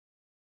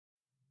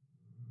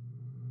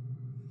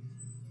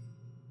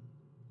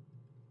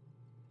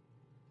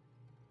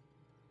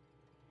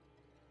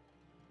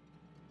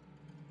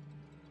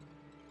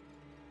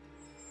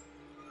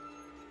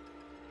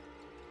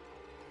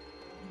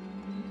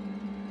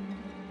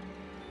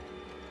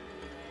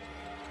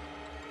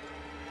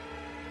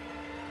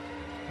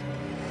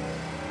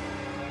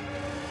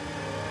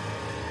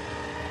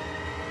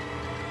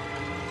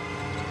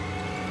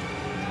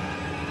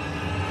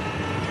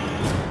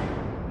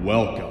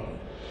Welcome.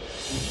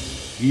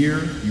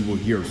 Here you will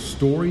hear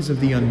stories of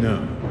the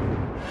unknown,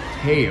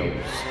 tales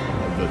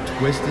of the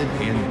twisted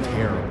and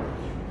terrible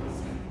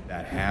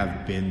that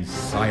have been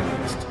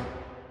silenced,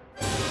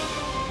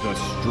 the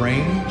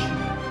strange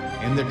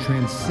and the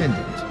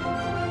transcendent,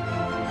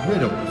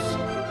 riddles,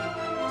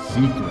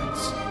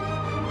 secrets.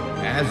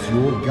 As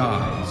your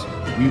guides,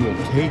 we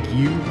will take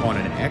you on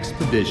an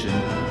expedition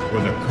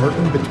where the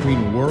curtain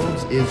between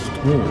worlds is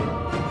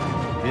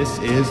torn. This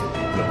is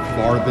The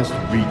Farthest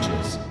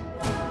Reaches.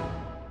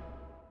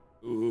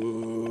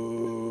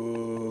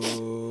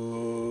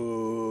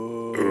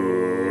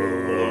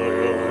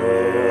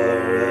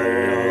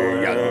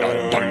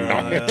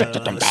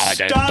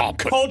 Stop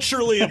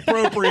culturally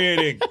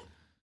appropriating.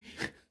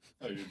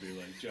 Oh, you'd be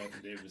like Jonathan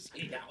Davis.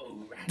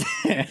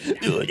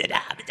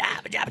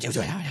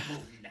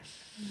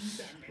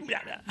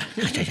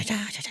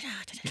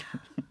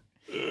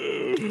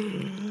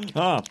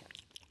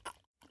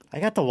 I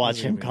got to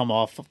watch him come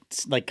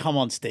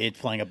on stage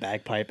playing a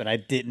bagpipe, and I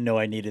didn't know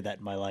I needed that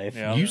in my life.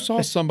 Yeah. You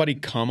saw somebody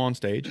come on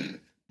stage?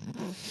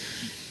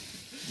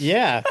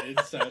 Yeah.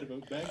 Inside of a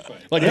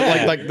bagpipe.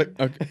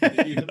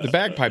 The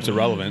bagpipe's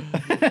irrelevant.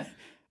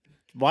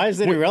 Why is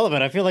it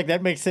irrelevant? I feel like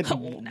that makes it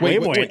way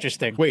more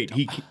interesting. Wait,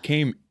 he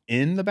came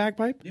in the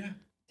bagpipe? Yeah.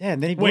 Yeah,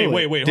 and then he blew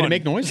it. Wait. Did it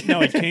make noise? Now,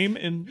 he came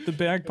in the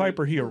bagpipe,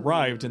 or he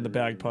arrived in the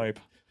bagpipe?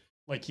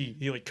 Like he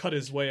cut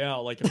his way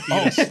out like a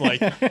fetus,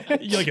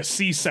 like a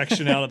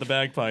C-section out of the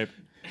bagpipe.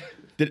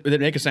 Did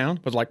it make a sound?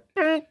 Was like,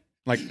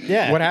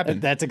 Yeah. what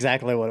happened? That's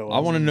exactly what it was. I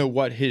want to know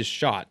what his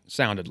shot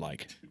sounded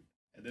like.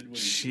 And then when he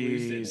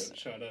squeezed it, it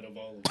shot out of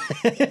all of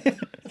them.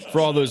 For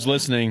all those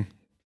listening,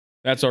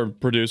 that's our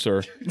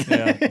producer.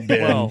 Yeah.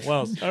 Ben.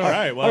 Well. All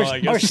right. Well, I Our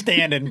guess.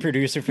 stand-in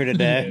producer for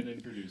today. And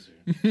then producer.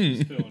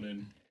 He's filling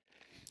in.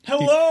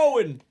 Hello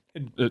and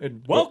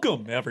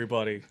welcome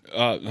everybody.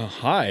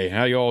 Hi,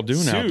 how you all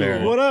doing out To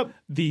there? What up?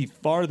 The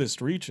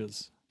Farthest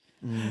Reaches.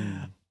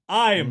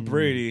 I am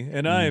Brady,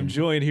 and I am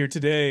joined here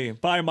today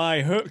by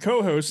my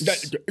co-host.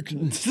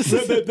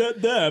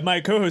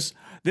 My co-host,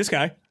 this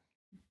guy.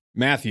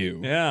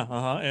 Matthew. Yeah.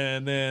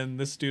 And then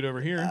this dude over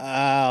here,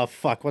 Oh,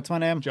 fuck. What's my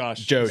name?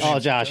 Josh. Josh. Oh,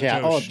 Josh, yeah.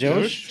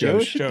 Josh.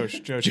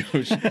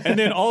 And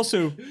then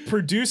also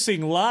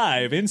producing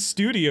live in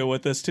studio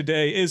with us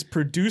today is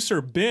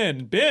producer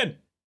Ben. Ben.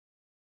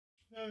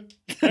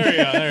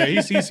 There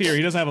you go. He's here.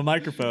 He doesn't have a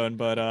microphone,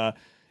 but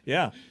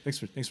yeah. Thanks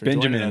for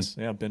Benjamin. joining us.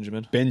 Yeah,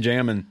 Benjamin.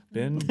 Benjamin.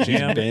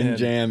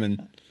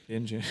 Benjamin.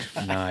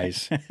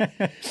 Nice.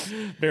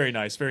 Very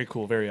nice. Very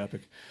cool. Very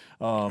epic.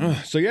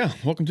 So yeah,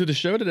 welcome to the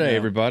show today, Yeah.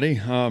 everybody.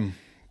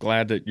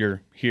 Glad that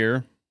you're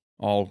here,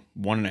 all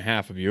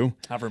 1.5 of you.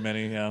 However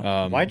many.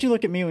 Yeah. Why'd you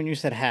look at me when you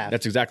said half?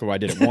 That's exactly what I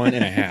did.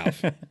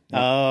 1.5. Oh.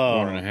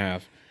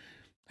 1.5.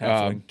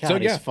 Halfling. God, So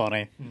he's yeah,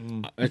 funny.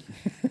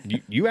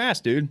 you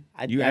asked, dude.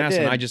 You I asked,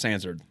 did. and I just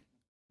answered.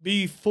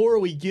 Before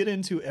we get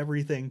into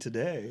everything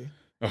today,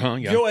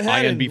 Yeah. go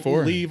ahead and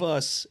before. leave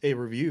us a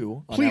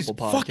review on Please,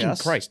 Apple fucking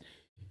Podcasts. Christ.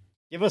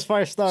 Give us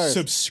 5 stars.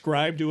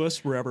 Subscribe to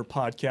us wherever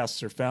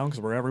podcasts are found,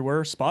 because we're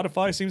everywhere.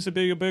 Spotify seems to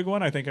be a big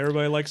one. I think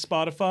everybody likes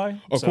Spotify.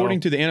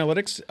 According to the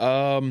analytics,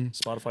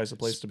 Spotify's the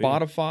place to be.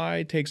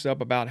 Spotify takes up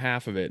about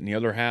half of it, and the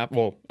other half,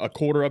 well, a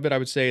quarter of it, I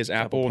would say, is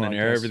Apple, and then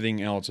Podcasts.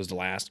 everything else is the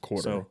last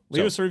quarter. So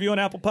leave us a review on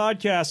Apple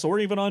Podcasts or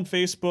even on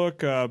Facebook.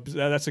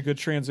 That's a good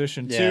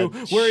transition Yeah,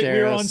 too.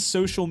 share We're us. on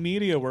social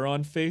media. We're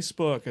on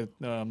Facebook.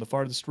 The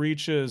Farthest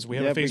Reaches. We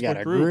have Yep, a we Facebook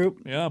got a group.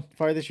 group. Yeah,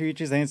 Farthest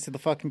reaches, answer the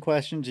fucking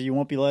questions, or you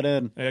won't be let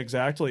in.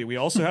 exactly. We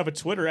also have a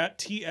Twitter at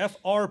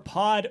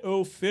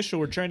TFRPodOfficial.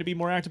 We're trying to be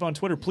more active on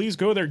Twitter. Please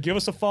go there. Give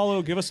us a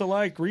follow. Give us a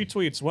like.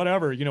 Retweets.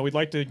 Whatever. We'd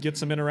like to get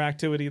some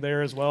interactivity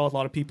there as well. A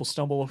lot of people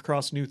stumble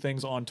across new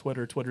things on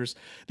Twitter. Twitter's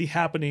the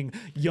happening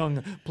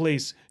young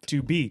place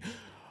to be.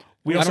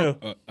 We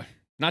also.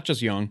 Not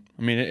just young.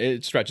 I mean,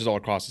 it stretches all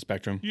across the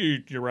spectrum.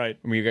 You're right.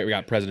 I mean, we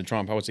got President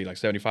Trump. How was he, like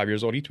 75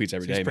 years old? He tweets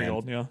every day, He's pretty man.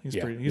 old, yeah. He's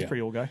Yeah, a yeah.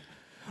 pretty old guy.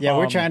 Yeah,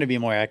 we're trying to be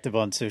more active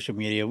on social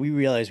media. We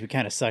realize we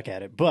kind of suck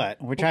at it, but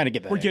we're trying to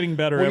get better. We're getting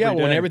better Well, every yeah,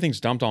 day. when everything's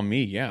dumped on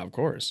me, yeah, of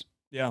course.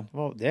 Yeah.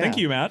 Well, yeah. Thank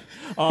you, Matt.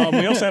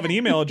 We also have an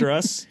email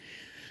address.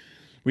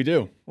 We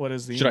do. What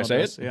is the Should I email say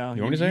address? it? Yeah.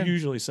 You want me to say it?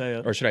 usually say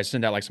it. Or should I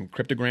send out like some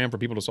cryptogram for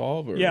people to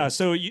solve? Or? Yeah,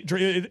 so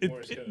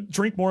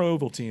drink more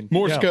Ovaltine.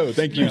 Morse Yeah. code.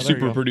 Thank you, Yeah, there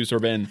super go. producer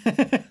Ben.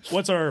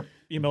 What's our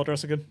email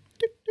address again?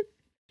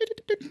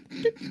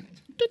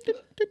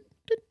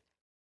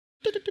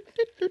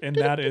 And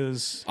that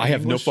is I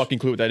have no English. fucking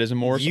clue what that is in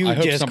Morse. You I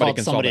hope just somebody called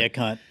can somebody a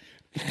solve cunt.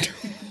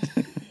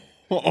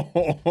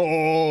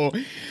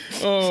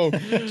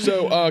 it.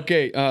 So,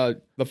 okay.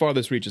 The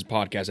Farthest Reaches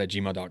podcast at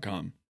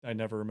gmail.com. I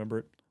never remember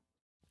it.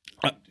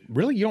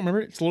 Really? You don't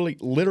remember it? It's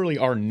literally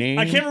our name.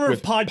 I can't remember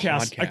if with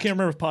podcast. I can't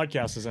remember if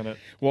podcast is in it.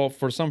 Well,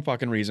 for some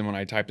fucking reason, when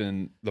I typed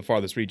in The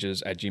Farthest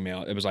Reaches at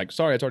Gmail, it was like,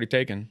 sorry, it's already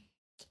taken.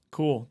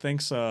 Cool.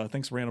 Thanks,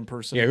 random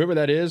person. Yeah, whoever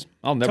that is,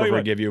 I'll never Tell you what,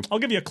 forgive you. I'll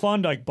give you a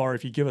Klondike bar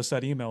if you give us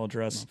that email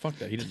address. Fuck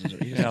that. He doesn't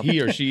deserve.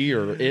 He or she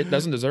or it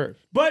doesn't deserve.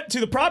 But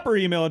to the proper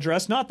email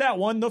address, not that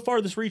one, the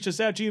farthest reaches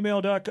at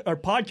gmail.com or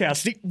podcast.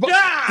 See, but-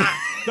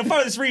 Ah! The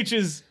farthest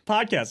reaches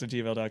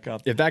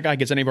podcast@gmail.com. If that guy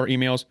gets any of our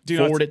emails, Do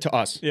not- forward it to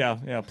us.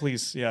 Yeah,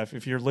 please. Yeah,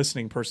 if you're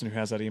listening person who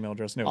has that email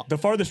address, no. The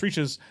farthest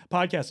reaches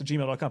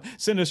podcast@gmail.com.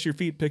 Send us your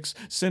feet pics.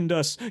 Send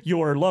us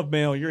your love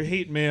mail, your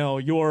hate mail,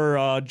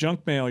 your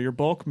junk mail, your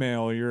bulk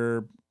mail,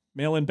 your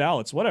mail-in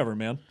ballots, whatever,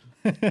 man.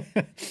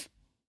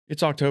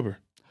 It's October.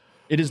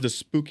 It is the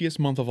spookiest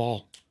month of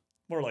all.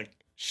 More like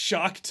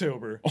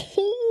Shocktober.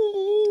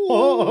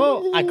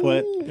 Oh, I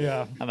quit.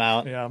 Yeah. I'm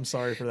out. Yeah, I'm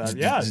sorry for that.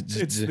 Yeah,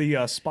 it's the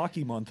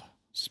Spocky month.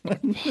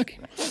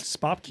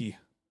 Spopky.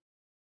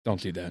 Don't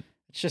do that.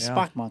 It's just Yeah.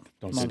 Spock month.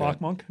 Don't do Spock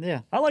that. Monk?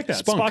 Yeah. I like that.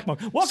 Spunk. Spock Monk.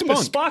 Welcome to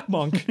Spock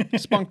Monk.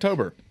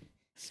 Spunktober.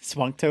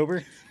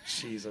 Spunktober.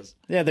 Jesus.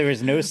 Yeah, there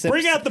was no simp.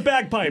 Bring out the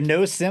bagpipe.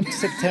 No simp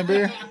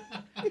September.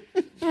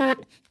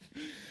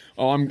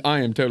 Oh, I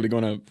am totally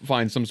going to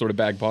find some sort of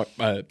bagpipe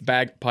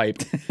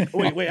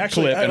Wait,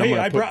 actually, clip, and I'm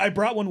hey, gonna I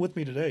brought one with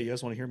me today. You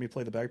guys want to hear me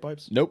play the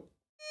bagpipes? Nope.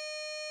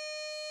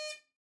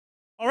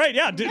 All right,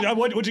 yeah.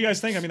 What'd you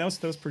guys think? I mean, that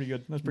was pretty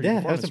good. That was pretty.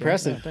 Yeah, good that was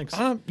performance, right? impressive.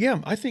 Yeah, thanks. Yeah,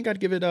 I think I'd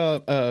give it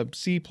a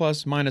C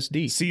plus minus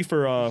D. C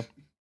for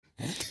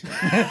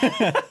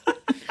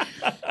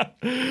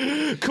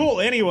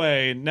cool.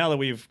 Anyway, now that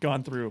we've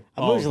gone through,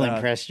 I'm all usually that,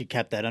 impressed you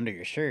kept that under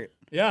your shirt.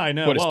 Yeah, I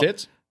know. What, well,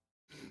 it's tits?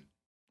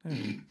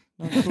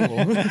 not cool.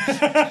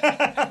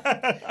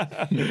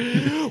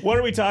 What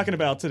are we talking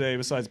about today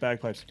besides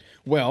bagpipes?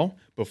 Well,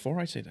 before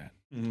I say that,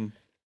 Mm-hmm.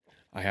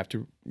 I have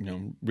to,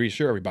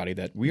 reassure everybody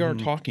that we are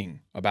talking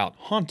about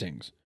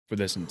hauntings for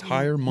this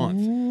entire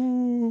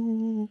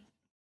month.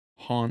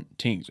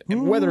 Hauntings.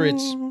 And whether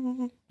it's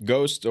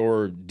ghosts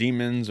or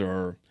demons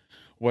or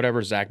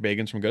whatever Zach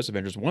Bagans from Ghost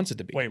Avengers wants it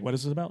to be. Wait, what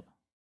is it about?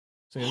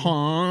 Say it again.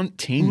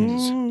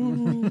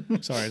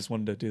 Hauntings. Sorry, I just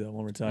wanted to do that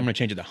one more I'm time. going to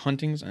change it to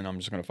huntings, and I'm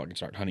just going to fucking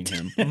start hunting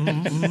him.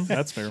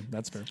 That's fair.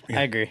 That's fair.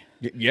 I agree.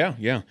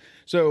 Yeah.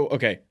 So,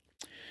 okay.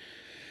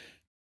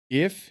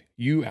 If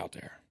you out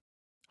there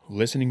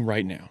listening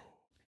right now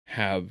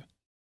have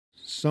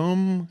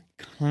some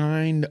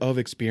kind of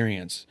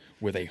experience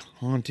with a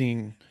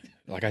haunting,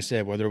 like I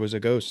said, whether it was a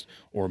ghost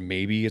or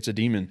maybe it's a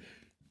demon,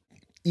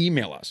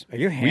 email us. Are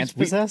your hands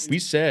possessed? We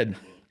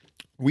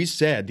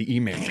said the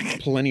email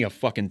plenty of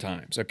fucking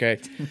times, okay?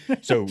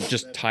 So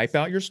just type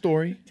out your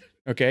story,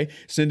 okay?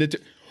 Send it to...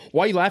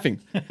 Why are you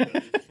laughing?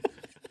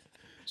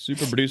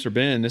 Super producer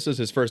Ben, this is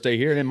his first day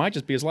here, and it might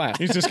just be his last.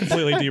 He's just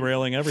completely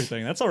derailing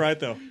everything. That's all right,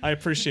 though. I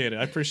appreciate it.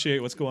 I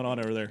appreciate what's going on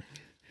over there.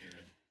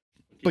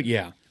 But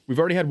yeah, we've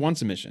already had one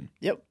submission,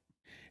 Yep.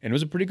 and it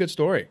was a pretty good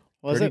story.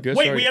 Was Pretty it? good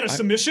Wait, story. we had a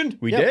submission?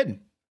 We Yep. did.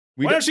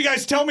 Why don't you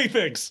guys tell me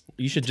things?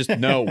 You should just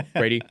know,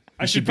 Brady.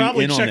 I should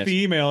probably check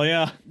the email,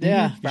 yeah.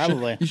 Yeah,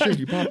 probably. You should.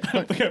 You I probably.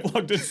 don't think I've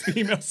logged into the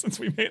email since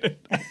we made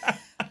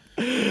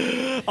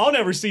it. I'll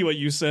never see what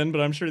you send,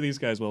 but I'm sure these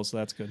guys will, so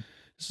that's good.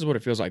 This is what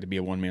it feels like to be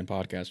a one-man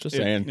podcast. Just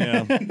saying.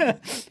 Yeah.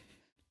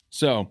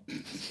 So,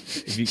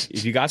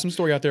 if you got some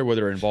story out there,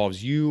 whether it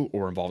involves you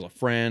or involves a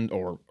friend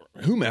or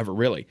whomever,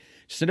 really,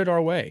 send it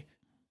our way.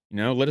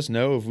 Let us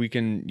know if we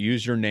can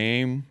use your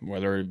name,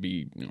 whether it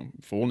be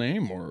full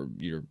name or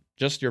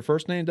just your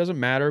first name. Doesn't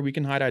matter. We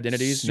can hide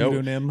identities.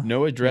 Pseudonym.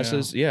 No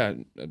addresses. Yeah,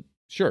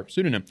 sure,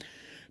 pseudonym.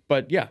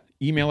 But yeah,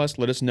 email us.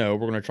 Let us know.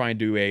 We're gonna try and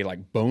do a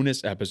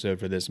bonus episode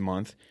for this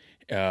month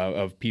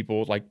of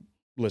people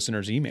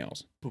listeners'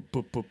 emails.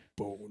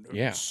 Bonus.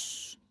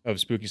 Yeah, of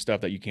spooky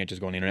stuff that you can't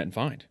just go on the internet and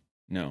find.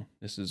 No,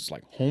 this is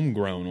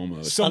homegrown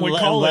almost. Some would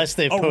Unless- call unless it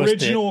they've posted-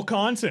 original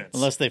content.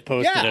 Unless they've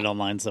posted Yeah. it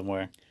online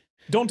somewhere.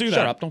 Don't do that.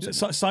 Shut up, don't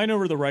say that. Sign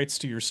over the rights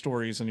to your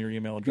stories and your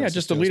email address. Yeah,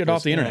 just delete it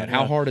off the internet.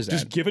 How hard is that?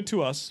 Just give it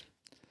to us.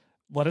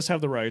 Let us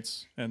have the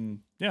rights, and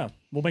yeah,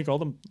 we'll make all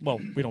them. Well,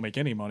 we don't make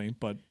any money,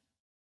 but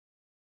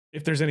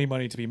if there's any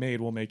money to be made,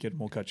 we'll make it and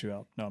we'll cut you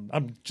out. No,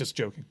 I'm just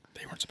joking.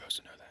 They weren't supposed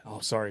to know that. Oh,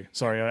 sorry.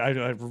 I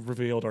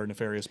revealed our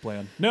nefarious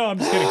plan. No, I'm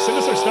just kidding. Send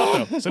us our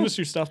stuff, though. Send us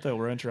your stuff, though.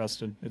 We're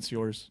interested. It's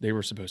yours. They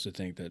were supposed to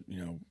think that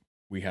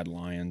we had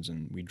lions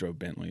and we drove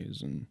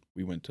Bentleys and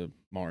we went to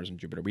Mars and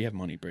Jupiter. We have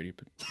money, Brady,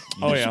 but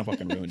you just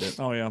fucking ruined it.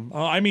 Oh, yeah.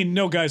 I mean,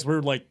 no, guys,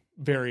 we're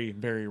very,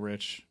 very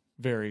rich,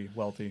 very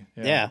wealthy.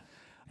 Yeah.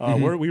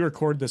 We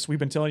record this. We've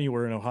been telling you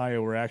we're in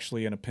Ohio. We're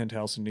actually in a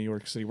penthouse in New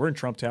York City. We're in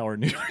Trump Tower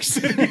in New York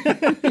City.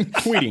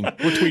 Tweeting.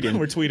 We're tweeting.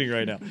 We're tweeting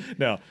right now.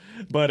 No,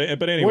 but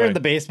anyway, We're in the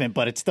basement,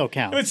 but it still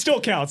counts. it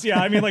still counts. Yeah,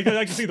 I mean, I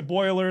can see the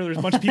boiler. There's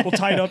a bunch of people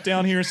tied up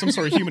down here. Some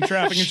sort of human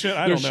trafficking shit.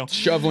 I don't know.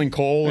 Shoveling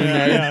coal in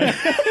there.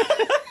 Yeah.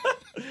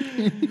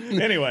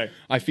 Anyway,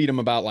 I feed them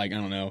about I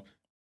don't know,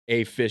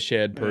 a fish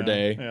head per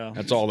day. yeah.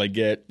 That's all they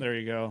get. there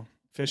you go.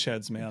 Fish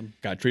heads, man.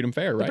 Got to treat them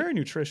fair, They're right? very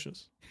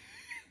nutritious.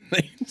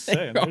 They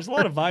Saying, there's a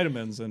lot of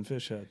vitamins in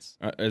fish heads.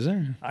 Is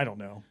there? I don't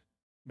know.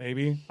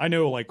 Maybe. I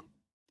know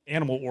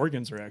animal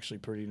organs are actually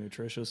pretty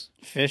nutritious.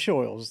 Fish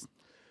oil's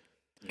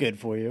good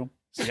for you.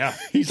 So, yeah.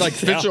 He's like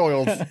fish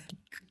oil.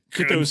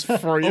 Get those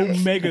for you.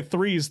 omega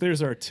 3s.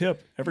 There's our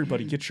tip.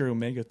 Everybody get your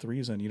omega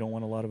 3s in. You don't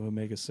want a lot of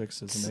omega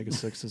 6s. Omega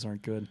 6s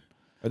aren't good.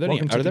 Are there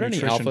any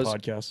Nutrition alphas?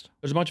 Podcast.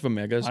 There's a bunch of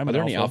omegas. I'm Are an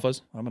there any alpha.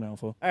 alphas? I'm an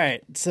alpha. All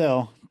right,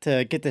 so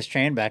to get this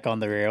train back on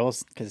the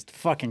rails, because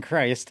fucking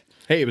Christ.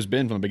 Hey, it was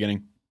Ben from the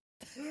beginning.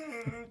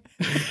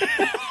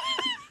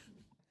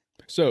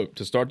 So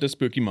to start this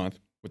spooky month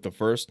with the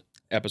first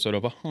episode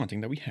of a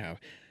haunting that we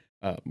have,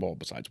 well,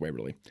 besides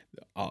Waverly,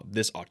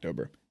 this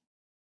October,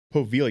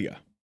 Poveglia.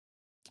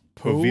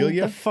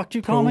 The fuck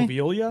you call me?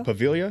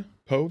 Poveglia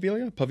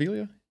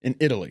in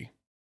Italy.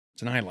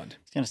 It's an island.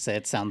 I was gonna say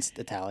it sounds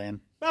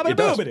Italian. Bobbity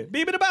bobbity,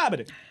 beebity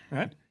bobbity.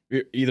 Right?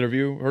 Either of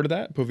you heard of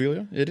that?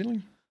 Poveglia,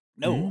 Italy?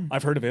 No.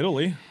 I've heard of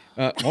Italy.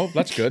 Well,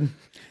 that's good.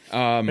 They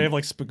have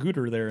like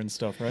Spagooter there and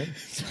stuff, right?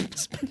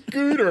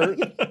 Scooter.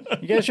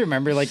 You guys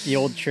remember like the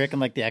old trick in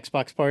like the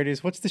Xbox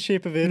parties? What's the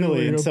shape of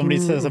Italy? And somebody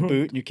says a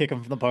boot and you kick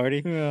them from the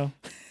party. Yeah.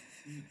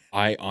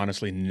 I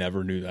honestly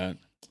never knew that.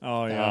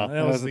 Oh yeah,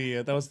 that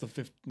was the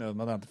fifth. No,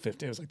 not the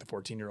 15. It was like the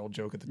 14-year-old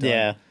joke at the time.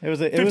 Yeah, it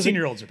was a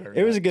 15-year-olds are better.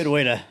 It was a good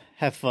way to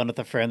have fun with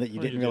a friend that you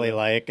didn't really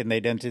like, and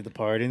they'd enter the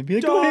party and be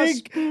like,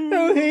 Just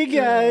 "Oh hey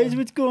guys,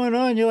 what's going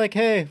on?" You're like,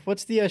 "Hey,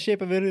 what's the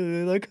shape of Italy?"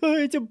 They're like, "Oh,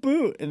 it's a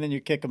boot," and then you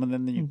kick them, and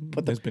then you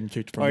put the Has been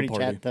kicked from party the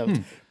party. chat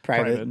to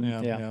private.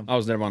 Yeah. I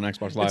was never on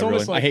Xbox Live,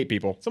 almost really. I like- hate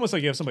people. It's almost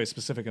like you have somebody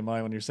specific in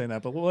mind when you're saying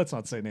that, but let's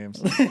not say names.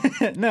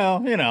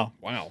 No, you know.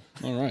 Wow.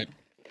 All right.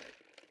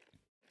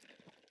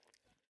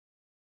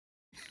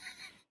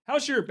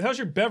 How's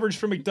your beverage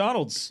from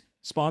McDonald's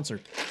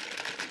sponsored?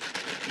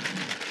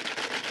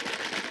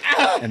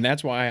 And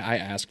that's why I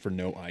ask for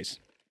no ice.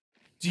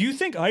 Do you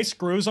think ice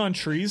grows on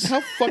trees? How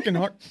fucking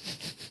hard?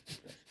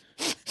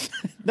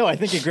 No, I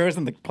think it grows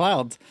in the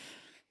clouds.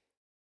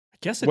 I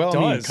guess it Well,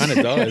 does. I mean,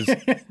 kind of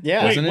does.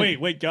 Yeah. Doesn't it?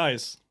 Wait,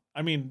 guys.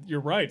 I mean, you're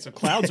right. So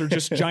clouds are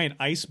just giant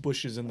ice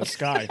bushes in the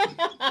sky.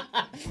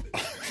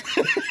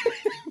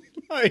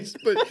 Ice,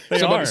 but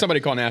They are. somebody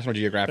call National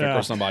Geographic Yeah.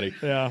 or somebody.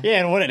 Yeah. Yeah,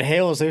 and when it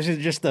hails, those are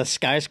just the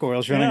sky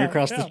squirrels running Yeah,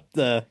 across yeah.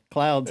 the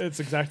clouds. It's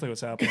exactly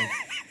what's happening.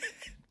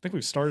 I think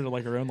we've started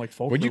like our own like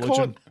folk Would you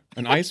religion. call it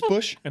an ice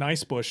bush? An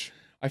ice bush?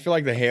 I feel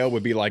like the hail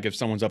would be like if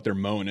someone's up there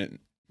mowing it.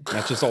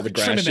 That's just all the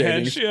grass Trimming the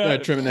shavings. hedge, yeah.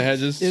 Trimming the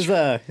hedges. Is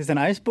an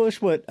ice bush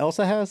what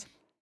Elsa has?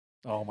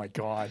 Oh my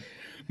god.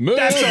 Moving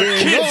That's a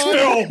kid's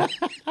on.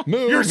 film.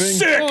 Moving You're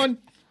sick. on.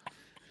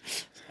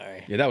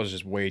 Sorry. Yeah, that was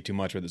just way too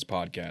much for this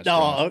podcast.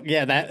 Oh,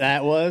 yeah,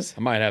 that was.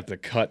 I might have to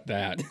cut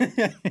that.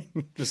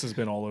 This has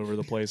been all over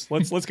the place.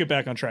 Let's get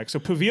back on track. So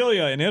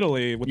Poveglia in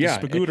Italy with Yeah,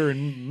 the Spagooter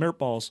and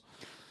Meatballs.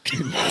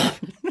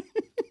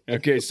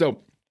 Okay, so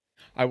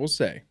I will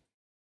say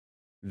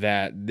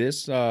that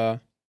this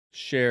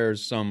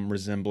shares some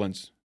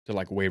resemblance to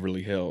like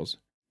Waverly Hills.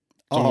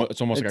 It's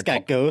almost like got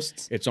a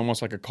ghosts. it's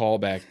almost like a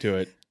callback to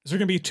it. Is there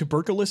gonna be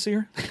tuberculosis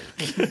here?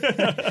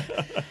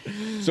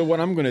 So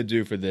what I'm going to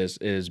do for this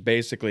is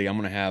basically I'm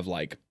going to have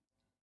like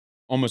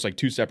almost like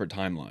two separate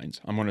timelines.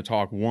 I'm going to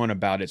talk one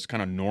about its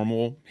kind of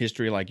normal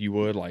history like you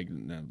would, like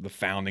the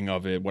founding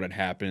of it, what had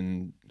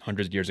happened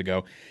hundreds of years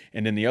ago.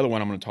 And then the other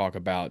one I'm going to talk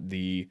about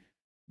the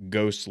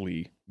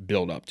ghostly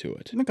build up to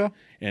it. Okay.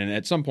 And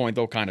at some point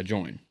they'll kind of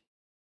join.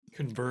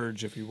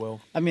 Converge, if you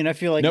will. I mean, I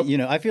feel like Nope.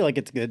 I feel like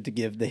it's good to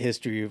give the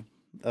history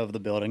of the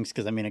buildings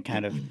because I mean it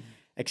kind of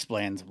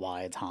explains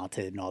why it's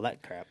haunted and all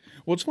that crap.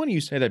 Well, it's funny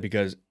you say that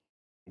because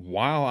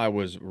while I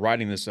was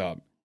writing this up,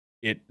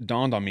 it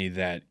dawned on me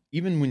that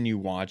even when you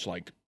watch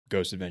like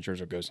Ghost Adventures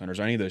or Ghost Hunters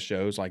or any of those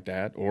shows like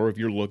that, or if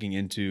you're looking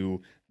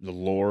into the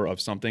lore of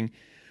something,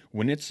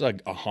 when it's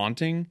like a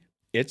haunting,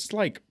 it's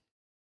like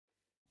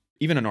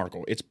even an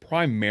article, it's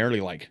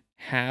primarily like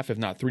half, if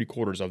not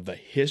 3/4 of the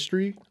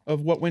history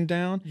of what went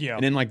down. Yeah.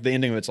 And then like the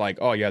ending of it's like,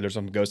 oh yeah, there's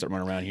some ghosts that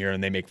run around here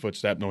and they make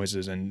footstep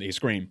noises and they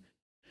scream.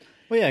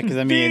 Well, yeah, because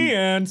I The mean,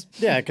 end.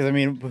 yeah, because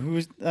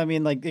I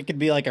mean, like it could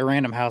be like a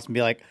random house and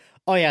be like,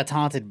 oh yeah, it's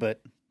haunted, but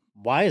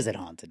why is it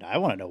haunted? I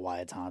want to know why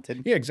it's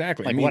haunted. Yeah,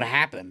 exactly. Like I mean, what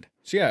happened?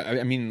 So yeah,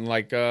 I mean,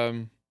 like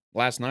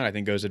last night I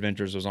think Ghost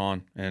Adventures was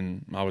on,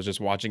 and I was just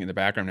watching it in the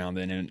background now and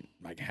then, and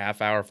like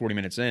half hour, 40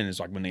 minutes in is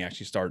like when they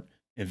actually start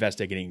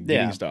investigating,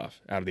 getting Yeah.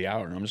 stuff out of the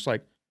hour, and I'm just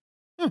like,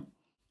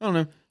 I don't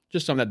know,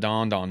 just something that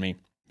dawned on me.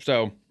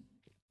 So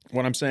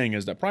what I'm saying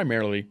is that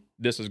primarily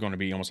this is going to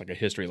be almost like a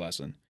history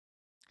lesson.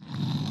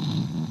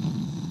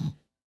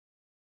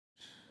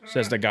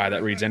 Says the guy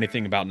that reads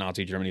anything about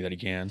Nazi Germany that he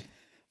can.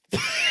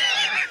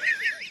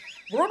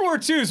 World War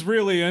II is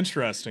really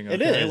interesting. Okay?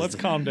 It is. Let's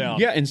calm down.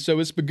 Yeah, and so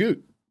is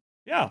Spagoot.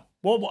 Yeah.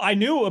 Well, I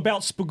knew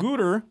about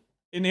Spagooter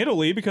in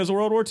Italy because of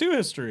World War II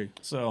history.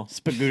 So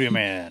Spagooty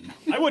Man.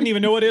 I wouldn't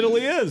even know what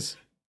Italy is.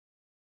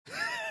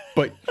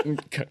 But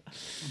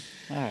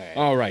All right.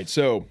 all right,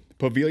 so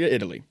Poveglia,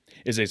 Italy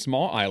is a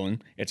small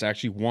island. It's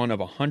actually one of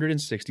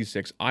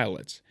 166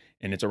 islets,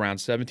 and it's around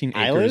 17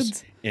 acres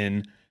Islets?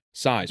 in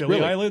size. Billy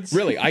really, Islets?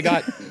 really, I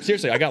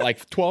got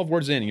like 12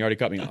 words in, and you already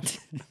cut me off.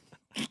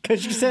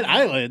 Because you said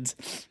islands.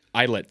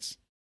 Islets,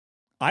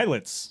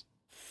 Islets.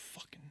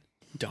 fucking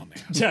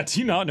dumbass. Yeah. Do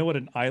you not know what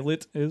an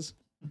islet is?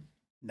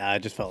 Nah, I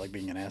just felt like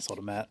being an asshole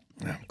to Matt.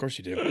 Yeah, of course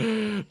you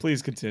do.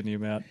 Please continue,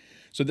 Matt.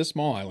 So this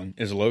small island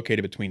is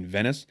located between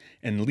Venice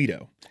and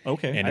Lido.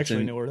 Okay. And I it's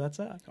actually in- know where that's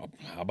at. Oh,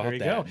 how about There you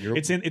that? go.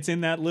 It's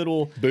in that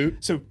little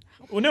boot. So,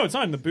 well, no, it's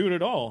not in the boot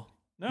at all.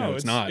 No, No,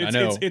 it's not. I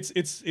know.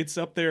 It's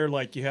up there.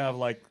 Like you have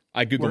like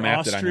I Google where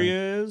mapped it. I know.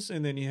 Austria is,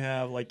 and then you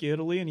have like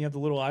Italy, and you have the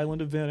little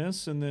island of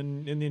Venice, and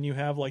then you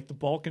have like the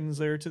Balkans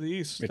there to the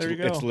east. There you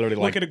go. It's literally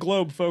look like at a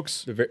globe,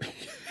 folks. the very,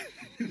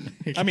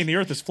 I mean, the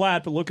Earth is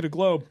flat, but look at a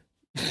globe.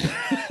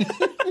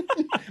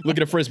 look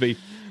at a frisbee.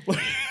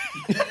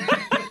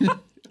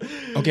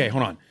 Okay,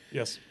 hold on.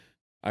 Yes.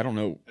 I don't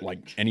know like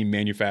any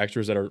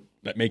manufacturers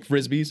that make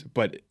frisbees,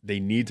 but they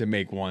need to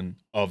make one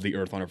of the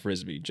Earth on a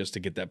frisbee just to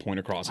get that point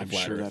across. I'm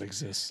flat sure Earth. that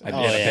exists. I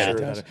Oh, bet yeah. it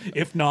does.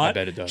 If not, I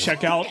bet it does.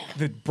 check out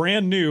the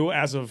brand new,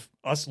 as of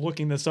us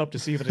looking this up to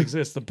see if it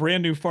exists, the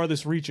brand new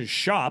farthest reaches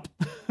shop.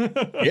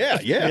 Yeah.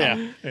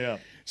 Yeah.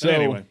 So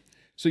anyway.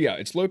 So yeah,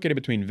 it's located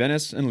between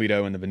Venice and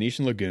Lido in the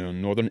Venetian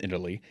Lagoon, northern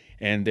Italy,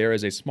 and there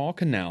is a small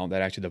canal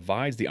that actually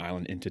divides the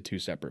island into two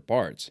separate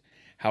parts.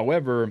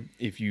 However,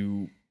 if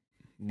you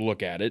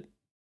look at it,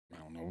 I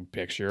don't know,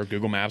 picture,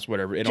 Google Maps,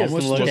 whatever, it Just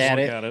almost look looks at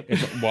Look it. at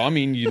it. well, I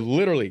mean, you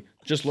literally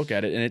just look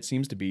at it, and it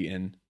seems to be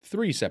in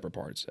three separate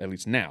parts, at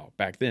least now.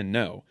 Back then,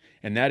 no.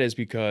 And that is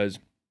because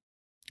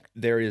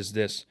there is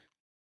this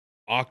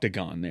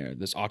octagon there,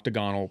 this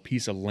octagonal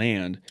piece of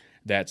land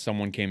that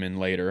someone came in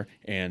later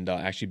and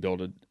actually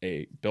built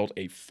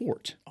a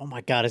fort. Oh my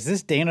God, is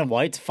this Dana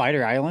White's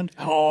Fighter Island?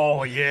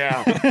 Oh,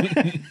 yeah.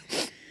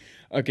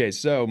 Okay,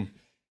 so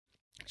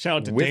Shout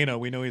out to With- Dana.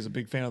 We know he's a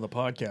big fan of the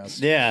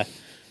podcast. Yeah.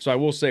 I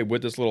will say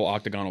with this little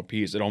octagonal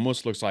piece, it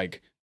almost looks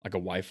like a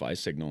Wi-Fi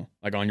signal,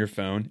 like on your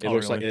phone. It Oh,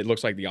 looks really?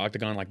 like the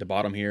octagon, like the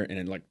bottom here, and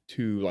then like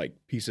two like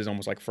pieces,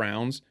 almost like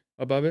frowns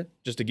above it,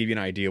 just to give you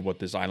an idea of what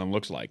this island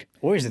looks like.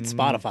 Or is it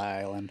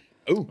Spotify Island?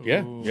 Oh,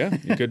 yeah, Ooh. yeah,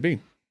 it could be,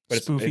 but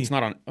Spoofy. it's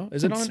not on. Oh,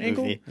 is it on an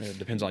angle? Spoofy. It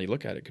depends on how you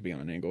look at it. It could be on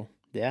an angle.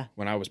 Yeah.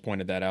 When I was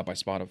pointed that out by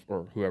Spotify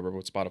or whoever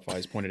with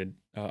Spotify's pointed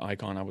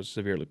icon, I was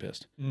severely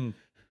pissed. Mm.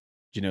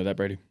 Did you know that,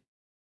 Brady?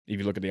 If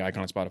you look at the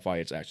icon of Spotify,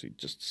 it's actually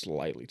just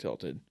slightly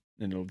tilted,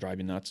 and it'll drive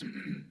you nuts.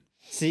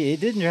 See, it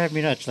didn't drive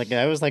me nuts. Like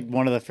that was like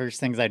one of the first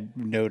things I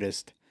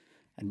noticed,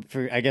 and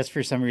I guess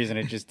for some reason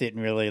it just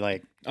didn't really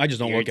like. I just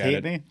don't look at it.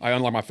 Irritate me? I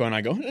unlock my phone.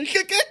 I go.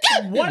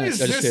 What does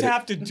I just this hit it.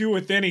 have to do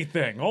with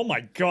anything? Oh,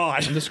 my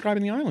God. I'm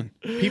describing the island.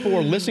 People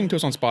are listening to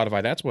us on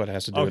Spotify. That's what it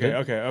has to do with it.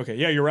 Okay.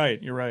 Yeah, you're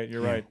right. You're right.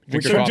 Drink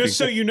your So coffee. just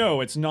so you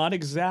know, it's not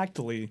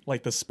exactly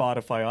like the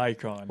Spotify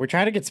icon. We're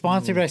trying to get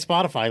sponsored by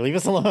Spotify. Leave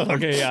us alone.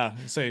 Okay, yeah.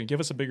 Say, give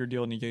us a bigger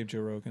deal than you gave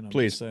Joe Rogan. I'm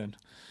Please. just saying.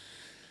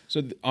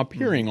 So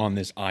appearing on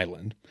this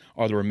island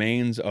are the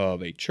remains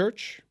of a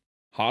church,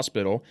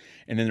 hospital,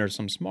 and then there's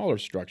some smaller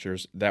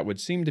structures that would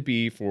seem to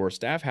be for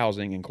staff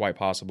housing and quite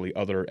possibly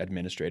other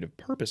administrative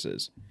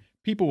purposes.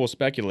 People will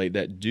speculate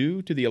that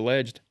due to the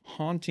alleged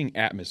haunting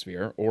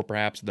atmosphere, or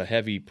perhaps the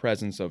heavy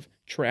presence of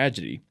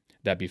tragedy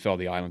that befell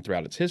the island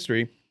throughout its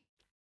history,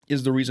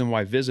 is the reason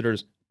why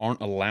visitors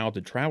aren't allowed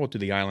to travel to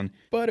the island,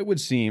 but it would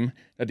seem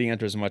that the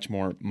answer is much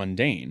more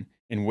mundane,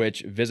 in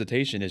which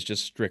visitation is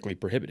just strictly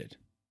prohibited.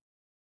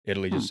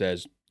 Italy just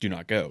says, do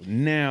not go.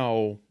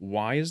 Now,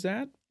 why is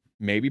that?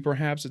 Maybe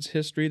perhaps it's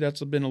history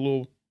that's been a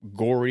little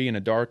gory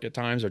and dark at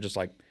times, or just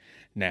like,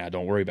 nah,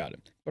 don't worry about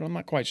it. But I'm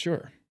not quite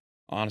sure.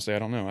 Honestly, I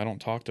don't know. I don't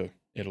talk to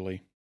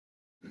Italy.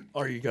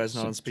 Are you guys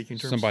not on speaking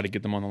terms? Somebody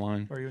get them on the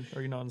line. Are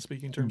you not on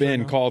speaking terms? Ben, right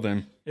now? call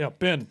them. Yeah,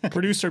 Ben.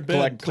 Producer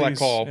Ben. Collect please.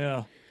 call.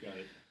 Yeah.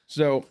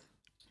 So,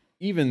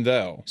 even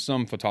though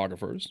some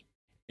photographers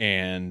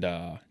and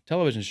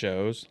television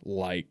shows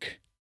like,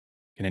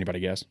 can anybody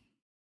guess?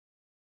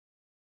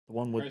 The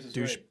one Price with is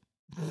douche.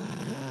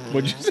 Right.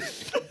 What'd you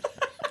say?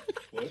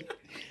 What?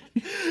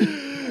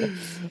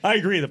 I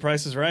agree. The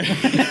price is right.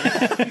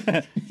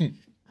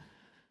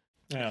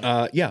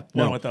 Yeah. Yeah.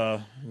 One No. with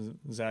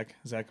Zach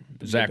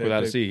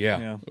Without a C.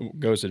 Yeah.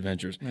 Ghost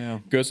Adventures. Yeah.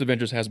 Ghost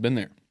Adventures has been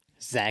there.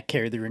 Zach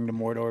carried the ring to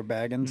Mordor,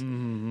 Baggins.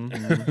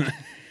 Mm-hmm.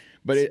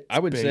 But I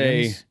would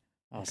say,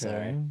 Oh,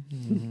 sorry.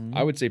 Mm-hmm.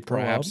 I would say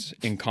perhaps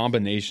in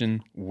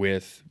combination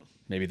with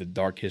maybe the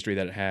dark history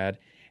that it had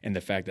and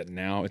the fact that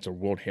now it's a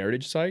World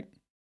Heritage Site,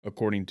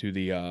 according to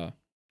the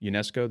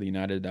UNESCO, the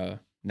United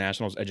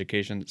Nations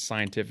Education,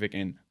 Scientific,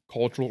 and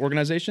Cultural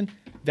Organization.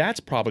 That's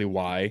probably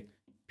why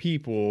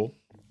people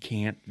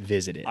can't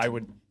visit it. I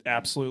would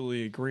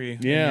absolutely agree.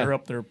 Yeah. In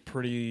Europe, they're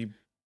pretty.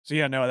 So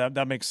yeah, no,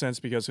 that makes sense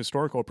because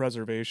historical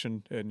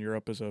preservation in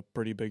Europe is a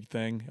pretty big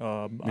thing.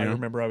 I Yeah.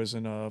 remember I was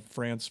in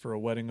France for a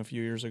wedding a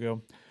few years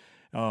ago,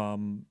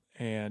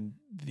 and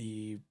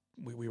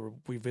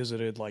we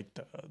visited like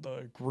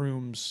the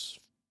groom's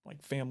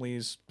like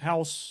family's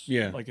house,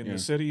 Yeah, like in yeah. the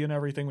city and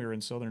everything. We were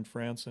in southern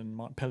France in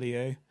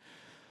Montpellier.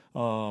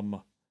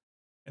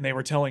 And they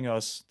were telling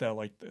us that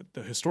like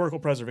the historical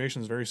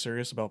preservation is very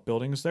serious about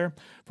buildings there.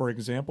 For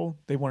example,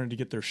 they wanted to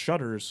get their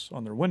shutters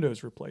on their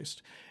windows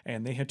replaced,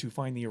 and they had to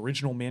find the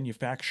original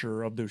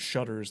manufacturer of those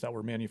shutters that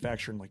were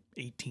manufactured in like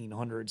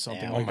 1800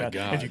 something Yeah. like Oh my that.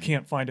 God. If you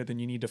can't find it, then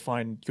you need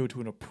to go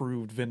to an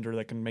approved vendor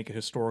that can make a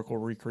historical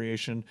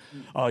recreation.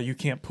 You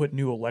can't put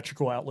new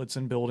electrical outlets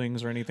in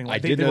buildings or anything like I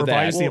that. did They know that.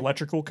 revised the Well-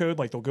 electrical code,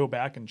 like they'll go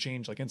back and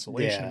change like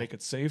insulation Yeah. to make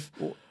it safe.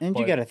 Well, and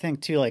But- you got to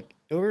think too, like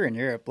over in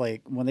Europe,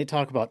 like when they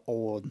talk about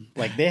old,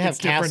 like they have It's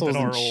different castles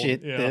than and our old,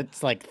 shit yeah.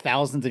 that's like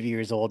thousands of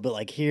years old. But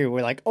like here,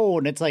 we're like, oh,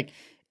 and it's like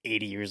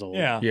 80 years old.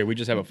 Yeah. Yeah, we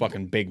just have a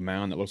fucking big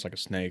mound that looks like a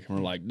snake, and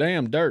we're like,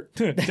 damn, dirt.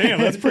 Damn,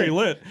 that's pretty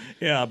lit.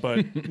 Yeah,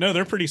 but no,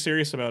 they're pretty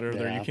serious about it over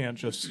there. Yeah. You can't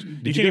just you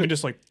you can't go even to-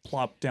 just like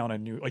plop down a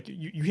new like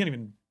you can't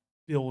even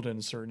build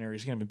in certain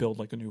areas. You can't even build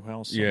like a new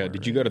house. Yeah,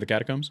 did you go to the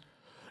catacombs?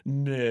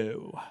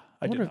 No,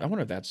 I did not.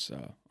 wonder if that's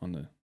on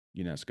the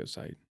UNESCO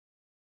site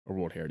or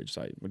World Heritage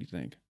site. What do you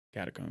think?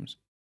 Catacombs.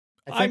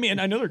 I mean,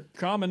 I know they're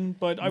common,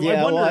 but I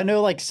yeah, wonder. well, I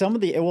know like some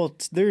of the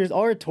there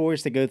are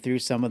tours that go through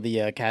some of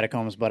the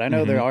catacombs, but I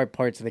know there are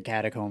parts of the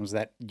catacombs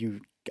that you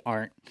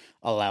aren't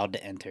allowed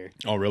to enter.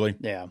 Oh, really?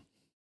 Yeah.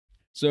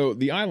 So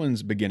the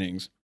island's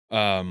beginnings, they're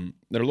a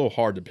little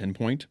hard to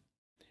pinpoint,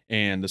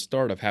 and the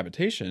start of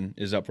habitation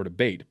is up for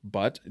debate.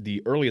 But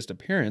the earliest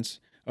appearance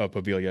of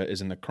Poveglia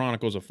is in the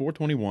Chronicles of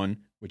 421,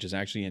 which is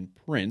actually in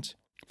print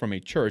from a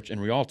church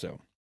in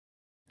Rialto,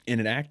 and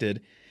it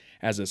acted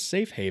as a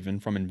safe haven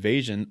from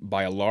invasion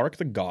by Alaric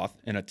the Goth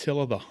and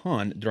Attila the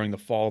Hun during the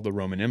fall of the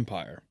Roman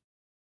Empire.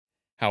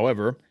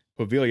 However,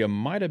 Poveglia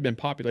might have been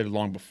populated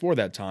long before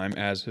that time,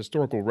 as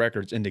historical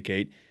records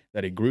indicate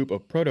that a group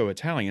of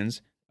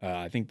Proto-Italians,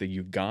 I think the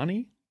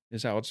Ugani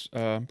is how it's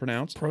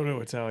pronounced.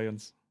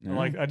 Proto-Italians. Yeah.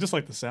 I just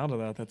like the sound of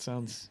that. That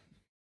sounds.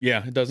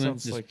 Yeah, it doesn't.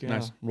 Sounds Just like, yeah.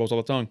 nice, rolls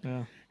off the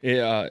tongue.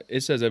 Yeah.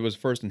 It says it was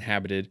first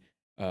inhabited,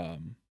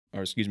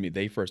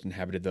 they first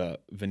inhabited the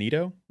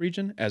Veneto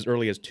region as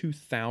early as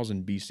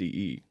 2000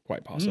 BCE,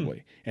 quite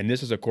possibly. And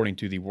this is according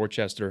to the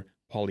Worcester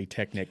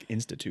Polytechnic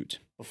Institute.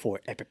 Before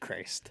Epic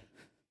Christ.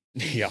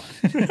 Yeah.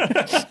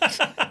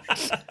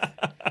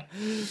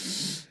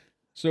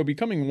 So,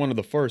 becoming one of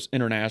the first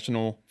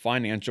international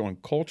financial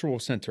and cultural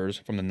centers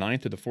from the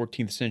 9th to the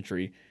 14th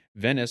century,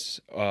 Venice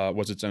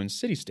was its own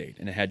city-state,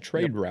 and it had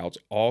trade routes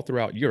all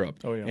throughout Europe,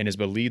 Oh, yeah. and is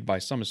believed by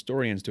some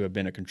historians to have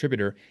been a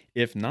contributor,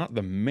 if not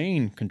the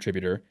main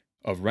contributor,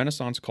 of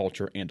Renaissance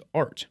culture and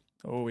art.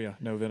 Oh yeah,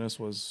 no, Venice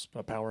was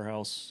a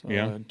powerhouse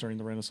Yeah. during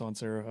the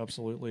Renaissance era.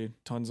 Absolutely,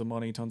 tons of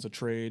money, tons of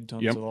trade,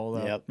 tons Yep. of all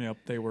that. Yep.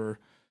 They were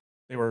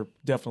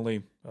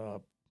definitely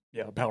a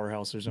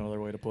powerhouse. There's no other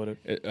way to put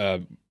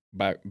it.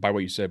 By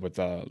what you said with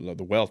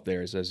the wealth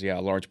there, it says, a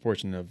large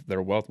portion of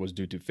their wealth was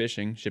due to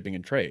fishing, shipping,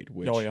 and trade,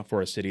 which Oh, yeah. for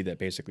a city that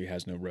basically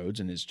has no roads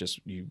and is just,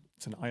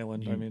 It's an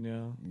island. I mean,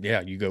 yeah.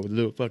 you go with a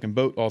little fucking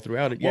boat all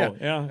throughout it. Yeah. Well,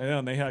 yeah,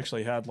 and they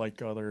actually had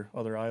like other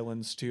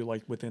islands too,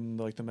 like within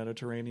like the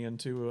Mediterranean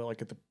too,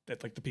 like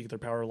at like the peak of their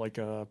power, like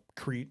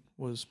Crete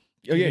was.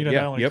 Oh, yeah, Unit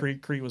yeah, Island,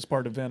 yep. Crete was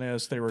part of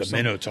Venice. There were The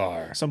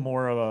Minotaur. some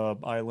more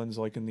islands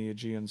like in the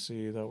Aegean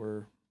Sea that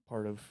were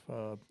part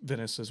of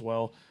Venice as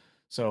well.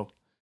 So,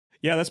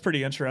 yeah, that's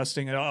pretty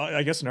interesting. And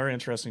I guess another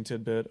interesting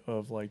tidbit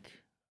of like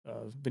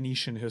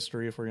Venetian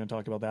history, if we're going to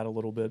talk about that a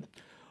little bit.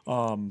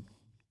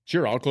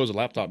 Sure, I'll close the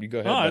laptop. You go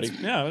ahead, buddy.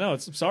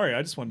 It's sorry.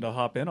 I just wanted to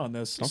hop in on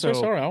this. Don't say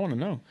sorry. I want to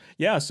know.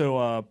 Yeah,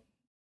 so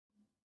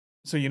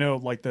you know,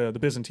 like the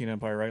Byzantine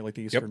Empire, right? Like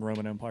the Eastern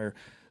Roman Empire.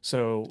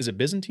 So Is it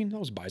Byzantine? That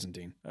was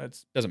Byzantine.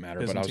 it's Doesn't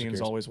matter, but I was Byzantine is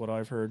curious. always what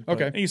I've heard.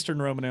 Okay. But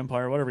Eastern Roman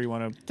Empire, whatever you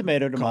want to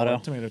Tomato, call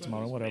tomato. it.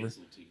 Tomato, whatever.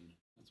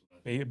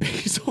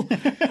 Basil.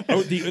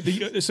 Oh,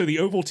 so the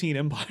Ovaltine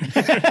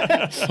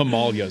Empire.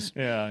 Himalayas.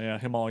 Yeah,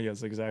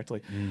 Himalayas,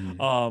 exactly.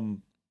 Mm.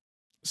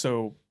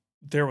 So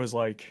there was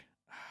like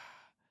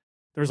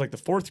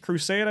the Fourth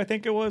Crusade, I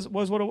think it was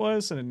what it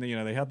was, and you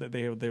know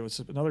there was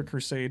another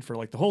crusade for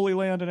like the Holy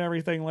Land and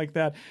everything like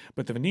that.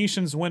 But the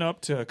Venetians went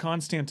up to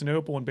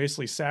Constantinople and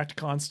basically sacked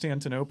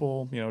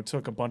Constantinople. You know,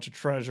 took a bunch of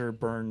treasure,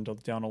 burned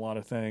down a lot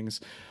of things.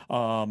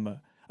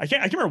 I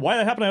can't remember why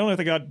that happened. I don't know if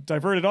they got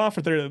diverted off.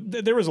 Or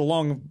there was a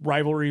long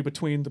rivalry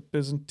between the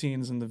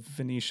Byzantines and the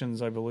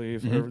Venetians, I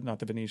believe, or not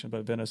the Venetians,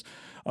 but Venice.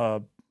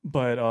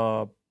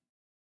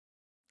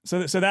 So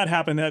that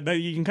happened. That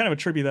you can kind of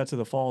attribute that to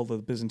the fall of the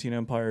Byzantine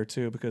Empire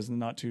too, because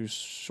not too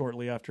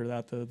shortly after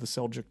that, the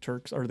Seljuk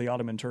Turks or the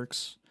Ottoman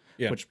Turks,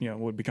 which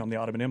would become the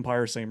Ottoman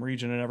Empire, same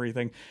region and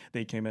everything.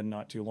 They came in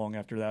not too long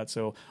after that.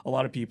 So a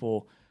lot of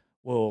people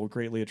will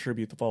greatly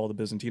attribute the fall of the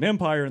Byzantine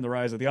Empire and the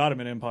rise of the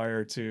Ottoman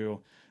Empire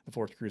to the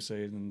Fourth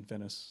Crusade in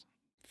Venice.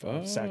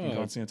 Sacking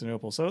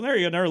Constantinople. So there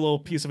you go, another little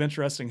piece of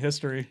interesting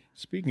history.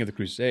 Speaking of the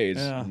Crusades,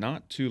 Yeah.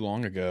 not too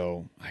long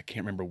ago, I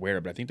can't remember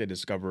where, but I think they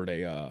discovered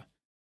a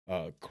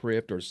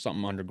crypt or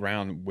something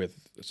underground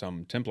with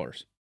some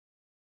Templars.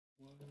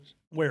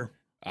 Where?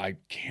 I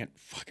can't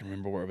fucking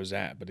remember where it was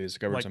at, but they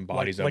discovered some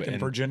bodies like of it. in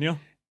Virginia?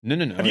 No.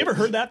 Have you ever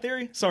heard that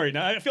theory? Sorry,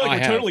 no, I feel like I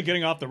we're have. totally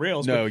getting off the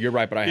rails. No, but you're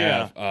right, but I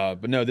Yeah.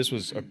 have. But no, this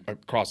was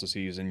across the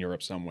seas in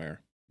Europe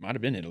somewhere. Might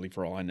have been Italy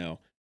for all I know.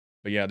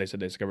 But yeah, they said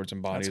they discovered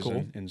some bodies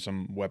cool. and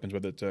some weapons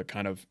with it to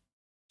kind of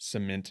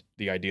cement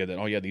the idea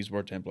that, these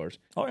were Templars.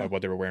 Oh, yeah.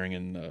 What they were wearing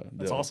and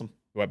That's awesome.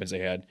 weapons they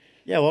had.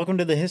 Yeah, welcome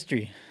to the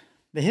history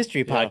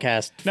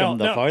podcast from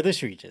the Now-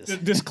 farthest reaches.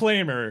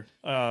 Disclaimer,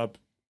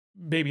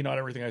 maybe not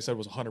everything I said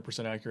was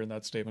 100% accurate in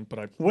that statement,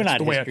 but We're that's not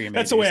the way history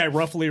that's the way I majors.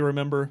 roughly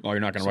remember. Oh, you're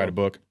not going to write a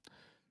book?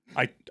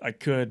 I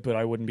could, but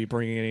I wouldn't be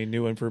bringing any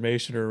new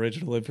information or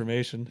original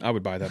information. I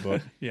would buy that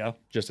book Yeah,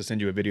 just to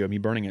send you a video of me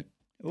burning it.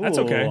 that's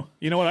okay. Ooh.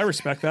 You know what? I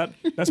respect that.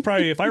 That's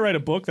probably, if I write a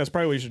book, that's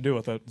probably what you should do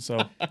with it.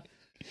 So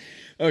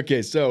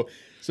Okay, so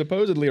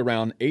supposedly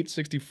around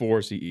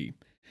 864 CE,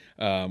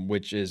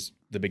 which is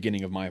the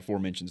beginning of my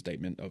aforementioned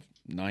statement of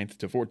 9th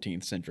to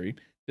 14th century.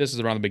 This is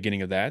around the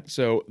beginning of that.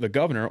 So the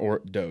governor, or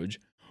Doge,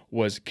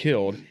 was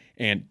killed,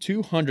 and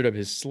 200 of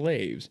his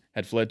slaves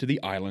had fled to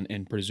the island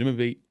and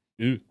presumably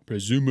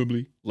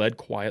led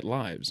quiet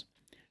lives.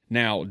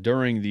 Now,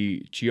 during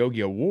the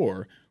Chioggia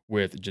War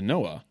with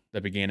Genoa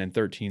that began in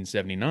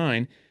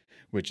 1379,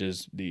 which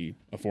is the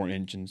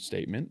aforementioned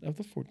statement of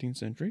the 14th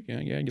century.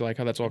 Yeah, you like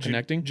how that's all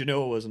connecting?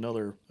 Genoa was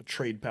another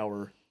trade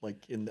power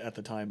at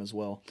the time as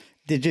well.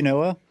 Did you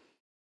know?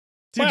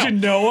 Did you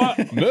know?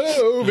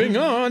 Moving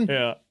on.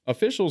 Yeah.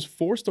 Officials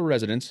forced the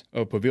residents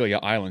of Poveglia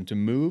Island to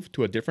move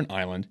to a different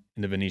island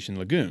in the Venetian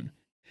lagoon.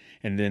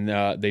 And then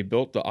they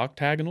built the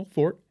octagonal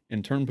fort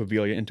and turned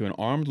Poveglia into an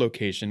armed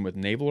location with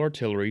naval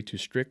artillery to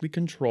strictly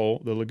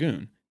control the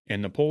lagoon.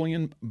 And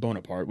Napoleon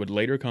Bonaparte would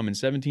later come in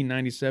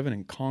 1797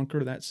 and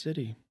conquer that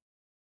city.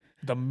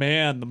 The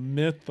man, the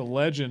myth, the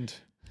legend.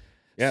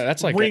 Yeah,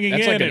 that's like ringing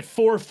that's in like at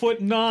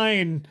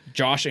 4'9"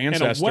 Josh and a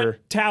ancestor.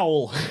 wet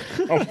towel.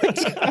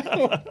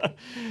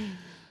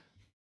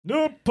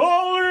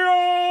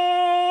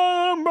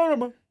 Napoleon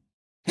Bonaparte.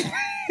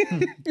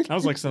 That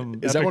was like some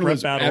Is that epic one of rap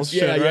those battles.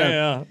 yeah, shit, right? yeah.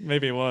 Yeah,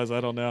 maybe it was.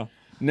 I don't know.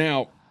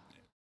 Now,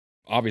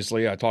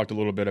 obviously, I talked a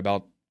little bit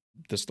about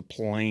just the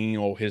plain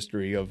old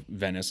history of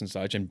Venice and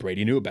such, and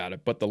Brady knew about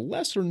it. But the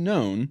lesser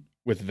known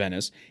with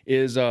Venice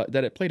is that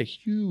it played a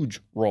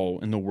huge role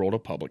in the world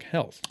of public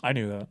health. I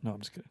knew that. No, I'm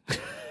just kidding.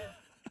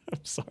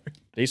 I'm sorry.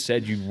 They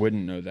said you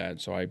wouldn't know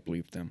that, so I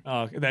believed them.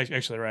 Oh,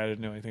 actually, right. I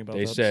didn't know anything about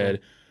They that. said,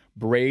 so.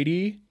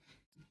 Brady,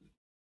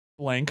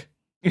 Blank,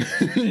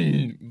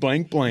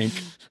 blank, blank,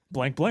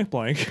 blank, blank,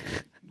 blank.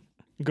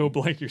 Go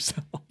blank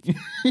yourself.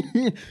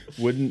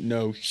 wouldn't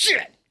know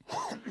shit.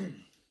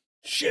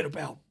 Shit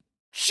about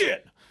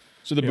shit.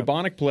 So the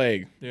bubonic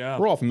plague. Yeah.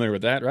 We're all familiar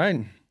with that,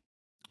 right?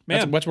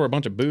 Man. That's where a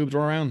bunch of boobs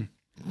were around.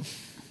 I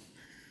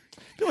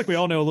feel like we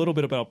all know a little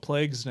bit about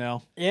plagues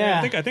now.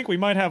 Yeah. I think we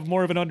might have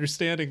more of an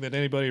understanding than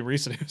anybody in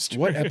recent history.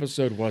 What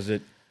episode was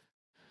it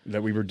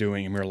that we were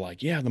doing? And we were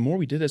like, yeah, the more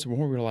we did this, the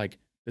more we were like,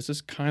 this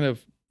is kind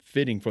of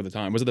fitting for the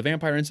time. Was it the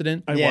vampire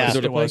incident? Yeah.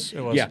 It was.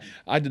 Yeah,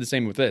 I did the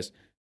same with this.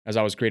 As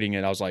I was creating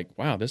it, I was like,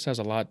 wow, this has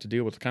a lot to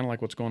deal with kind of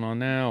like what's going on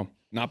now.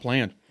 Not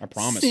planned, I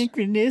promise.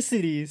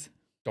 Synchronicities.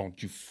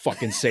 Don't you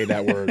fucking say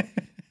that word.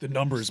 The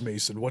numbers,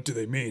 Mason. What do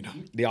they mean?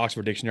 The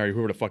Oxford Dictionary,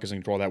 whoever the fuck is in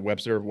control of that,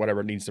 Webster,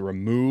 whatever, needs to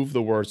remove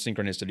the word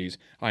synchronicities.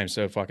 I am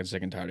so fucking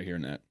sick and tired of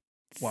hearing that.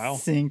 Wow.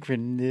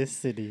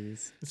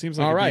 Synchronicities. It seems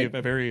like All it'd right. be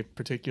a very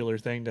particular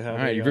thing to have. All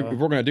right, if we're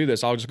going to do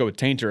this, I'll just go with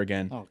Tainter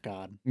again. Oh,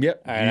 God.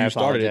 Yep. All right, I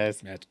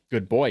apologize. That's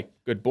good boy.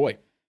 Good boy.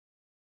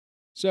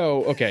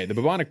 So, okay, the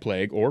bubonic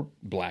plague, or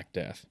Black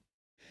Death.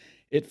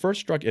 It first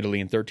struck Italy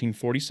in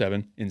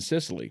 1347 in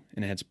Sicily,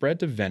 and it had spread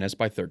to Venice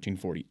by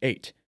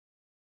 1348.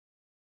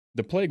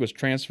 The plague was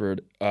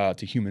transferred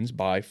to humans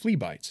by flea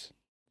bites.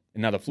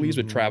 And now the fleas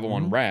would travel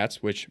on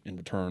rats, which in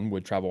return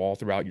would travel all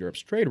throughout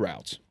Europe's trade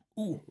routes.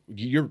 Ooh,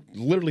 you're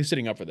literally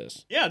sitting up for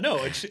this. Yeah, no,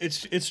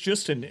 it's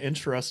just an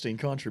interesting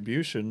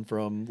contribution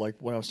from like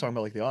when I was talking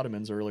about like the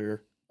Ottomans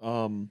earlier.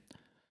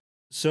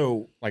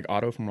 So Like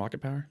Otto from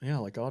Rocket Power? yeah,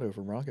 like Otto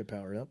from Rocket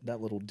Power, that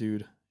little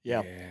dude.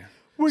 Yeah.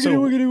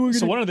 Wiggity.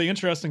 So one of the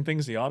interesting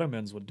things the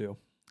Ottomans would do,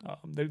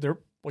 they're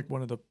like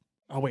one of the.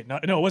 Oh wait, no,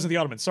 it wasn't the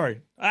Ottomans.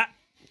 Sorry,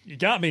 you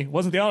got me. It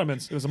wasn't the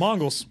Ottomans. It was the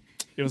Mongols.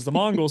 It was the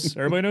Mongols.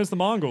 Everybody knows the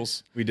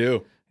Mongols. We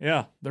do.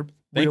 Yeah, they're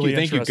Thank really you,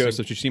 interesting. Ghost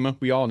of Tsushima.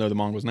 We all know the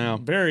Mongols now.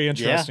 Very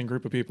interesting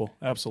group of people.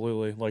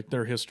 Absolutely. Like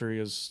their history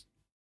is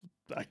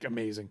like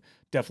amazing.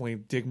 Definitely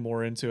dig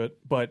more into it.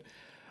 But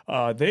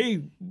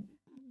they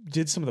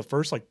did some of the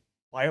first like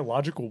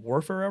biological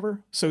warfare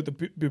ever. So the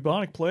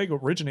bubonic plague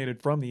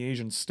originated from the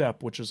Asian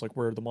steppe, which is like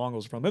where the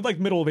Mongols are from. They're like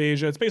middle of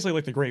Asia. It's basically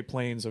like the Great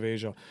Plains of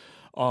Asia.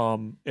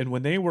 And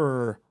when they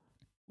were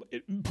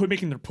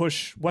making their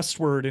push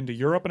westward into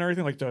Europe and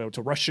everything, like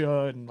to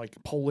Russia and like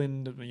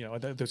Poland, you know,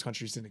 those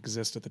countries didn't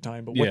exist at the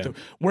time, but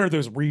where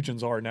those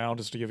regions are now,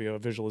 just to give you a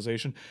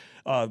visualization,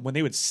 when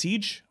they would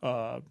siege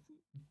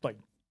like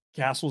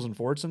castles and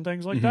forts and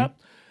things like that,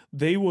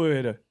 they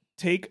would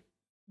take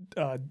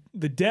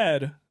the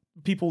dead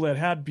people that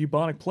had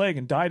bubonic plague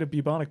and died of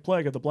bubonic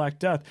plague of the Black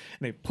Death,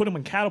 and they put them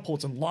in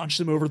catapults and launched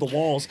them over the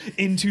walls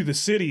into the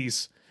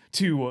cities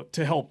to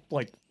help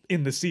like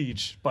in the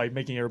siege by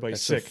making everybody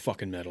That's sick. so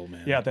fucking metal,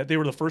 man. Yeah, that they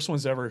were the first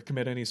ones to ever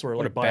commit any sort of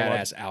What like a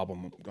badass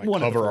album, like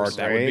One of the cover art first,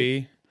 that would right?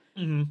 be.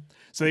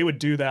 So they would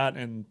do that,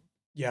 and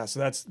yeah, so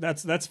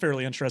that's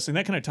fairly interesting.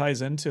 That kind of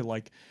ties into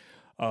like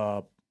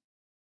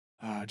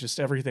just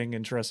everything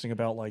interesting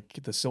about like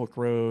the Silk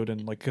Road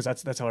and like because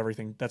that's how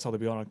the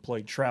bubonic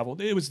plague traveled.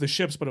 It was the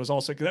ships, but it was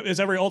also it was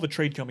all the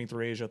trade coming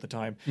through Asia at the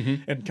time.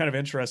 And kind of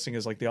interesting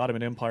is like the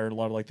Ottoman Empire and a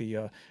lot of like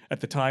the at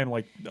the time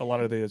like a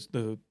lot of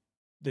the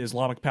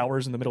Islamic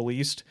powers in the Middle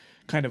East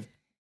kind of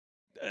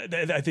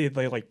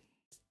they like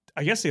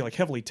I guess they like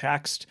heavily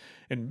taxed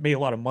and made a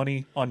lot of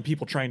money on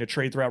people trying to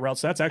trade throughout routes.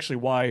 So that's actually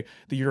why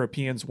the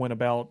Europeans went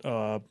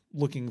about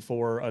looking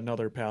for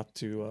another path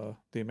to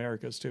the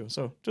Americas too.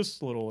 So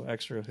just a little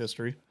extra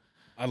history.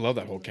 I love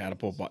that whole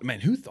catapult. Man,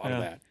 who thought of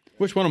that?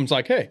 Which one of them's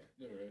like, hey,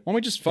 why don't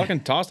we just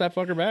fucking toss that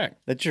fucker back?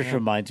 That just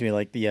reminds me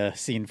like the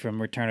scene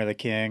from Return of the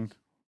King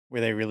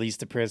where they release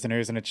the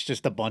prisoners and it's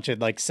just a bunch of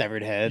like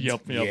severed heads.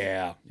 Yep.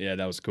 Yeah,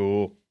 that was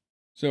cool.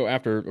 So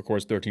after, of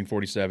course,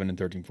 1347 and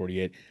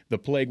 1348, the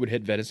plague would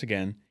hit Venice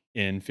again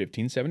in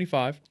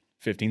 1575,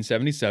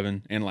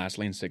 1577, and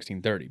lastly in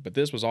 1630. But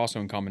this was also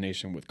in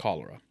combination with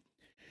cholera.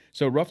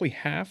 So roughly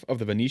half of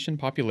the Venetian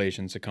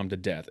population succumbed to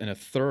death and a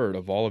third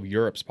of all of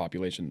Europe's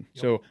population.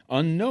 Yep. So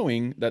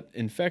unknowing that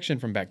infection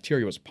from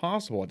bacteria was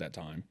possible at that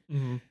time,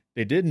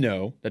 they did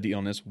know that the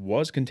illness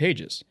was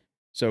contagious.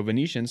 So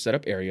Venetians set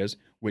up areas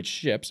which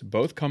ships,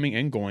 both coming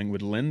and going,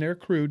 would lend their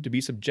crew to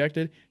be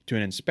subjected to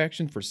an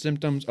inspection for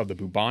symptoms of the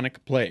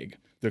bubonic plague.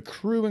 The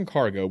crew and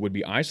cargo would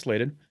be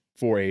isolated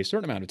for a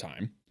certain amount of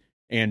time,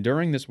 and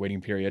during this waiting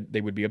period,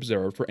 they would be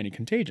observed for any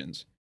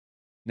contagions.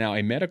 Now,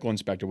 a medical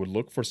inspector would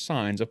look for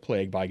signs of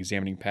plague by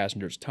examining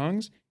passengers'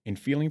 tongues and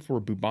feeling for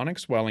bubonic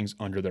swellings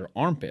under their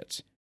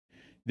armpits.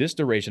 This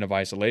duration of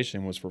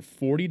isolation was for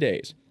 40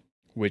 days,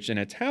 which in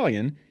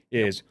Italian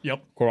is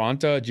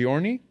 40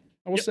 giorni,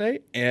 I will say,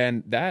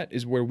 and that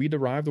is where we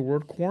derive the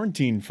word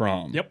quarantine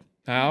from. Yep.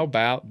 How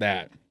about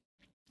that?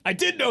 I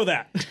did know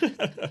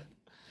that.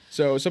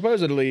 So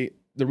supposedly,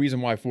 the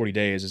reason why 40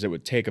 days is it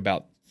would take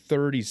about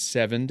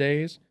 37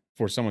 days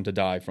for someone to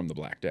die from the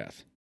Black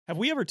Death. Have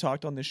we ever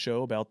talked on this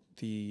show about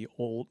the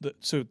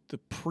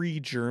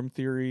pre-germ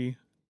theory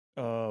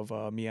of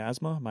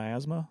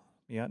miasma?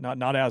 Yeah,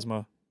 not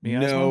asthma.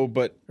 Miasma? No,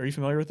 but are you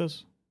familiar with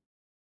this?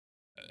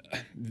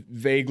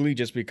 Vaguely,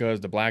 just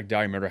because the Black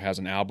Dahlia Murder has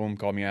an album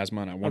called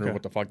Miasma, and I wonder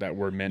what the fuck that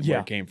word meant, where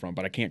it came from,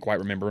 but I can't quite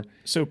remember.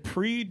 So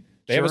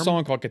they have a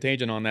song called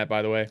Contagion on that,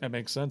 by the way. That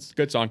makes sense.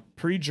 Good song.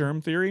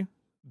 Pre-germ theory,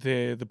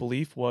 the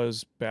belief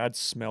was bad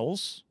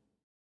smells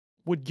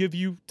would give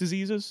you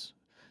diseases.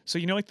 So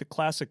you know, like the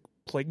classic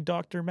plague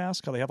doctor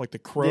mask, how they have like the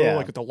crow,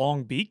 like with the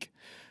long beak.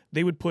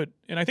 They would put,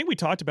 and I think we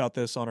talked about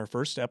this on our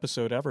first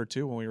episode ever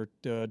too, when we were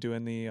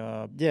doing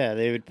the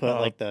they would put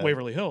like the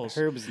Waverly Hills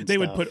herbs. And they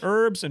stuff. would put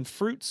herbs and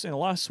fruits and a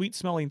lot of sweet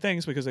smelling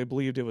things because they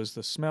believed it was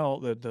the smell,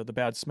 the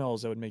bad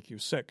smells that would make you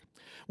sick.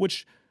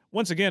 Which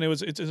once again,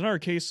 it's another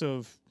case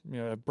of, you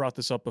know, I brought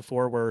this up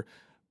before where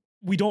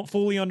we don't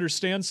fully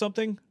understand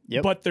something,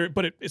 but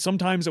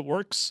sometimes it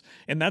works.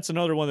 And that's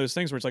another one of those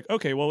things where it's like,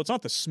 okay, well, it's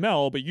not the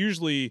smell, but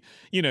usually,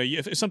 you know,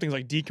 if something's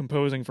like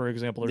decomposing, for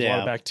example, there's a lot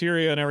of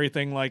bacteria and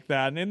everything like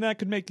that, and that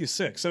could make you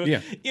sick. So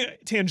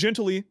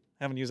tangentially,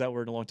 I haven't used that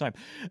word in a long time.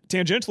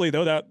 Tangentially,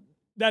 though,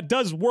 that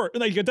does work.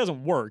 Like, it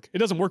doesn't work. It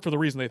doesn't work for the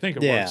reason they think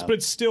it works, but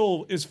it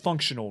still is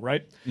functional,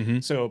 right?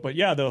 So, but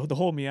yeah, the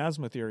whole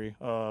miasma theory,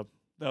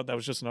 that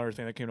was just another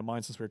thing that came to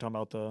mind since we were talking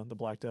about the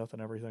Black Death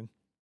and everything.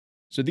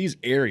 So these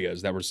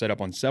areas that were set up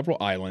on several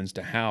islands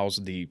to house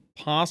the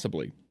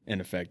possibly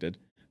infected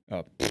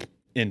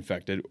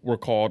were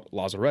called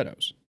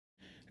lazarettos.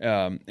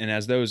 And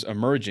as those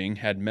emerging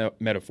had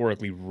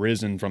metaphorically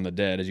risen from the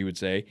dead, as you would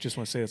say. Just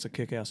want to say it's a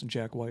kick-ass and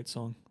Jack White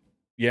song.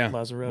 Yeah.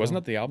 Lazaretto. Wasn't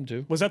that the album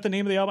too? Was that the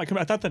name of the album?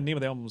 I thought the name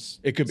of the album was...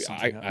 It could be.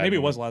 Maybe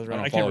it was Lazaretto.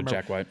 I can't follow remember.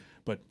 Jack White.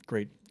 But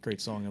great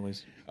song at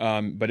least.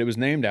 But it was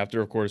named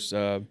after, of course,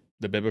 the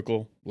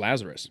biblical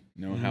Lazarus.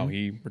 You know, how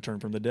he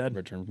returned from the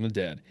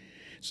dead.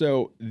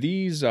 So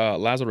these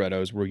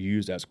lazarettos were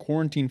used as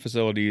quarantine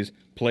facilities,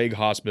 plague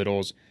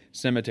hospitals,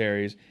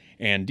 cemeteries,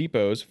 and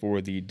depots for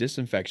the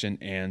disinfection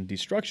and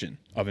destruction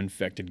of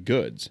infected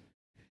goods.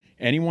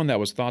 Anyone that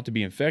was thought to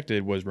be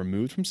infected was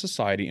removed from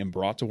society and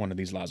brought to one of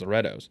these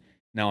lazarettos.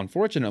 Now,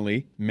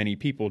 unfortunately, many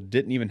people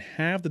didn't even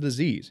have the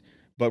disease,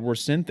 but were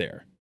sent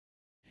there.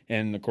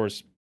 And, of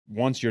course,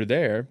 once you're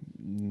there,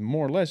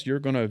 more or less, you're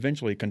going to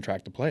eventually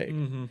contract the plague.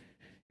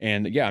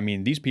 And, yeah, I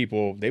mean, these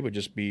people, they would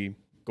just be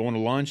going to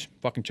lunch,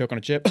 fucking choke on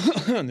a chip,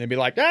 and they'd be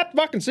like,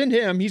 fucking send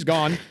him, he's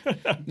gone.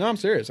 No, I'm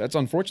serious. That's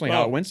unfortunately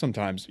how it went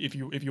sometimes. If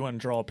you want to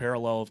draw a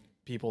parallel of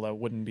people that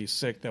wouldn't be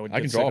sick, that would I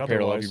can draw a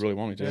parallel if you really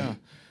want me to. Yeah.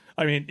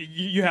 I mean,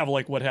 you have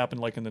like what happened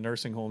like in the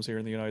nursing homes here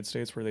in the United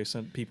States where they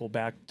sent people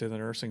back to the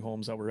nursing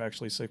homes that were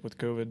actually sick with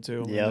COVID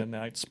too. And then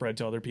that spread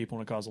to other people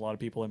and it caused a lot of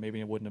people that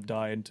maybe wouldn't have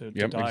died to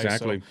die.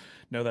 Exactly. So,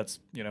 no, that's,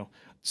 you know,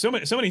 so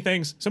many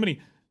things, so many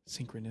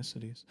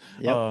synchronicities.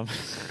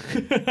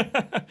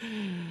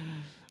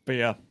 But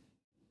yeah.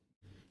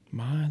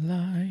 My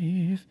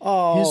life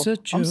is a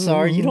joke. I'm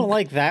sorry, you don't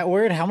like that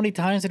word? How many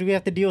times did we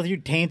have to deal with your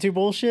tainter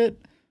bullshit?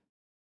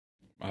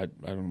 I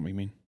don't know what you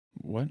mean.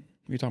 What are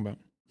you talking about?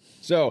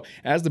 So,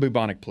 as the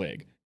bubonic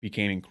plague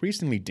became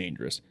increasingly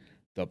dangerous,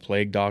 the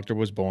plague doctor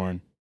was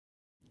born,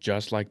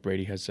 just like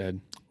Brady has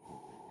said.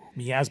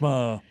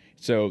 Miasma.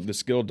 So, the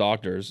skilled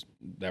doctors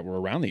that were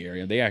around the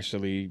area, they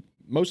actually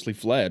mostly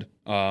fled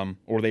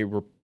or they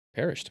were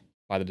perished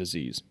by the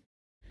disease.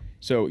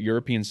 So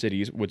European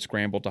cities would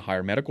scramble to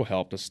hire medical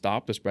help to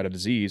stop the spread of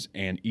disease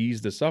and ease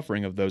the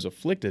suffering of those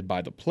afflicted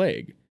by the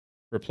plague.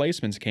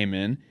 Replacements came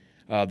in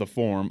the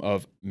form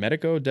of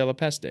medico della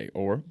peste,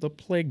 or the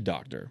plague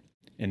doctor.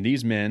 And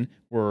these men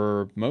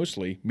were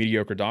mostly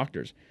mediocre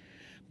doctors.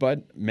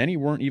 But many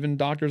weren't even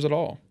doctors at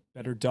all.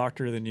 Better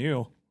doctor than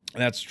you.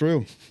 That's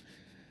true.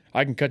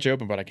 I can cut you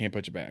open, but I can't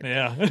put you back.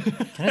 Yeah.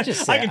 Can I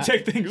just say, I can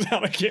take things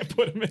out. I can't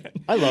put them in.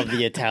 I love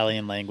the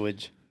Italian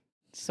language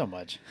so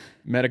much.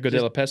 Medico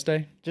della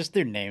Peste? Just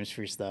their names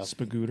for stuff.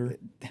 Spagooter.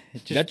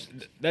 It just,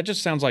 That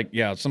just sounds like,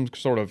 some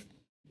sort of,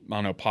 I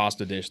don't know,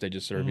 pasta dish they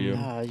just serve you.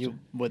 you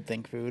would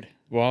think food.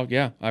 Well,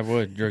 yeah, I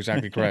would. You're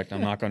exactly correct.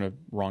 I'm not going to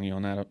wrong you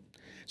on that.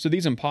 So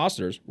these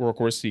imposters were, of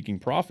course, seeking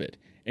profit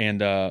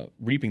and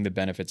reaping the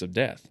benefits of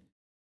death.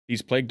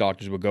 These plague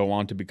doctors would go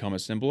on to become a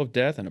symbol of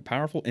death and a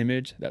powerful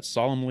image that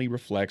solemnly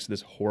reflects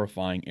this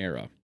horrifying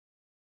era.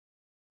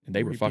 And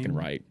they were fucking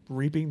right.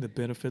 Reaping the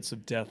benefits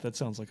of death. That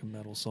sounds like a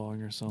metal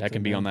song or something. That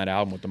can be on that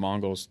album with the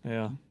Mongols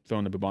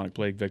throwing the bubonic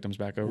plague victims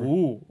back over.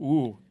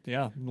 Ooh.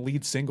 Yeah.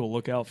 Lead single.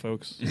 Look out,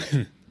 folks.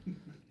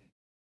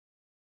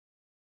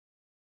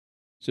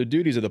 So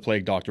duties of the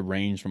plague doctor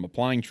range from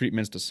applying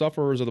treatments to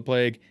sufferers of the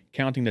plague,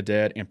 counting the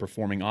dead, and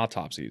performing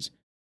autopsies.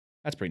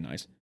 That's pretty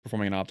nice.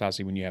 Performing an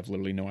autopsy when you have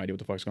literally no idea what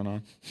the fuck's going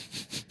on.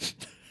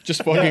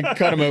 Just fucking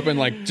cut them open,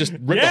 like just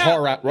rip the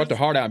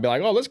heart out and be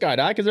like, oh, this guy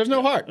died because there's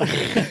no heart.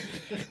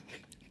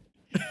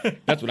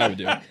 That's what I would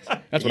do.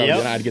 That's what I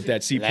would do. I'd get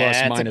that C+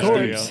 That's minus a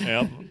corpse.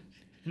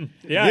 D.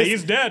 Yeah,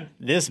 he's dead.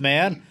 This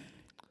man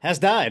has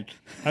died.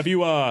 Have you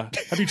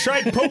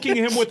tried poking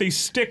him with a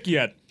stick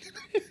yet?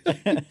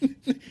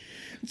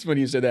 It's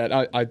funny you said that.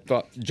 I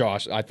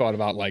thought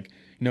about like,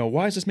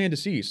 why is this man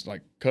deceased?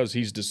 Like, because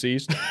he's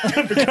deceased?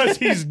 Because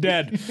he's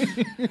dead.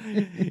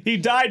 He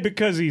died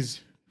because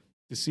he's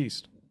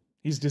deceased.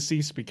 He's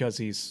deceased because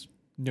he's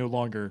no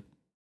longer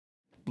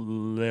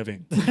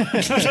living.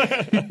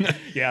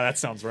 Yeah, that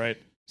sounds right.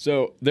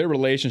 So their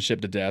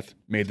relationship to death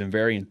made them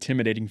very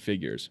intimidating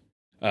figures.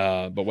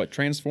 But what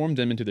transformed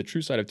them into the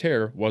true side of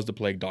terror was the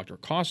plague doctor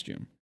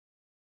costume.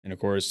 And of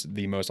course,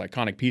 the most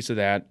iconic piece of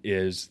that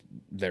is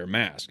their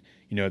mask.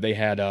 They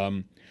had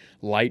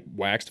light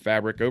waxed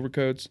fabric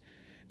overcoats.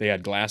 They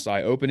had glass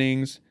eye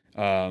openings.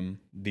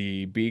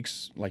 The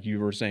beaks, like you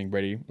were saying,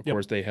 Brady, of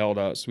course, they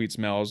held sweet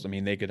smells. I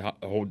mean, they could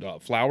hold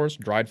flowers,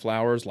 dried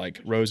flowers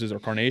like roses or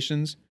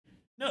carnations.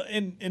 No,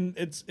 and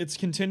it's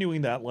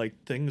continuing that, like,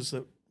 things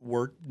that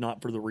work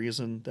not for the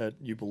reason that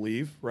you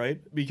believe, right?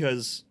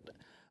 Because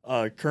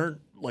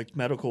current, like,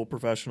 medical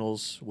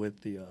professionals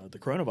with the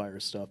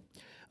coronavirus stuff,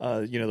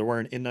 they're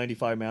wearing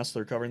N95 masks,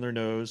 they're covering their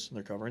nose, and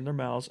they're covering their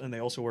mouths, and they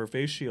also wear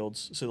face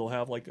shields, so they'll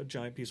have, like, a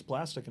giant piece of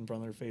plastic in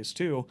front of their face,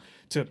 too.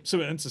 So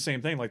it's the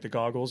same thing, like the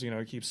goggles,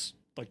 it keeps,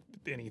 like,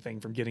 anything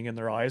from getting in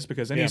their eyes,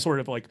 because any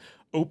sort of, like,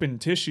 open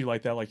tissue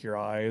like that, like your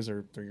eyes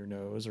or your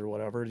nose or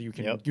whatever, you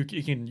can,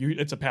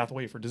 it's a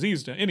pathway for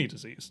disease, to any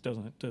disease,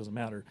 doesn't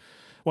matter.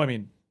 Well, I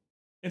mean,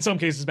 in some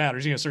cases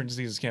matters, certain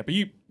diseases can't, but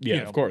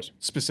of course.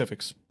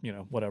 Specifics,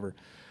 whatever.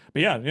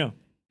 But yeah.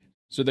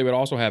 So they would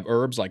also have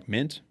herbs like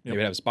mint. They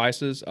would have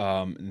spices.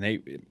 And they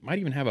might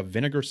even have a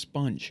vinegar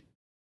sponge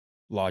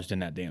lodged in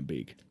that damn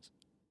beak.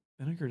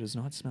 Vinegar does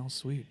not smell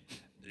sweet.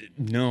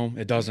 No,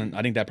 it doesn't.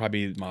 I think that'd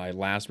probably be my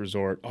last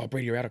resort. Oh,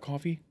 Brady, you're out of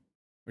coffee?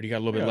 Or do you got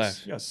a little bit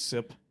left? Yeah,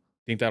 sip.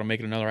 Think that'll make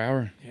it another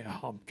hour? Yeah,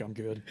 I'm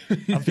good.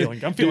 I'm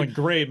feeling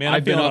great, man.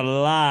 I'm feeling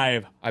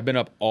alive. I've been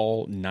up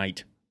all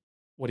night.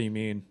 What do you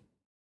mean?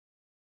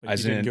 Like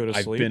you didn't go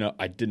to sleep?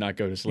 I did not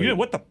go to sleep.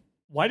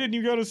 Why didn't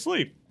you go to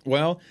sleep?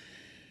 Well,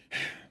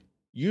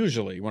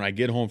 usually when I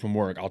get home from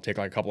work, I'll take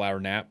like a couple hour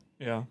nap.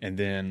 Yeah. And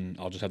then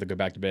I'll just have to go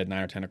back to bed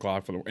 9 or 10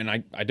 o'clock and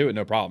I do it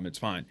no problem. It's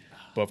fine.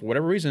 But for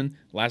whatever reason,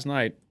 last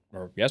night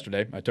or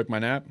yesterday, I took my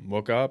nap,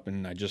 woke up,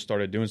 and I just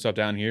started doing stuff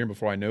down here.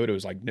 Before I knew it, it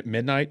was like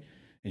midnight.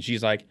 And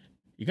she's like,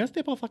 "You guys stay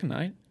up all fucking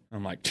night?"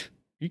 I'm like,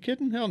 "You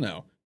kidding? Hell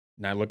no."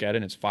 And I look at it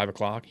and it's 5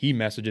 o'clock. He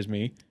messages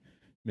me,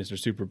 Mr.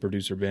 Super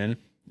Producer Ben.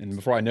 And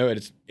before I know it,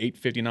 it's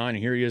 8:59, and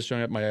here he is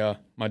showing up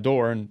my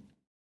door, and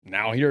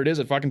now here it is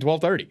at fucking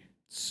 12:30.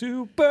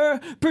 Super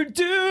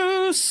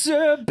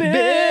Producer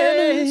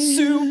Ben.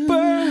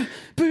 Super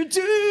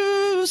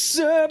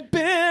Producer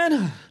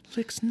Ben.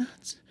 Licks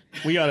nuts.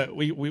 We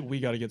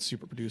gotta get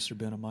Super Producer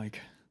Ben a mic.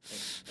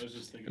 I was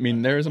just thinking. I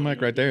mean, there's a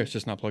mic right there. It's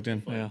just not plugged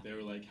in. Yeah. They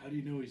were like, "How do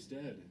you know he's dead?"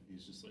 And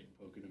he's just like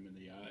poking him in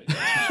the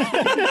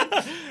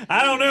eye.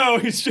 I don't know.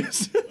 He's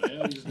just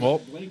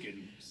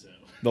blinking.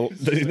 So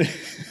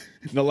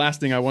the last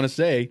thing I want to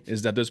say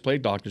is that those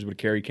plague doctors would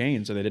carry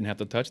canes so they didn't have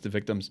to touch the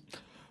victims.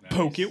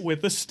 Poke it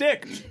with a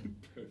stick.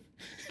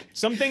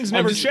 Some things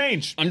never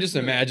change. I'm just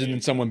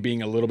imagining someone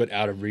being a little bit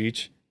out of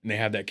reach, and they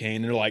have that cane,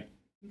 and they're like,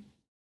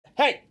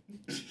 "Hey,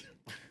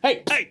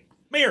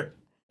 Mayor."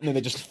 And then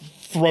they just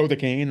throw the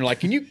cane. They're like,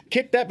 "Can you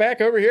kick that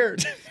back over here?"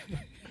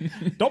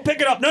 Don't pick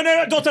it up. No,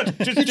 don't touch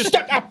it. Just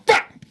stop.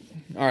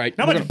 All right.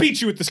 I'm gonna beat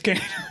you with this cane.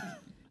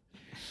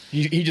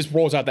 He just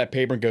rolls out that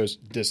paper and goes,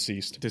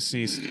 deceased.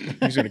 Deceased.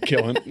 He's going to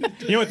kill him.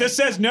 You know what? This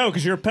says no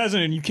because you're a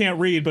peasant and you can't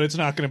read, but it's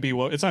not going to be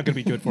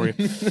good for you.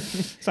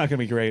 It's not going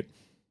to be great.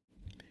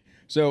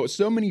 So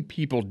many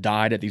people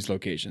died at these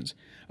locations,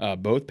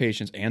 both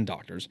patients and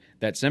doctors,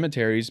 that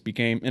cemeteries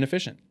became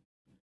inefficient.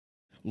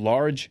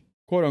 Large,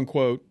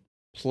 quote-unquote,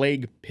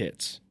 plague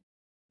pits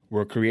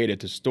were created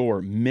to store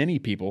many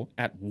people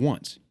at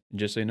once. And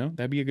just so you know,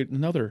 that'd be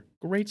another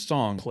great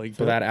song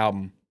for that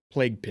album,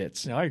 Plague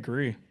Pits. Yeah, I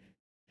agree.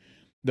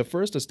 The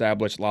first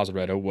established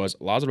lazaretto was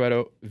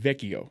Lazaretto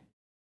Vecchio,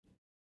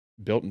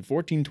 built in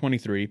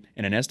 1423,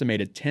 and an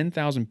estimated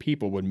 10,000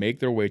 people would make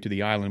their way to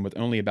the island with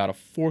only about a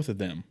fourth of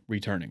them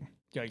returning.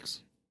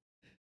 Yikes.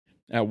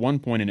 At one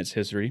point in its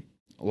history,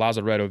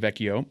 Lazaretto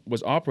Vecchio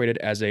was operated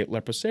as a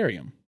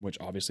leprosarium, which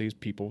obviously is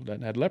people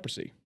that had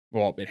leprosy.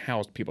 Well, it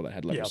housed people that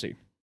had leprosy.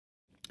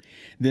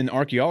 Then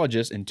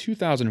archaeologists in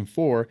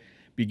 2004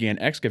 began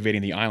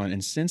excavating the island,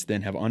 and since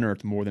then have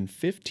unearthed more than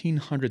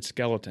 1,500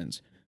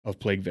 skeletons of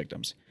plague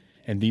victims.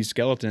 And these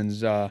skeletons,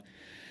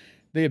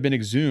 they have been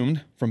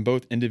exhumed from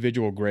both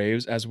individual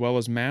graves as well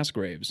as mass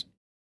graves.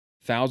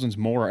 Thousands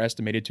more are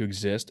estimated to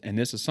exist, and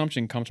this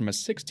assumption comes from a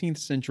 16th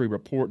century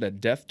report that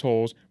death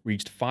tolls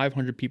reached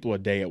 500 people a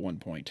day at one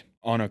point.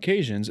 On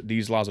occasions,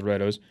 these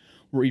lazarettos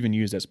were even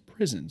used as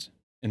prisons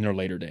in their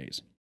later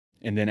days.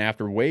 And then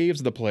after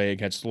waves of the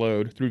plague had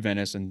slowed through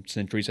Venice and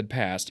centuries had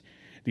passed,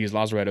 these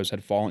lazarettos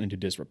had fallen into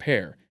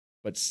disrepair.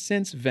 But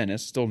since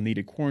Venice still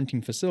needed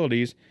quarantine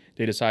facilities,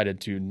 they decided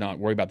to not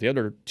worry about the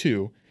other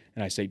two.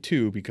 And I say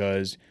two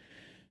because,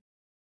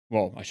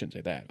 well, I shouldn't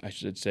say that. I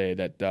should say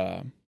that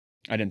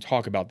I didn't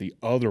talk about the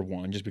other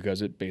one just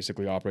because it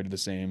basically operated the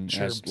same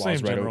as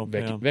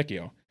Lazaretto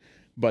Vecchio.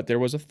 But there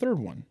was a third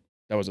one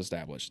that was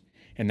established,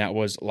 and that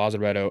was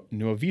Lazaretto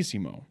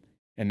Nuovissimo.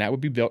 And that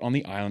would be built on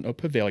the island of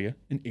Poveglia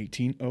in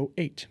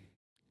 1808.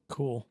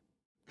 Cool.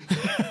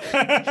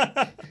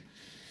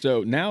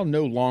 So now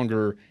no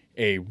longer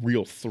a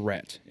real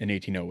threat in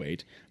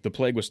 1808, the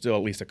plague was still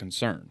at least a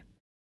concern.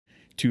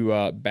 To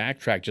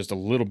backtrack just a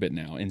little bit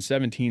now, in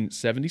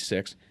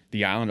 1776,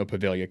 the island of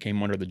Poveglia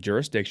came under the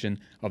jurisdiction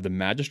of the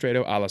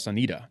Magistrato alla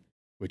Sanità,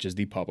 which is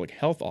the public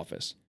health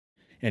office,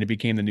 and it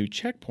became the new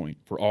checkpoint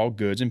for all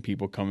goods and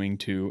people coming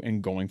to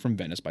and going from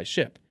Venice by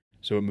ship.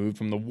 So it moved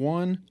from the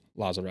one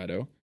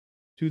lazaretto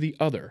to the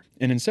other.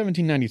 And in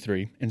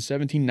 1793 and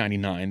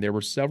 1799, there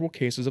were several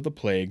cases of the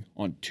plague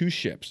on two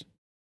ships.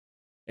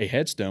 A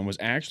headstone was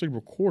actually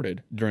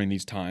recorded during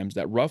these times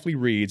that roughly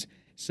reads,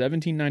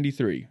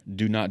 1793,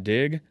 do not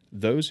dig,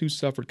 those who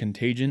suffered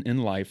contagion in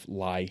life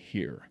lie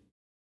here.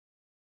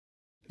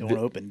 Don't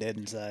open dead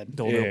inside.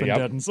 Don't open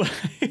dead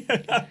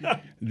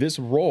inside. This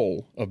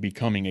role of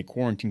becoming a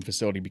quarantine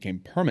facility became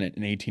permanent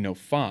in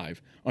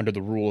 1805 under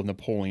the rule of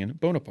Napoleon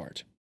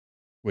Bonaparte,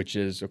 which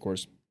is, of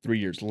course, 3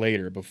 years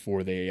later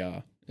before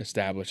they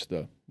established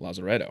the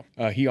lazaretto.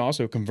 He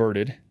also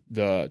converted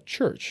the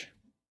church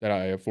that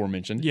I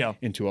aforementioned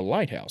into a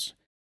lighthouse.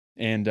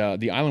 And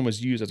the island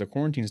was used as a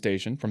quarantine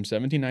station from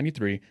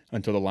 1793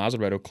 until the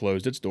lazaretto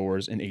closed its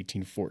doors in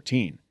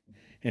 1814.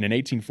 And in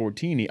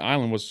 1814, the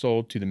island was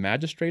sold to the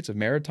Magistrates of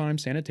Maritime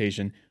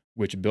Sanitation,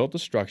 which built the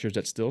structures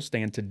that still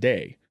stand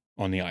today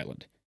on the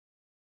island.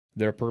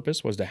 Their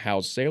purpose was to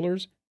house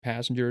sailors,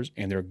 passengers,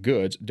 and their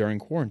goods during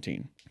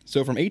quarantine.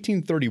 So from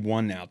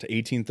 1831 now to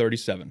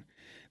 1837,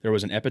 there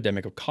was an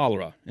epidemic of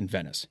cholera in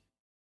Venice.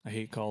 I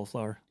hate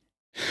cauliflower.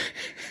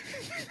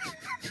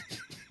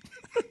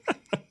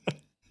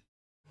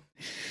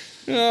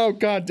 Oh,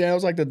 God damn. That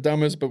was like the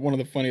dumbest, but one of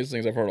the funniest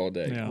things I've heard all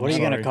day. Yeah, What are you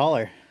going to call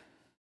her?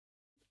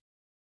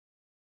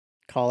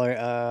 Call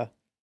her,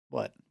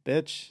 what?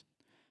 Bitch?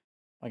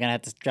 Am I going to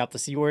have to drop the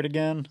C word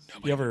again?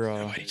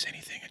 Nobody say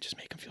anything. I just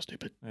make them feel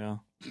stupid. Yeah.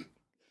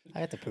 I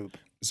have to poop.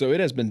 So it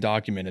has been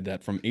documented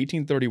that from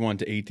 1831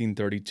 to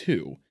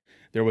 1832,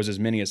 there was as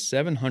many as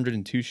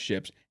 702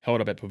 ships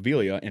held up at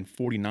Poveglia, and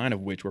 49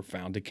 of which were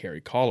found to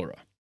carry cholera.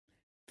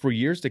 For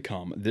years to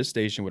come, this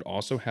station would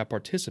also have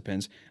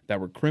participants that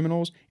were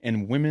criminals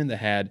and women that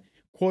had,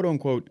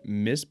 quote-unquote,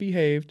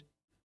 misbehaved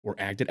or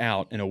acted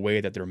out in a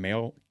way that their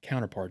male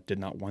counterpart did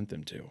not want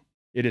them to.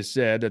 It is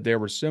said that there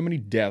were so many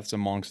deaths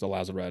amongst the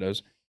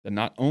lazarettos that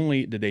not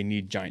only did they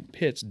need giant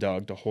pits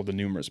dug to hold the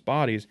numerous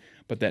bodies,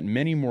 but that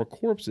many more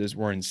corpses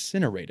were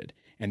incinerated,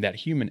 and that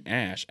human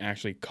ash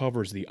actually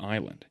covers the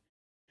island.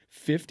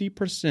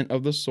 50%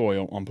 of the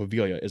soil on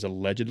Poveglia is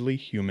allegedly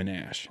human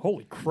ash.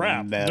 Holy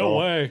crap. Metal. No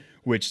way.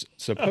 Which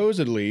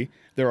supposedly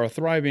there are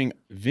thriving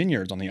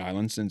vineyards on the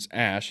island since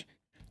ash.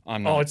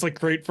 It's like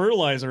great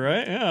fertilizer,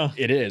 right? Yeah.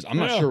 It is. I'm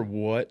not sure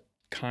what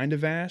kind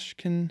of ash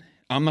can.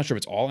 I'm not sure if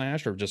it's all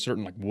ash or just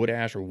certain like wood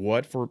ash or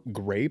what for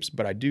grapes,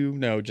 but I do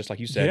know, just like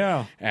you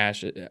said,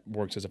 ash it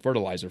works as a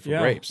fertilizer for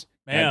grapes.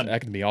 Man.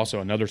 That can be also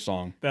another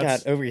song.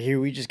 God, over here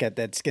we just got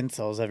dead skin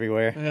cells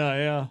everywhere.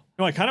 Yeah.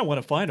 No, I kind of want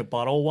to find a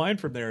bottle of wine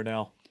from there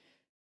now.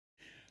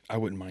 I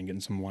wouldn't mind getting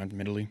some wine from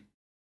Italy.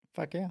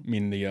 Fuck yeah. I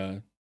mean,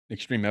 the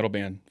extreme metal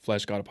band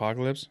Flesh God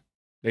Apocalypse,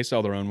 they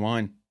sell their own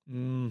wine.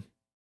 Do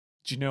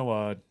you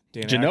know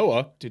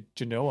Genoa?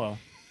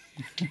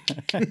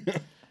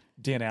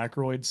 Dan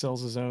Aykroyd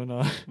sells his own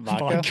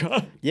Vodka?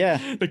 vodka.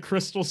 Yeah. The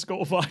Crystal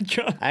Skull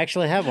vodka. I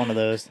actually have one of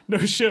those. No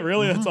shit,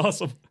 really? That's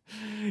awesome.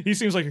 He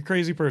seems like a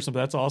crazy person, but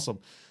that's awesome.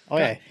 Oh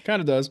yeah. Kind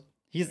of does.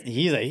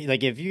 He's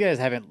like, if you guys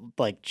haven't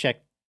like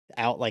checked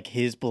out like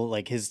his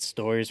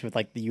stories with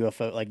like the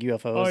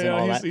UFOs and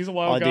all that. He's a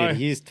wild guy. Dude,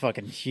 he's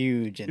fucking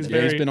huge. He's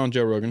He's been on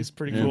Joe Rogan. He's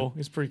pretty cool.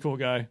 He's a pretty cool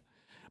guy.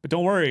 But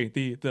don't worry,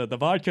 the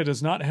vodka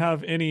does not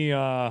have any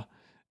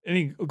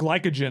any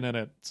glycogen in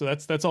it. So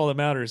that's all that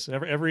matters.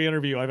 Every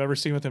interview I've ever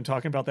seen with him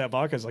talking about that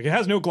vodka is like, it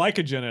has no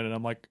glycogen in it.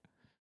 I'm like,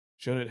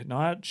 should it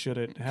not? Should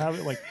it have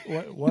it? Like,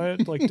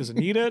 what? Like, does it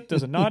need it?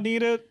 Does it not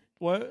need it?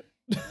 What?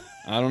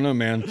 I don't know,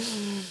 man.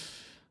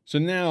 So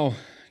now,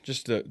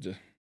 just to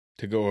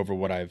go over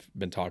what I've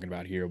been talking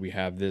about here, we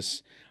have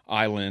this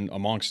island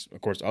amongst,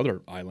 of course,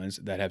 other islands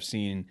that have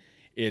seen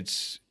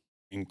its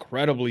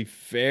incredibly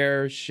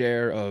fair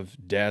share of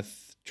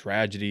death,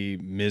 tragedy,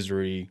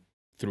 misery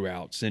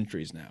throughout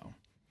centuries now.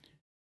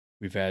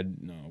 We've had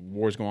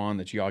wars go on,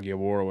 the Chioggia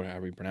War, or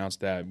whatever you pronounce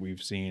that.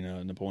 We've seen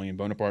Napoleon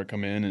Bonaparte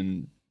come in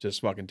and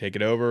just fucking take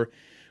it over.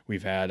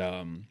 We've had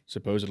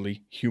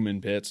supposedly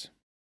human pits.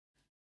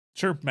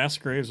 Sure, mass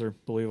graves are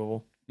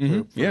believable.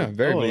 Yeah,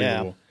 very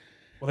believable.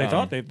 Well,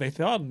 they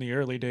thought in the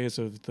early days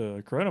of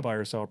the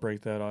coronavirus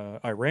outbreak that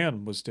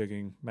Iran was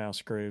digging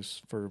mass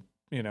graves for,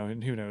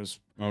 and who knows?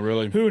 Oh,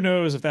 really? Who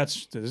knows if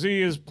that's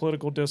disease,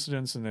 political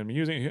dissidence, and then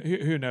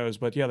who knows?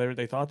 But yeah,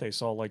 they thought they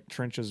saw like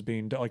trenches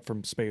being dug, like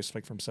from space,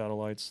 like from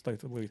satellites. They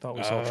thought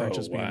we saw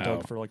trenches being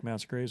dug for like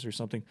mass graves or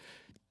something.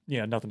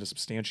 Yeah, nothing to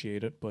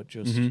substantiate it, but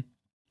just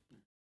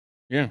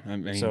yeah. I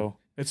mean, so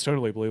it's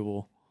totally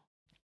believable.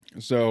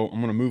 So I'm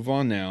going to move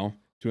on now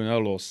to another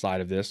little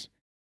side of this.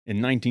 In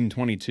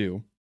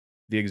 1922,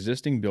 the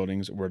existing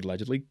buildings were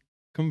allegedly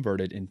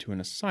converted into an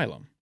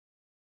asylum,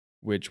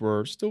 which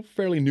were still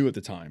fairly new at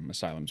the time,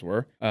 asylums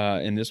were.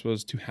 And this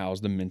was to house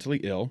the mentally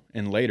ill,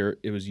 and later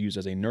it was used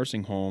as a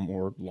nursing home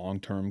or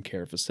long-term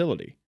care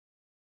facility.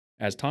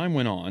 As time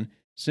went on,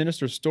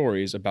 sinister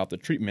stories about the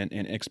treatment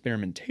and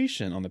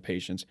experimentation on the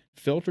patients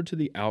filtered to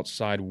the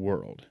outside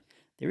world.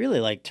 They really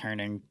like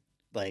turning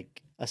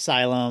like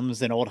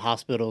asylums and old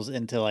hospitals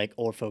into like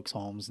old folks'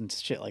 homes and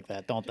shit like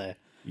that, don't they?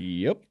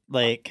 Yep.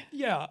 Like,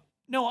 yeah.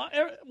 No,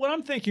 what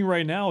I'm thinking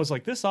right now is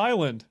like this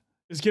island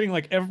is getting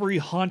like every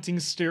haunting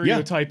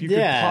stereotype you could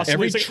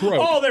possibly every say. trope.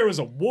 Oh, there was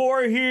a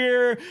war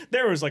here.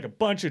 There was like a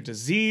bunch of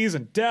disease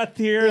and death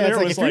here. yeah, There it's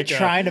like was if you're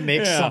trying to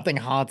make something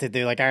haunted,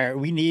 they're like, all right,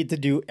 we need to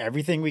do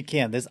everything we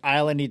can. This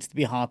island needs to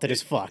be haunted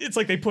as fuck. It's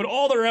like they put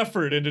all their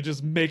effort into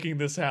just making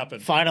this happen.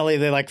 Finally,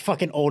 they're like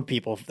fucking old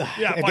people.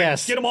 Yeah, I fine,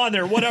 guess. get them on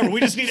there, whatever.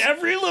 We just need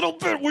every little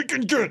bit we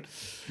can get.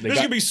 This is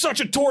going to be such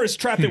a tourist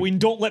trap that we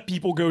don't let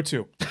people go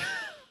to.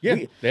 Yeah,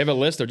 they have a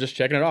list. They're just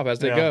checking it off as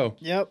they go.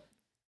 Yep.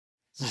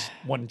 This is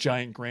one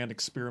giant grand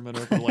experiment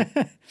over like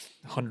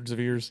hundreds of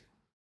years.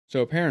 So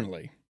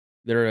apparently,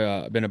 there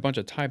have been a bunch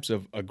of types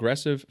of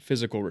aggressive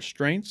physical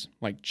restraints,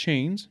 like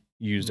chains,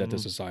 used at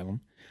this asylum,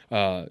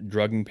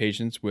 drugging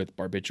patients with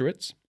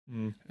barbiturates,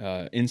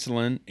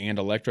 insulin and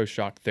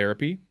electroshock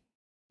therapy,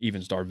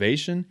 even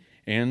starvation,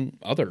 and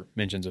other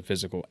mentions of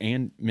physical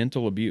and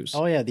mental abuse.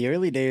 Oh, yeah. The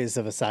early days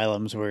of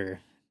asylums were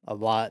a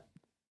lot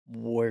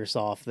worse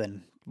off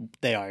than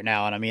they are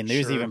now. And I mean,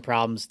 there's even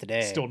problems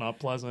today. Still not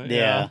pleasant.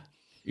 Yeah.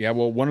 Yeah,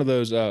 well, one of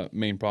those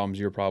main problems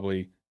you're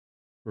probably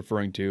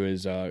referring to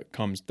is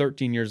comes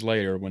 13 years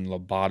later when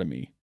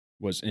lobotomy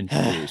was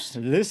introduced.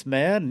 This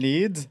man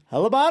needs a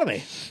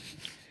lobotomy.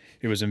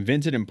 It was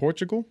invented in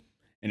Portugal,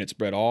 and it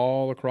spread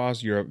all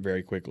across Europe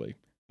very quickly.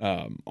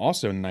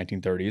 Also in the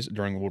 1930s,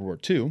 during World War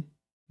II,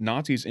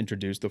 Nazis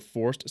introduced the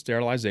forced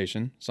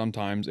sterilization,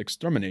 sometimes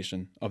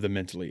extermination, of the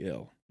mentally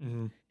ill.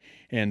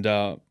 And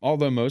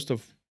although most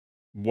of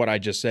what I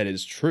just said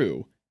is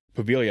true,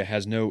 Poveglia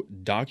has no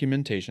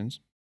documentations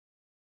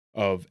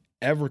of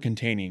ever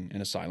containing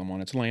an asylum on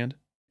its land,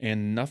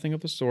 and nothing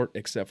of the sort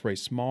except for a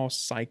small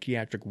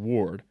psychiatric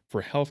ward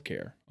for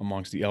healthcare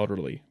amongst the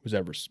elderly was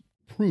ever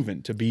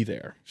proven to be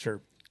there. Sure.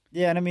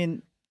 Yeah, and I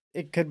mean,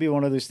 it could be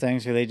one of those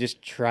things where they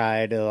just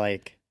try to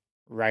like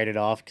write it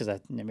off because I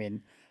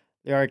mean,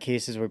 there are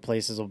cases where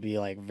places will be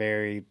like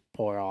very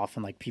poor off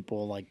and like people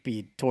will like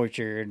be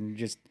tortured and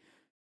just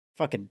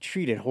fucking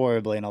treated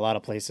horribly, and a lot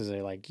of places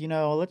are like,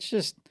 let's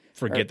just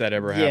forget that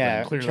ever happened.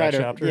 Yeah, Clear try that to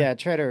chapter.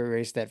 try to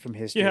erase that from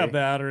history. You have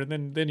that, or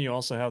then you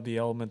also have the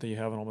element that you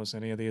have in almost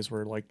any of these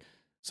where like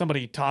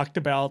somebody talked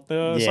about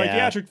the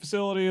psychiatric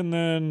facility and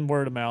then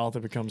word of mouth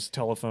it becomes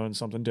telephone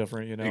something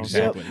different,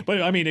 Exactly. So,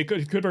 but I mean, it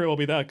could very well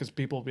be that because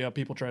people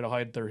try to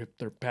hide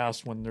their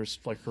past when there's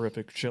like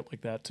horrific shit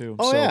like that too.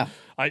 Oh, so, yeah.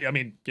 I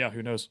mean, yeah,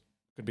 who knows?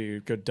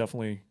 Could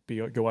definitely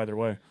go either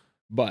way.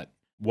 But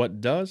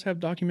what does have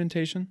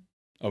documentation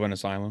of an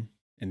asylum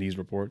in these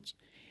reports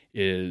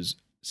is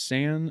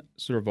San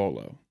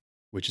Servolo,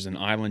 which is an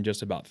island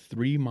just about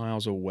 3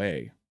 miles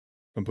away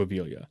from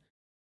Poveglia,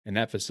 and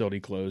that facility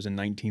closed in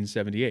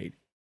 1978.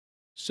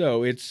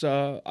 So it's,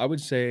 I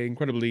would say,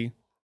 incredibly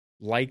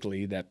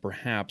likely that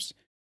perhaps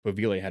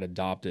Poveglia had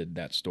adopted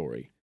that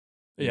story.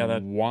 Yeah,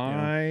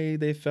 Why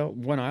they felt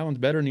one island's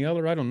better than the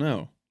other, I don't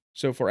know.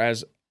 So for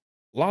as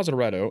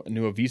Lazaretto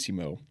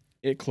Nuovissimo,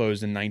 it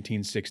closed in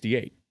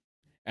 1968.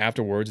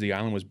 Afterwards, the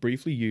island was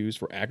briefly used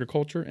for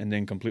agriculture and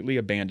then completely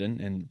abandoned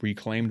and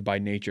reclaimed by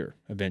nature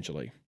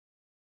eventually.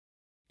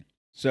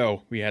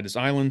 So we had this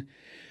island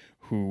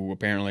who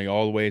apparently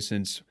all the way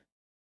since,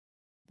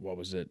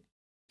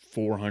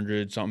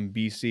 400 something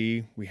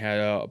BC, we had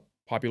a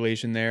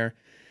population there.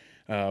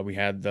 We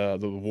had the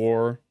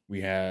war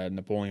we had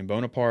Napoleon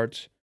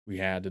Bonaparte, we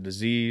had the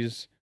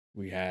disease,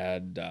 we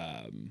had,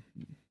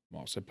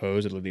 well,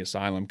 supposedly the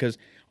asylum. Because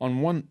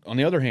on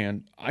the other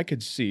hand, I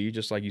could see,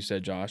 just like you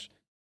said, Josh,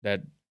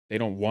 that they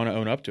don't want to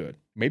own up to it.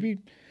 Maybe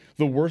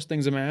the worst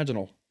things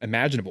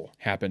imaginable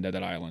happened at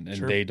that island,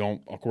 and they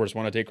don't, of course,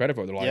 want to take credit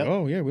for it. They're like,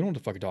 oh yeah, we don't know what the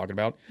fuck you're talking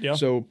about. Yeah.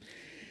 So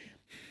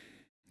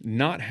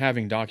not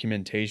having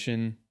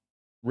documentation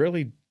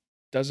really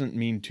doesn't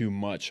mean too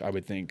much, I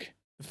would think.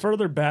 The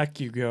further back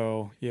you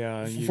go,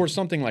 For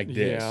something like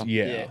this,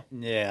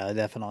 Yeah,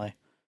 definitely.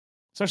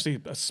 especially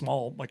a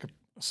small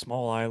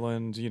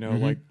island,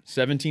 Mhm. like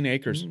 17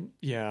 acres.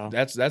 yeah.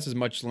 That's as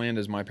much land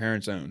as my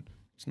parents own.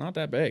 It's not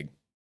that big.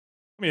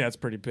 I mean, that's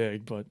pretty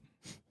big, but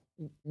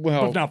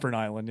Well, not for an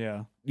island.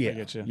 Yeah, yeah, I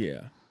get you.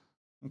 yeah.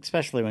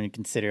 Especially when you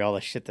consider all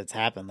the shit that's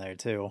happened there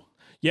too.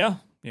 Yeah.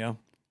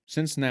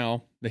 Since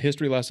now the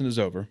history lesson is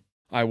over,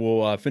 I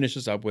will finish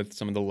this up with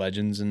some of the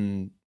legends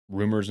and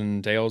rumors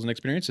and tales and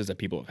experiences that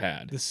people have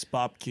had. The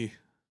Spopke.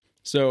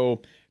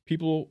 So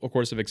people, of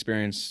course, have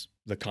experienced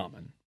the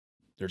common.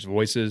 There's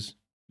voices,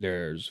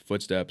 there's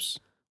footsteps,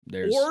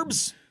 there's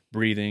Orbs.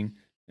 breathing,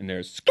 and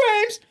there's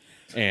screams.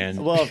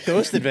 And Well, if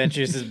Ghost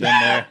Adventures has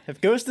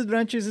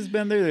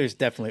been there, there's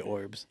definitely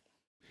orbs.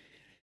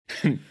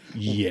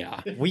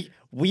 yeah,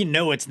 We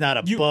know it's not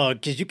a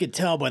bug because you can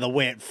tell by the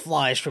way it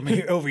flies from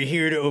here over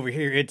here to over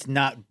here. It's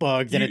not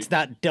bugs and it's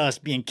not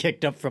dust being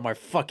kicked up from our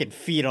fucking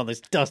feet on this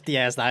dusty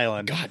ass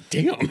island. God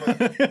damn.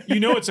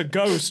 It's a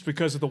ghost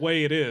because of the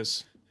way it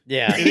is.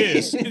 Yeah, It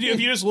is. If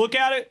you just look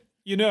at it,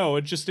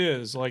 it just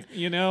is. Like,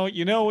 you know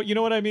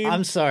what I mean?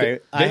 I'm sorry.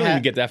 They don't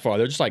even get that far.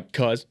 They're just like,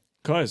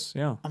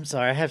 Yeah. I'm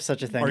sorry. I have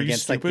such a thing Are you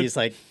against like stupid? these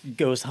like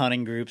ghost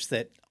hunting groups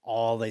that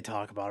all they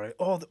talk about are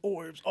all the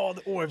orbs.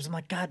 I'm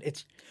like, God,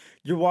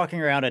 you're walking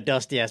around a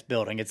dusty ass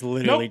building. It's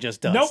literally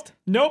just dust.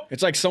 Nope.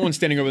 It's like someone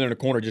standing over there in a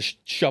corner just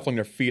shuffling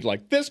their feet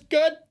like, this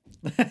good?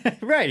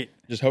 Right.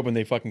 Just hoping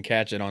they fucking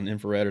catch it on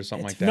infrared or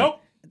something like that.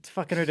 Nope. It's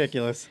fucking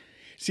ridiculous.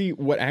 See,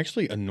 what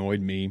actually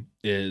annoyed me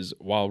is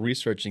while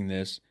researching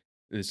this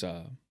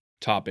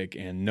topic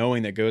and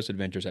knowing that Ghost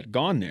Adventures had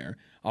gone there,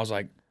 I was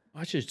like,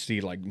 I should see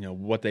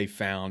what they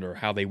found or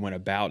how they went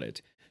about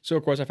it. So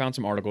of course I found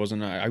some articles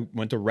and I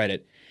went to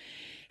Reddit.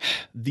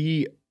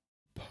 The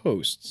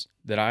posts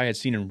that I had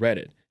seen in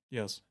Reddit,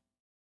 Yes.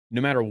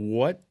 no matter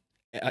what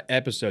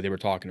episode they were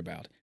talking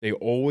about, they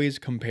always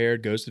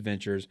compared Ghost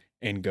Adventures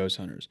and Ghost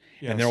Hunters.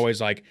 Yes. And they're always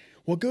like,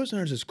 well, Ghost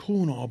Hunters is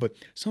cool and all, but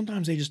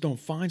sometimes they just don't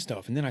find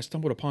stuff. And then I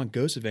stumbled upon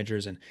Ghost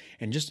Adventures and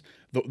just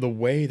the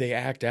way they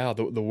act out,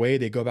 the way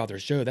they go about their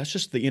show, that's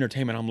just the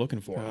entertainment I'm looking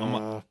for.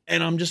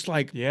 I'm just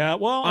like, Yeah.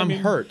 Well, I'm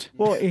hurt.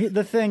 Well,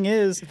 the thing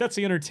is, If that's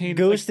the entertainment.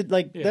 Ghosted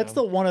yeah. that's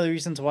the one of the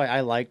reasons why I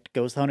liked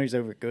Ghost Hunters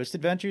over Ghost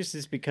Adventures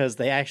is because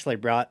they actually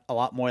brought a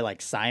lot more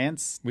like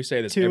science. We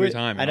say this to every it.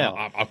 time. I And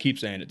know. I'll keep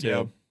saying it too.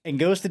 Yeah. In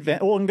Ghost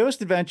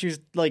Adventures,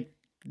 like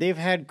they've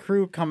had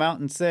crew come out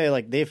and say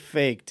like they've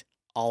faked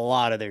a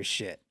lot of their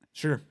shit.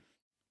 Sure.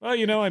 Well,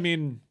 I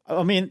mean,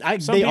 I mean,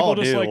 some they people all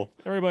just do. like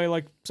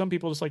everybody some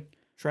people just like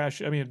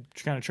trash. I mean,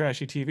 kind of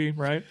trashy TV,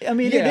 right? I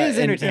mean, it is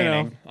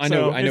entertaining. I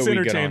know. So, I know. it's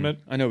entertainment.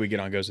 I know we get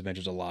on Ghost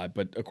Adventures a lot,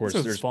 but of course, So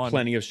it's there's fun.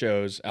 plenty of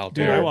shows out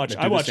Dude, there I watch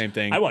that do the same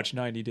thing. I watch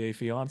 90 Day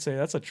Fiance.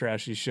 That's a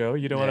trashy show.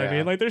 You know what I Yeah.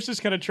 mean? Like, there's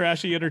just kind of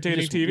trashy,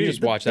 entertaining TV. You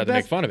just watch that to make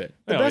best- fun of it.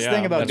 The Oh, best yeah.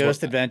 thing about That's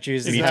Ghost what-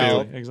 Adventures is Me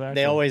how too. Exactly.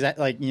 they always act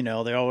like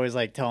they're always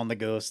like telling the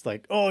ghost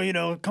like,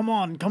 oh, come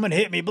on, come and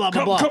hit me, blah blah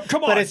Come- blah.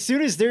 come But on. as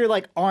soon as their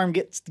like arm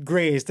gets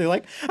grazed, they're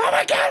like, oh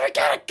my God, we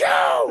gotta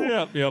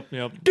go,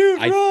 Yep.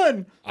 dude,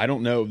 run. I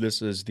don't know if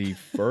this is the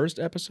first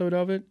episode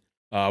of it.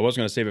 I was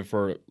going to save it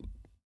for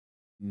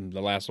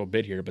the last little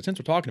bit here, but since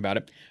we're talking about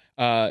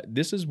it,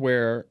 this is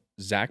where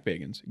Zach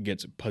Bagans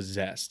gets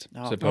possessed,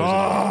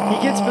 supposedly.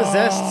 He gets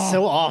possessed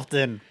so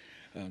often.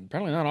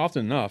 Apparently not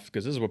often enough,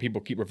 because this is what people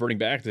keep reverting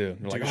back to.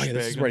 They're like, oh yeah,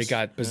 this is where he Douchebaggins.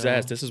 got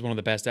possessed. Yeah. This is one of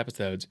the best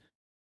episodes.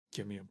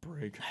 Give me a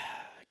break.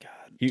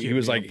 He Give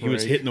was me a like, he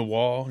was break. hitting the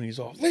wall, and he's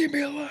all, leave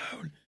me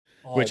alone.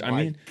 Which, I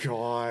mean,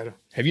 God,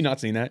 have you not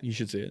seen that? You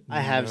should see it.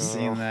 I have No.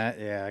 seen that.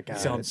 Yeah, it God.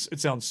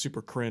 sounds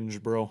super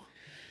cringe, bro.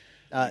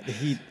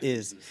 He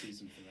is.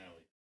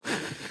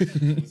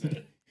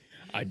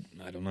 I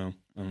don't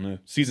know.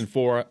 Season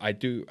 4, I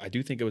do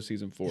think it was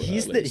season 4.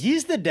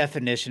 He's the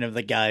definition of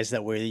the guys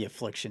that wear the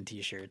Affliction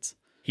t-shirts.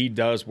 He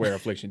does wear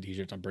Affliction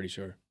t-shirts, I'm pretty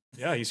sure.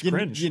 Yeah, he's You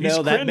cringe. know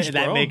he's that cringe,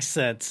 that bro. makes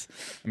sense.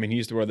 I mean, he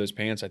used to wear those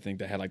pants, I think,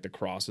 that had like the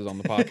crosses on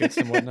the pockets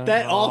and whatnot.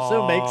 That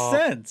also makes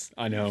sense.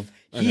 I know.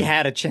 He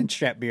had a chin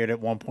strap beard at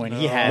one point.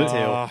 He had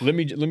to. Let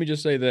me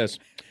just say this.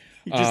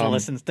 He just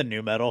listens to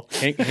new metal.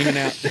 Hanging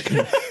out.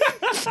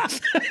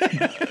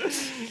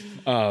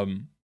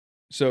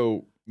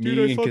 So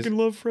Dude, I fucking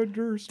love Fred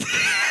Durst.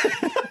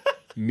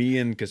 me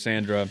and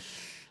Cassandra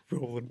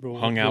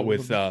hung out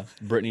with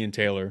Brittany and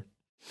Taylor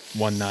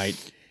one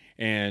night,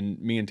 and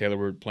me and Taylor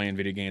were playing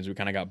video games. We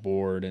kind of got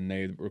bored, and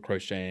they were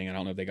crocheting. I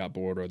don't know if they got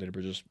bored or they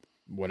were just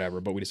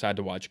whatever, but we decided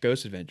to watch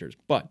Ghost Adventures.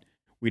 But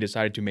we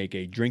decided to make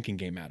a drinking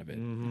game out of it.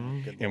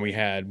 And we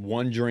had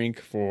 1 drink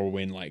for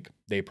when like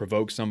they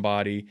provoke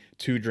somebody,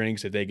 2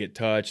 drinks if they get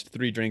touched,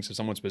 3 drinks if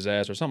someone's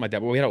possessed or something like that.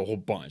 But we had a whole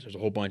bunch. There's a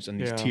whole bunch in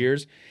these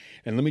tiers.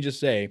 And let me just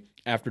say,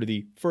 after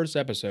the first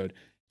episode,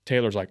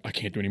 Taylor's like, I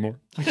can't do anymore.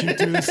 I can't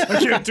do this. I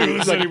can't do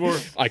this anymore.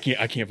 I can't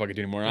fucking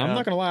do anymore. I'm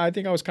not gonna lie, I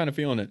think I was kind of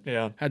feeling it.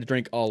 Yeah. Had to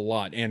drink a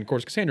lot. And of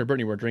course, Cassandra and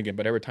Brittany were drinking,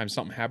 but every time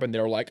something happened, they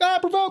were like,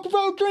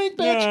 provoke, drink,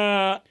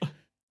 bitch.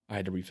 I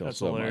had to refill That's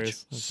so hilarious.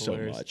 much. That's So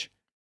hilarious. much.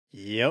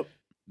 Yep.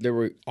 There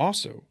were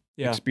also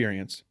Yeah.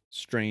 experienced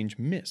strange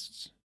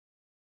mists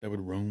that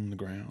would roam the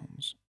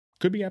grounds.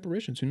 Could be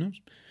apparitions, who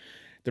knows?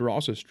 There were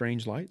also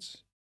strange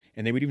lights,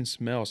 and they would even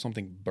smell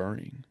something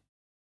burning,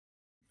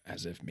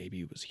 as if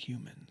maybe it was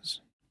humans.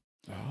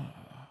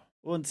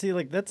 Well, and see,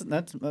 like that's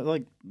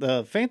like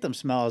the phantom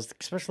smells,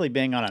 especially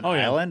being on an Oh,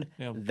 yeah. island.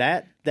 Yeah.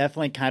 That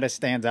definitely kind of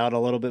stands out a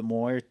little bit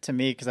more to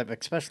me because I've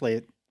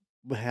especially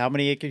how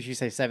many acres you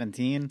say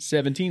 17.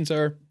 17,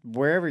 sir.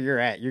 Wherever you're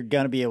at, you're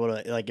gonna be able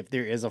to like if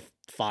there is a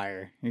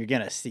fire, you're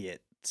gonna see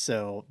it.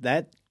 So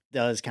that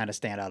does kind of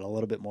stand out a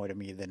little bit more to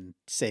me than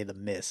say the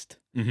mist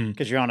Mm-hmm.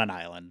 because you're on an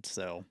island.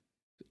 So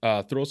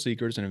Thrill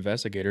seekers and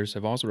investigators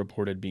have also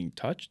reported being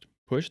touched,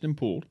 pushed, and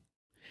pulled.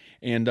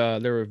 And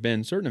there have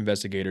been certain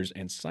investigators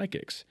and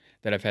psychics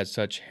that have had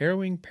such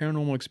harrowing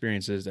paranormal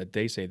experiences that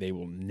they say they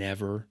will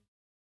never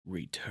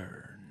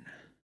return.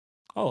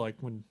 Oh, like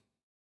when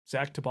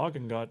Zach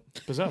Toboggan got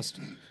possessed.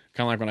 Kind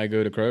of like when I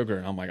go to Kroger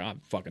and I'm like, I'll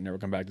fucking never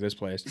come back to this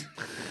place.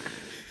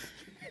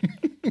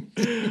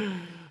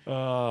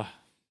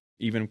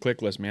 Even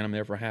Clickless, man, I'm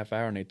there for a half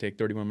hour and they take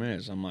 31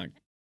 minutes. I'm like,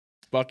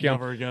 fuck yeah,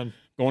 Never again.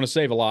 going to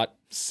save a lot.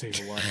 Save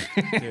a lot.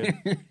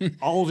 Dude.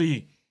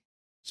 Aldi.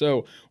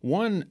 So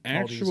one Aldi's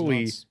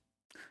actually nuts.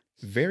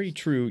 very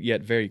true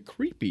yet very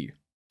creepy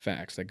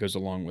facts that goes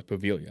along with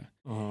Poveglia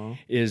Uh-huh.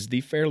 is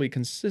the fairly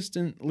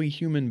consistently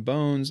human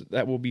bones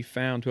that will be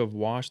found to have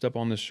washed up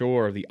on the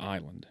shore of the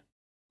island.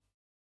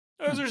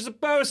 Those are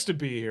supposed to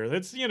be here.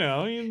 That's, you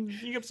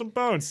get some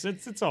bones.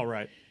 It's all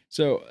right.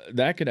 So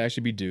that could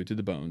actually be due to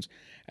the bones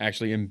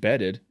actually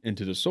embedded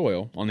into the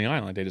soil on the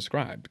island they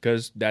described,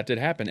 because that did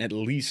happen at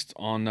least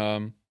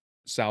on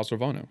Sal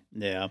Servano.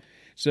 yeah,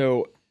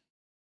 So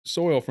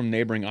soil from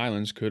neighboring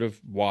islands could have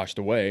washed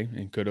away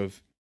and could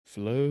have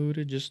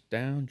floated just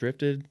down,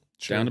 drifted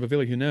down to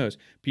Poveglia, who knows?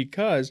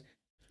 Because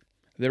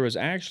there was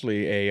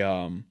actually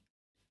a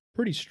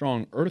pretty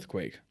strong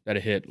earthquake that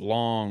had hit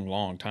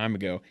long time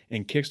ago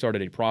and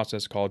kickstarted a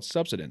process called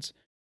subsidence,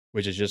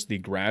 which is just the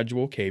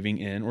gradual caving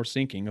in or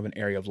sinking of an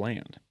area of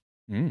land.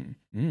 Can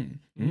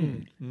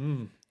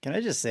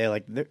I just say,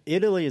 like,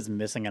 Italy is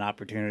missing an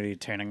opportunity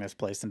turning this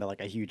place into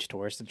like a huge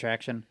tourist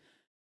attraction.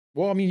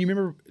 Well, I mean, you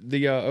remember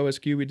the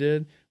OSQ we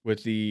did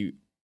with the,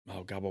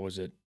 oh God, what was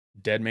it?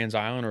 Dead Man's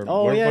Island? Or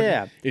Oh, whatever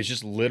yeah, fuck- yeah. It's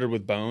just littered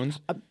with bones.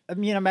 I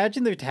mean,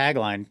 imagine their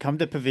tagline: "Come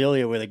to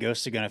Poveglia where the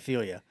ghosts are gonna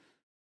feel you."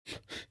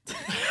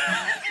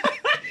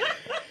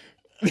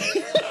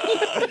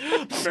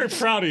 I'm very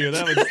proud of you.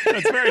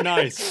 That's very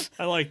nice.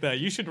 I like that.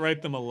 You should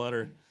write them a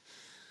letter.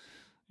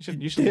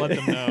 You should let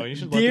them know. You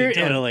should let Dear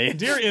the Italy.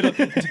 Dear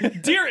Italy.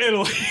 Dear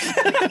Italy.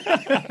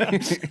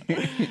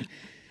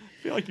 I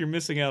feel like you're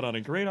missing out on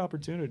a great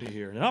opportunity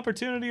here. An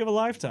opportunity of a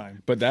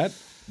lifetime. But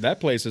that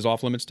place is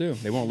off limits too.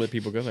 They won't let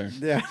people go there.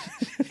 Yeah.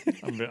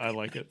 I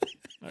like it.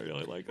 I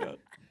really like that.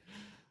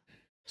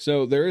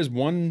 So there is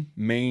one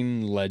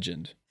main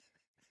legend.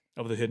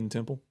 Of the hidden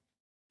temple.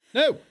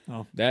 No,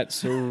 Oh. that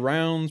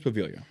surrounds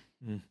Poveglia.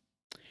 Mm.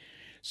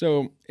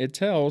 So it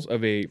tells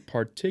of a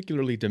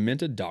particularly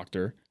demented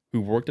doctor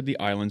who worked at the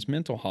island's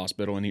mental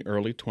hospital in the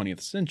early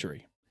 20th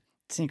century.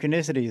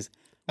 Synchronicities.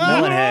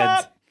 Melon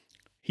heads.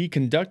 He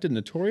conducted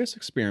notorious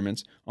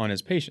experiments on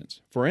his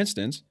patients. For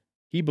instance,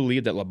 he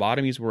believed that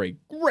lobotomies were a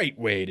great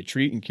way to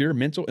treat and cure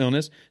mental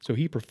illness, so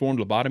he performed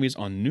lobotomies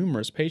on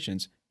numerous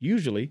patients,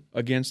 usually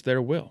against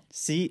their will.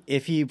 See,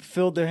 if he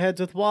filled their heads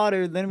with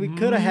water, then we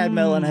could have had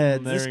melon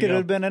heads. there This you could go.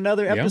 have been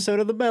another episode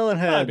of the melon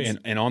heads.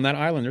 And on that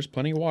island, there's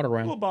plenty of water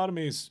around.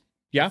 Lobotomy's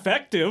Yeah.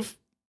 effective.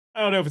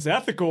 I don't know if it's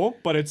ethical,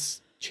 but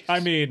it's.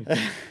 I mean,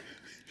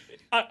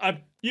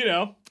 I'm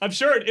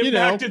sure it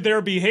impacted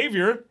their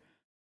behavior.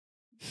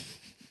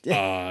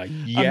 Yeah.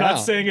 I'm not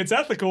saying it's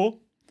ethical.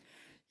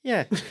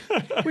 Yeah.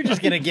 We're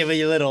just going to give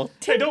you a little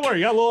Hey, don't worry.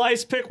 You got a little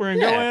ice pick. We're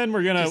gonna go in.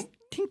 We're gonna,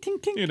 ting, ting,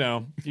 ting. you The know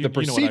what I mean.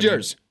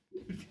 procedures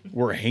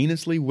were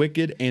heinously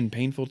wicked and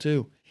painful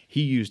too.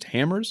 He used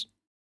hammers,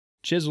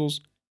 chisels,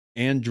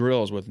 and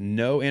drills with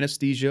no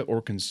anesthesia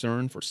or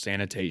concern for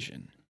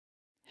sanitation.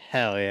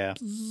 Hell yeah.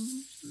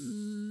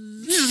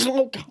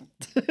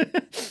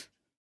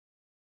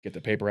 Get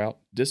the paper out.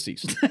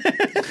 Deceased.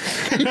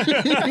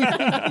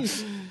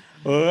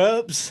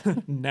 Whoops.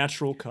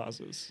 Natural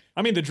causes.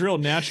 I mean, the drill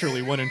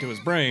naturally went into his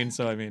brain,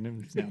 so I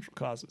mean, it's natural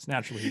causes.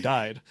 Naturally, he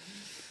died.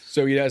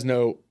 So he has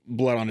no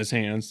blood on his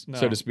hands, No,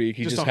 so to speak.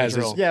 He just just on the has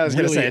this drill. Yeah, I was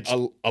gonna really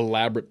say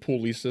elaborate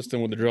pulley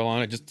system with the drill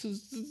on it, just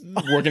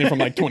working it from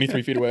like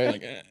 23 feet away.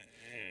 Like,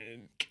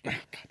 God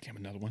damn,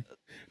 another one.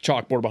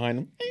 Chalkboard behind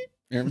him.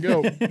 There we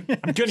go.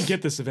 I'm gonna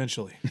get this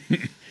eventually.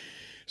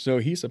 So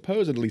he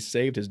supposedly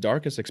saved his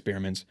darkest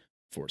experiments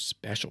for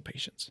special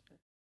patients,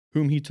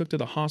 whom he took to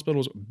the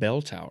hospital's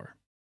bell tower.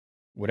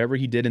 Whatever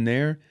he did in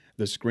there,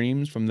 the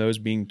screams from those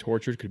being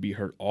tortured could be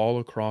heard all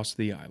across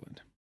the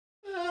island.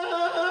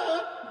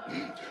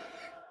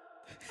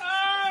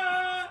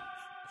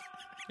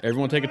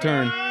 Everyone take a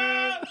turn.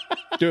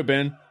 Do it,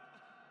 Ben.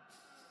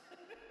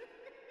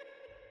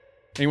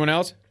 Anyone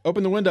else?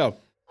 Open the window.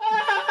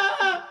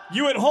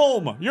 You at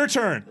home, your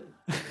turn.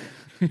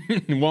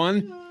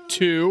 1,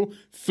 2,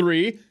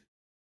 3.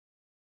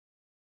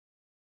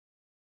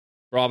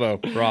 Bravo.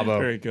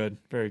 Very good.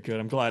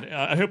 I'm glad.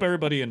 I hope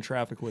everybody in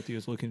traffic with you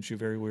is looking at you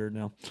very weird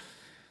now.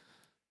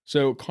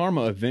 So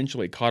Karma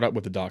eventually caught up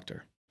with the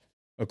doctor.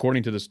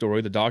 According to the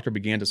story, the doctor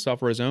began to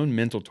suffer his own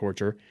mental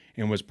torture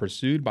and was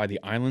pursued by the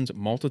island's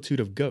multitude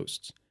of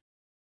ghosts.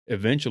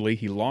 Eventually,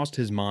 he lost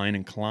his mind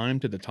and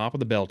climbed to the top of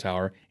the bell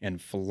tower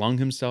and flung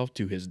himself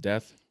to his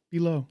death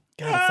below.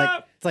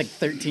 God, it's like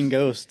 13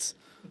 ghosts.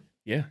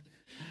 Yeah.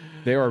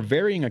 There are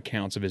varying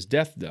accounts of his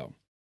death, though.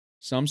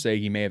 Some say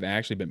he may have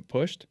actually been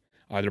pushed,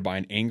 either by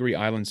an angry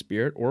island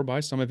spirit or by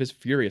some of his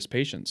furious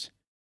patients.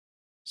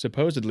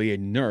 Supposedly, a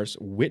nurse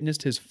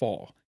witnessed his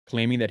fall,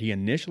 claiming that he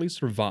initially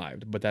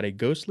survived, but that a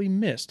ghostly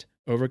mist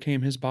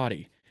overcame his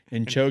body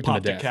and choked him to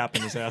Popped a death. cap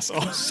in his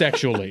asshole.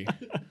 Sexually.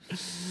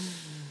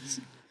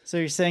 So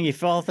you're saying he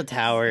fell off the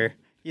tower.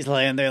 He's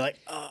laying there like,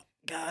 oh,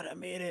 God, I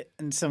made it.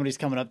 And somebody's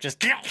coming up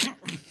just...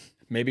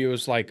 Maybe it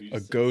was like a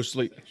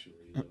ghostly...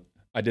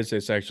 I did say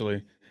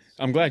sexually.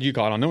 I'm glad you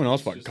caught on. No one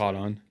else fucking caught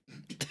on.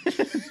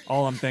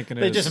 All I'm thinking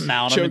They is... just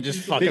mount him and just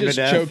fuck They him to just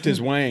death. choked his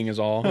wang is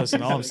all.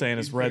 Listen, all I'm saying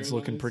is Red's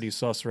looking pretty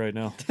sus right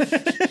now. He's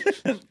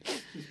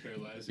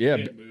paralyzed. Yeah,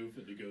 He can't move,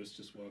 and the ghost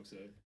just walks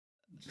up.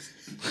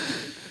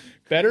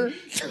 Better?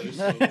 Slowly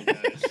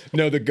dies.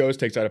 No, the ghost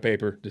takes out a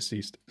paper.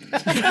 Deceased.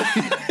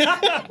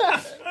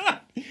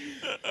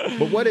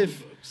 But what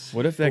if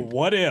that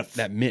What if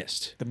that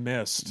mist? the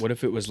mist? What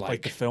if it was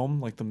like the like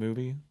film, like the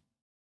movie?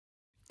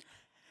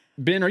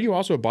 Ben, are you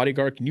also a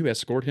bodyguard? Can you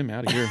escort him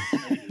out of here?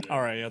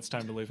 All right, yeah, it's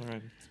time to leave. All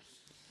right.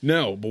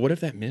 No, but what if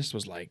that mist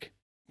was like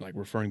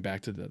referring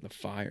back to the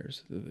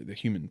fires, the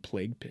human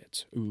plague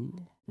pits?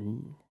 Ooh,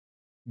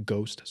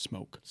 ghost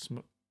smoke.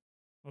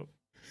 Oh.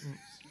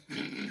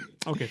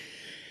 Okay.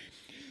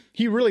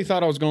 He really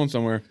thought I was going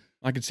somewhere.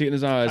 I could see it in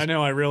his eyes. I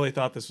know. I really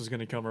thought this was going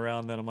to come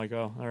around. Then I'm like,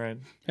 oh, all right.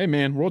 Hey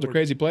man, world's a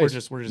crazy We're place.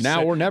 just now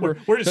say- or never.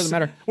 We're just, Doesn't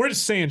matter. We're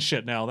just saying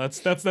shit now.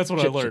 That's what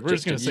I learned. We're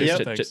just going to say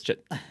some things.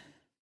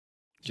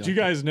 Did you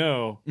guys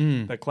know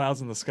that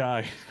clouds in the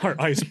sky are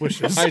ice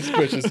bushes? Ice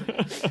bushes.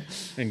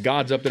 And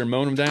God's up there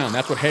mowing them down.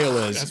 That's what hail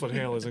is. That's what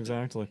hail is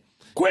exactly.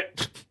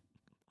 Quit.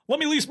 Let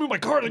me at least move my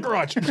car to the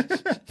garage.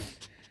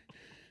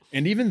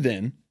 And even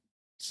then,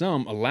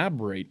 some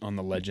elaborate on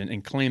the legend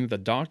and claim that the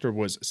doctor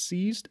was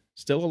seized,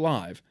 still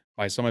alive,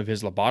 by some of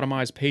his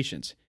lobotomized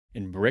patients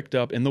and bricked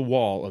up in the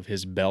wall of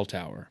his bell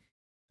tower.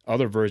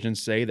 Other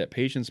versions say that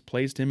patients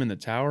placed him in the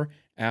tower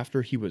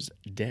after he was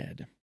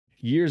dead.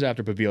 Years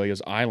after Poveglia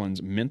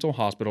Island's mental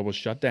hospital was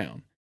shut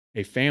down,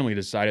 a family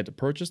decided to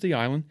purchase the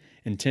island,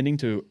 intending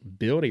to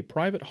build a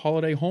private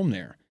holiday home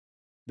there.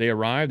 They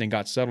arrived and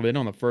got settled in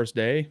on the first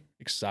day,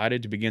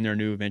 excited to begin their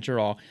new adventure,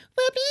 all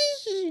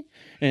whoopee!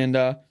 And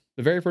the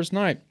very first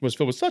night was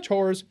filled with such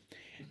horrors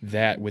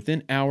that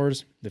within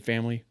hours the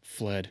family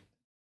fled.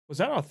 Was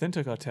that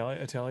authentic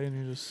Italian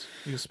you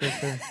just spoke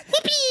there?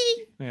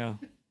 Yeah.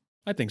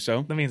 I think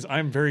so. That means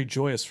I'm very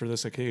joyous for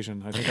this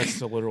occasion. I think that's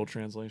the literal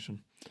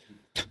translation.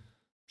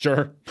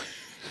 Sure.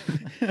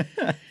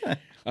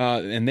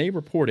 And they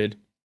reported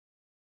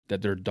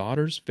that their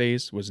daughter's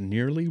face was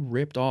nearly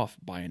ripped off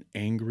by an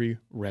angry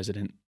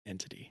resident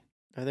entity.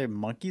 Are there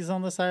monkeys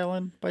on this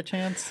island by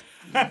chance?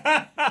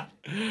 I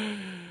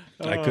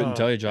couldn't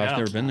tell you, Josh. yeah.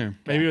 Never been there.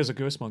 Maybe it was a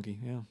ghost monkey.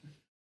 Yeah.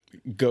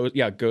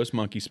 Ghost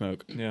monkey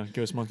smoke. Yeah.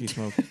 Ghost monkey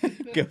smoke.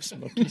 Ghost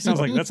monkeys.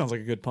 That sounds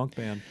like a good punk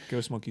band.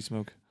 Ghost monkey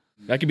smoke.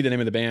 That could be the name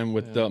of the band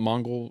with the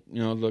Mongol,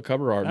 the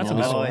cover art. That's and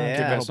a all metal, this. yeah.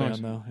 good metal Songs.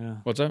 band though. Yeah.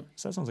 What's that?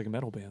 So that sounds like a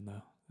metal band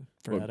though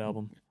for What- that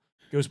album.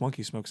 Ghost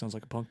monkey smoke sounds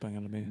like a punk band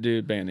to me.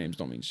 Dude, band names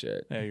don't mean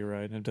shit. Yeah, you're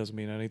right. It doesn't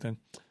mean anything.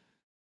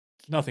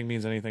 Nothing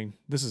means anything.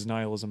 This is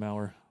Nihilism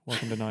Hour.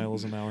 Welcome to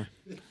Nihilism Hour.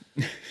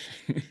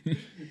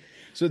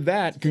 So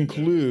that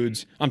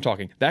concludes. I'm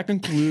talking. That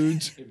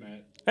concludes. Hey,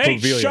 Matt, Hey,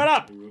 Poveglia. shut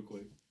up, real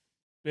quick.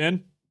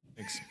 Ben.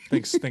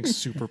 Thanks,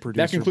 super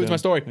producer. That concludes Ben. my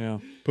story. Yeah.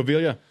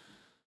 Poveglia.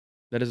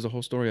 That is the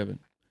whole story of it.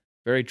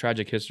 Very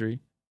tragic history.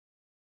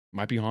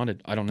 Might be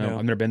haunted. I don't know. Yeah.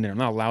 I've never been there. I'm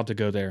not allowed to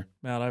go there.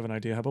 Matt, I have an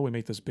idea. How about we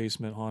make this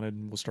basement haunted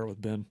and we'll start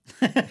with Ben?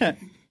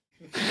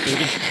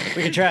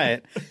 We can try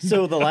it.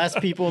 So the last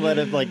people that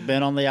have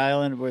been on the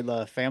island were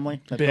the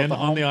family. That built Ben the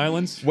on home? the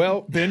islands?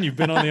 Well, Ben, you've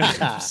been on the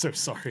island? I'm so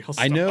sorry. I'll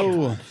I stop.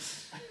 know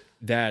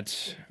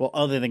that. Well,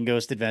 other than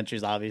Ghost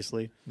Adventures,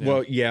 obviously. Yeah.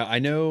 Well, yeah, I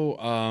know.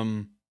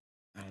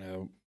 I don't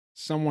know.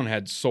 Someone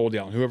had sold the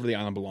island, whoever the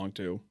island belonged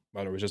to,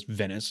 whether it was just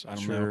Venice, I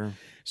don't know. Sure.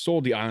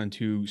 Sold the island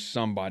to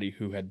somebody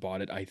who had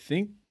bought it. I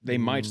think they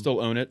might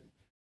still own it,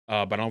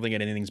 but I don't think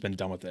anything's been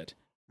done with it.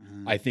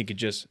 I think it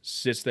just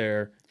sits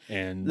there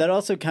and That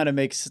also kind of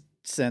makes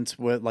sense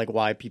with like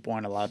why people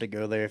aren't allowed to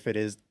go there if it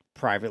is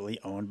privately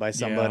owned by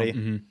somebody.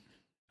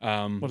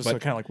 What is but-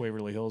 it kind of like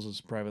Waverly Hills is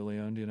privately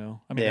owned, you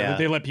know? I mean, Yeah.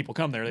 they let people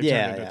come there. They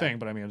Yeah, turn it into yeah. a thing,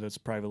 but I mean, it's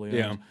privately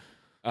Yeah.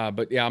 owned.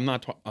 But yeah, I'm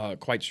not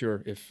quite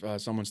sure if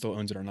someone still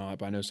owns it or not.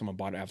 But I know someone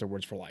bought it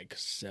afterwards for like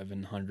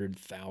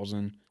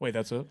 $700,000. Wait,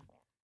 that's it?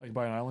 Like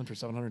buy an island for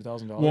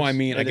 $700,000? Well, I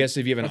mean, I It guess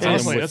if you have an that's island,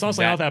 honestly, with that's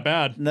honestly not that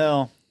bad.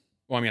 No,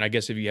 Well, I mean, I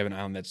guess if you have an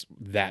island that's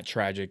that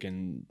tragic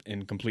and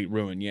in complete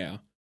ruin, yeah.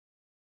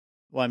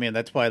 well, I mean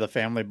that's why the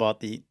family bought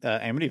the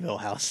Amityville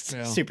house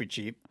Yeah. super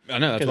cheap. I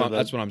know that's 'Cause of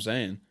that's what I'm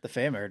saying. The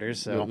Fay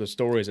murders. The, So the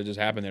stories that just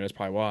happened there, that's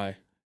probably why.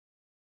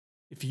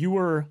 If you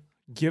were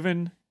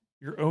given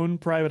your own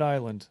private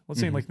island, let's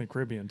say in Mhm. like in the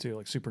Caribbean too,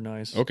 like super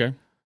nice. Okay.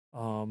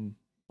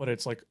 But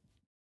it's like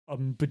a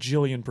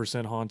bajillion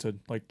 % haunted.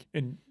 Like,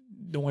 and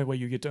the only way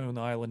you get to own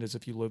the island is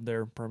if you live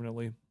there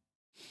permanently.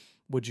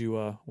 Would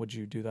you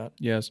do that?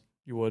 Yes.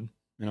 You would.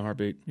 In a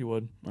heartbeat. You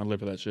would. I'd live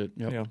for that shit.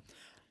 Yep. Yeah.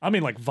 I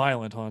mean, like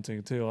violent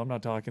haunting too. I'm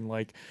not talking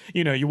like,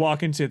 you know, you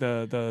walk into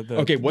the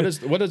Okay. What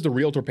the- does the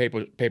realtor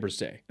papers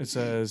say? it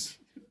says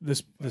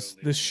this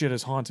shit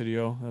is haunted,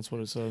 yo. That's what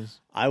it says.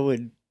 I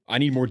would I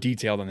need more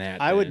detail than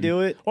that. I would then. do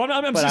it, Well,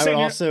 I'm but just I would saying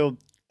also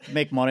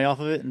make money off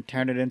of it and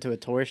turn it into a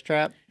tourist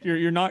trap.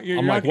 you're not.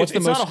 I'm like, what's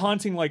it's the not a most-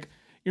 haunting like.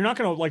 You're not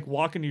gonna like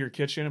walk into your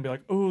kitchen and be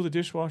like, "Oh, the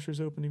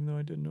dishwasher's open," even though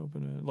I didn't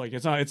open it. Like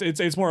it's not.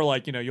 It's more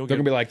like, you know, you'll They're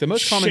get gonna be like the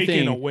most common shaken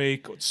thing.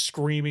 awake,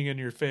 screaming in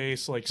your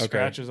face, like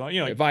scratches on.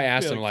 You know, like, If I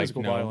ask yeah, them like,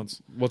 physical you know,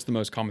 violence. what's the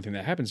most common thing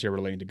that happens here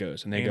relating to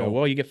ghosts, and they go, Anal.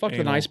 well, you get fucked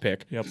with an Anal. ice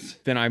pick, Yep.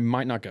 then I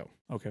might not go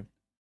Okay.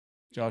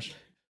 Josh,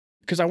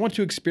 because I want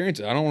to experience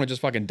it. I don't want to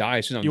just fucking die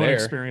as soon as you I'm want to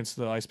there. experience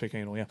the ice pick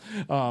anal, yeah.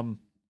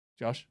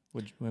 Josh,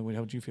 how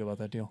would you feel about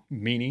that deal?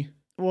 Meanie.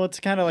 Well,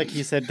 it's kind of like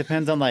you said,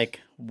 depends on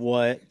like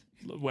what.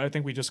 Well, I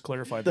think we just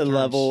clarified The terms.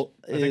 level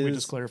I think we is-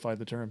 just clarified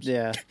the terms.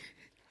 Yeah,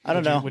 I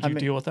don't Would you- know. Would I you mean,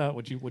 deal with that?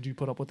 Would you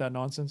put up with that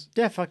nonsense?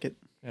 yeah, fuck it.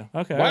 Yeah.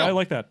 Okay. Wow. I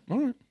like that. All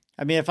right.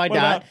 I mean, if I What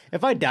die, about-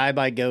 if I die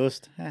by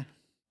ghost,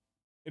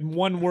 In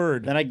one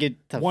word. then I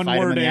get to One fight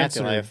him word in the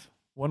answer. afterlife.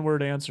 One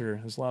word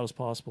answer as loud as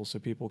possible so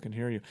people can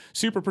hear you.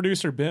 Super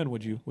producer Ben,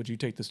 would you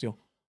take this deal?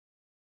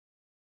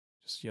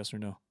 Just yes or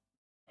no.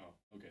 Oh,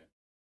 okay.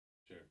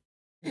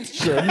 Sure.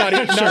 Sure. Not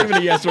even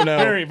a yes or no.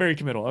 Very, very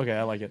committal. Okay,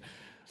 I like it.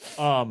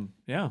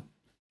 Yeah.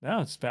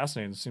 Yeah, it's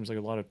fascinating. It seems like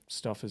a lot of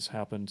stuff has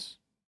happened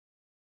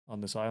on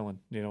this island.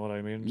 You know what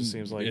I mean? It just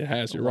seems like It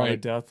has, a you're lot right.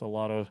 of death, a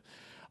lot of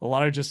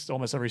just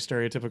almost every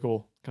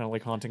stereotypical kind of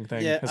like haunting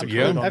thing Yeah, has I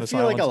occurred on I this feel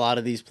island. like a lot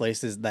of these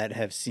places that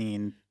have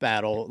seen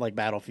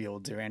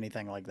battlefields or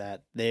anything like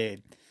that,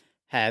 they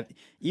have,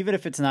 even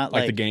if it's not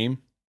Like like, the game.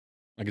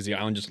 Like, is the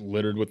island just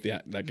littered with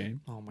that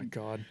game? Oh my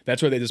god.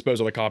 That's where they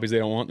dispose of the copies they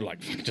don't want. They're like,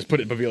 just put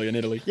it in Poveglia in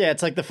Italy. yeah,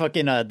 it's like the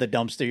fucking the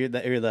dumpster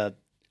or the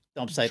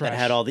dump site that Trash.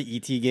 had all the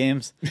ET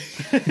games.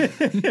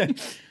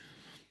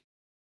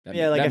 That,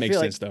 Yeah, like, that I makes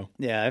feel sense though.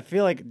 Yeah, I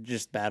feel like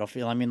just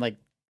Battlefield. I mean, like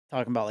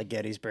talking about like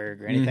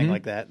Gettysburg or anything Mhm.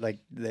 like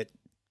that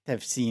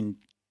have seen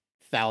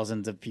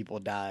thousands of people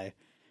die.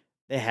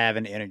 They have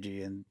an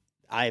energy, and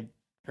I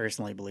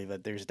personally believe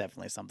that there's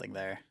definitely something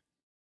there.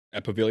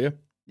 At Poveglia?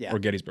 Yeah. Or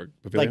Gettysburg?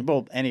 Poveglia? Like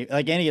both any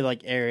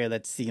like area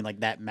that's seen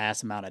like that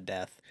mass amount of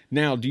death.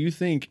 Now, do you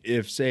think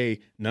if, say,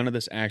 none of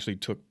this actually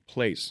took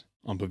place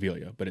on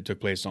Poveglia, but it took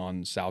place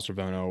on South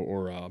Cervono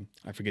or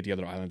I forget the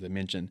other island they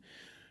mentioned,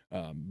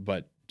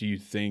 but do you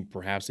think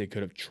perhaps they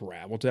could have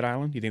traveled to that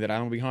island? Do you think that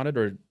island would be haunted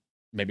or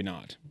maybe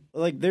not?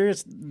 Like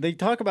they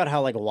talk about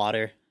how like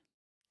water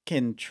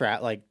can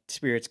like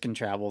spirits can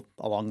travel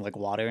along like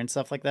water and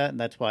stuff like that, and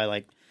that's why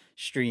like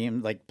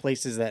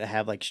places that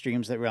have like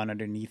streams that run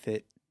underneath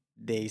it,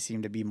 they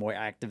seem to be more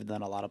active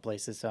than a lot of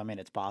places. So I mean,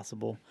 it's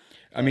possible.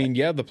 I mean,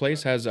 yeah, the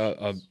place has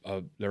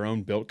their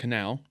own built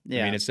canal. I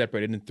Yeah. mean, it's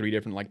separated in 3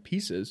 different like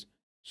pieces.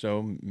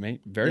 So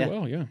very Yeah.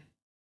 well, yeah.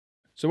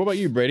 So what about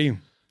you, Brady?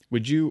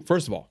 Would you,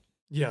 first of all,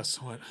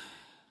 Yes, what?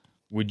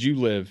 would you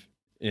live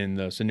in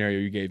the scenario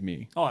you gave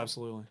me? Oh,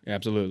 absolutely.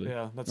 Absolutely.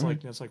 Yeah, that's All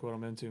like what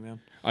I'm into, man.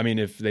 I mean,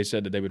 if they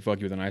said that they would fuck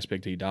you with an ice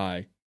pick till you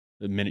die,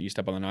 the minute you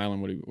step on an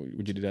island,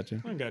 would you do that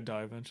too? I'm gonna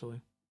die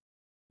eventually.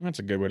 That's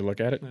a good way to look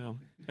at it. Yeah,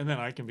 and then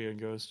I can be a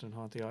ghost and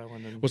haunt the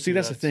island. And Well, see, do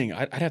that's the that. thing.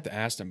 I'd have to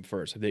ask them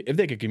first if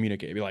they could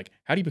communicate. Be like,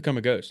 how do you become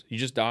a ghost? You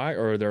just die,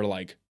 or are there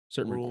like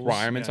certain Rules?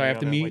 requirements Yeah, I you have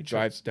to gotta, meet?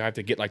 like, Do I have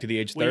to get like to the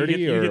age Well, 30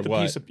 you or get the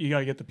what? you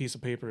gotta get the piece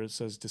of paper that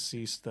says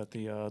deceased that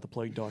the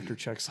plague doctor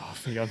checks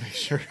off. You gotta make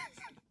sure.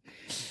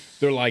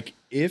 They're like,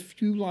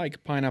 if you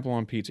like pineapple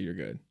on pizza, you're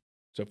good.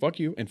 So fuck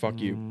you and fuck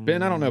you,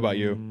 Ben. I don't know about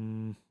you,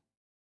 Mm,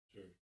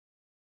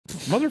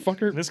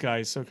 motherfucker. This guy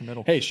is so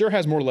committal. Hey, sure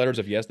has more letters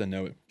of yes than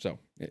no, so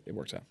it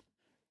works out.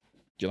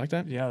 Do you like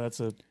that? Yeah, that's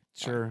a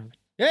sure.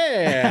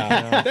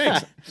 Yeah,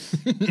 thanks.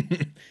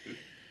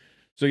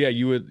 So yeah,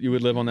 you would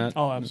live on that?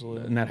 Oh,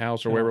 absolutely. In that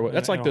house or In a- wherever. in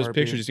That's a- like in a those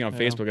heartbeat. pictures you see on Yeah.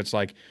 Facebook. It's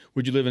like,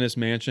 would you live in this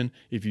mansion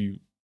if you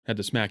had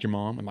to smack your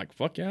mom? I'm like,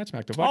 fuck yeah, I'd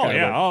smack the fuck Oh out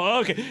yeah. of her. Oh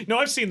okay. No,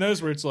 I've seen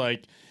those where it's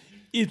like,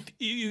 if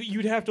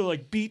you'd have to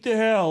like beat the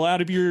hell out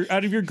of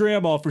your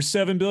grandma for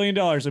 $7 billion,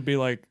 I'd be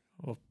like,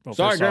 well, Sorry,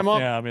 first off, Grandma.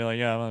 yeah, I'd be like,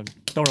 yeah, I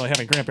don't really have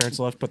any grandparents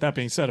left. But that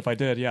being said, if I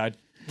did, yeah,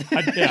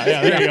 There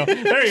you go.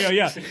 There you go.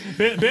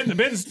 Yeah,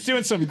 Ben's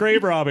doing some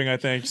grave robbing, I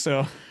think.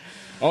 So.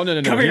 Oh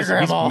no! Come here, He's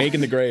Grandma. making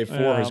the grave for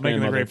his making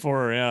the grandmother. grave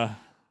for her. Yeah.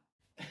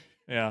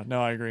 Yeah.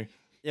 No, I agree.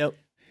 Yep.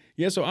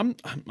 Yeah, so I'm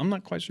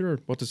not quite sure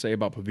what to say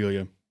about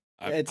Poveglia.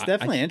 It's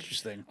definitely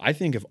interesting. I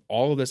think if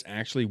all of this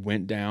actually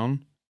went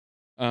down,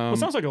 Well, it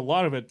sounds like a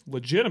lot of it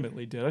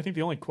legitimately did. I think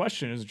the only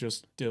question is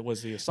just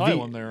was the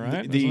asylum there,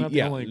 right? Isn't that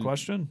the only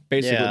question?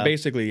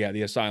 basically,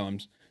 the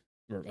asylums.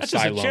 Or That's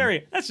asylum. just a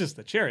cherry. That's just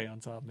the cherry on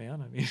top,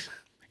 man. I mean,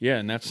 Yeah,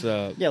 and that's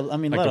Yeah, I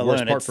mean, like let the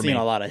worst alone part it's for seen me.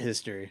 a lot of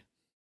history.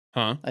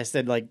 huh? I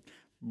said regarding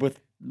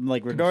the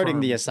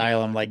Confirmed,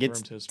 asylum, yeah,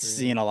 it's confirmed history,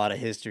 seen a lot of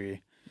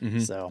history.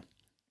 Mhm. So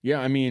Yeah,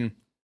 I mean,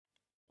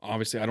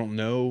 obviously, I don't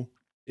know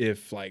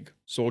if like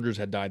soldiers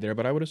had died there,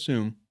 but I would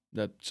assume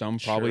that some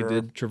probably Sure.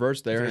 did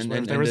traverse there if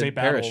and there was a did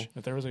battle, perish.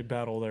 if there was a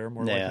battle there,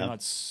 more Yeah. likely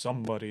not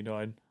somebody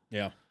died.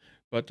 Yeah,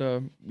 but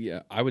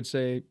yeah, I would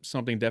say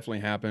something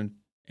definitely happened,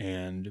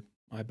 and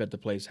I bet the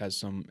place has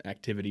some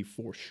activity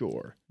for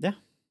sure. Yeah.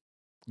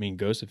 I mean,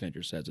 Ghost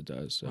Adventure says it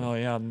does. So. Oh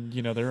yeah, and,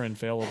 they're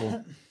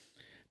infallible.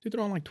 Dude,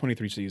 they're on like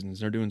 23 seasons.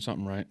 They're doing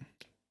something right.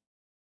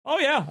 Oh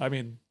yeah, I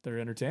mean they're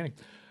entertaining.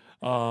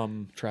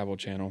 Travel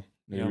Channel.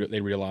 Yeah.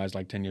 They realized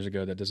like 10 years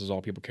ago that this is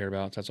all people care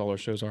about. That's all their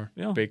shows are.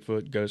 Yeah.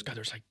 Bigfoot, Ghost. God,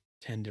 there's like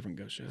 10 different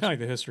ghost shows. Kind of like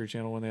the History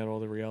Channel when they had all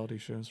the reality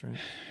shows, right?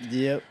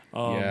 yep.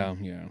 Yeah.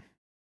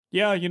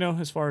 Yeah,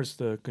 as far as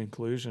the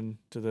conclusion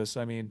to this,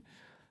 I mean,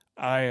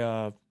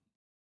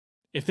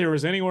 if there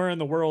was anywhere in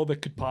the world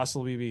that could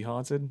possibly be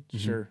haunted,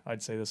 sure,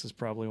 I'd say this is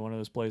probably one of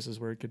those places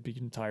where it could be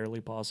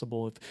entirely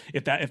possible.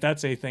 If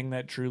that's a thing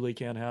that truly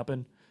can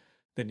happen,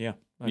 then yeah,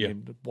 I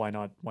mean, why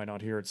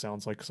not here? It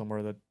sounds like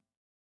somewhere that,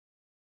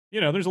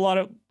 there's a lot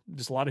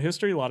of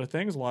history, a lot of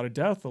things, a lot of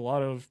death, a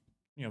lot of,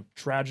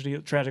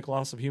 tragic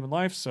loss of human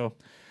life. So,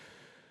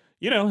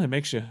 it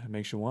makes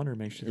you wonder,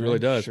 makes you It really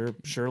does.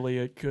 Surely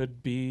it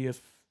could be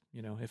if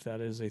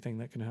that is a thing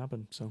that can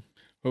happen. So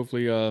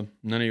Hopefully, none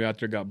of you out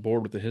there got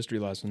bored with the history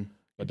lesson.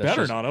 But that's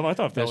better just, not have. I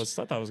thought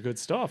that was good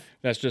stuff.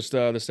 That's just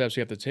the steps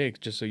you have to take,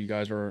 just so you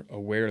guys are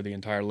aware of the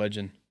entire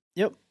legend.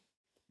 Yep.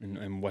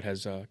 And what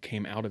has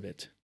came out of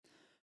it.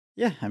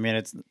 Yeah, I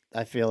mean,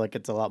 I feel like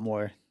it's a lot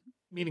more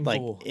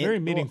Meaningful, very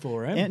meaningful,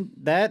 right?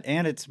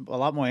 and it's a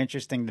lot more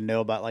interesting to know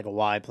about like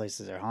why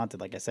places are haunted.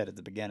 Like I said at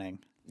the beginning.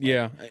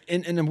 Yeah,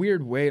 in a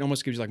weird way, it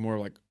almost gives you like more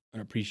like an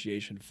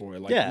appreciation for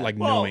it, like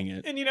knowing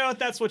it. And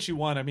that's what you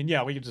want. I mean,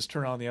 yeah, we could just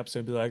turn on the episode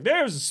and be like,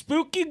 "There's a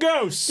spooky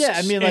ghost." Yeah,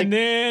 I mean, and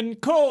then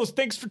Coles,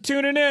 thanks for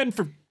tuning in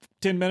for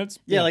 10 minutes.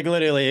 Yeah, like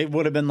literally, it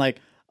would have been like,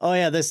 oh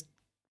yeah, this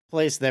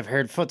place they've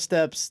heard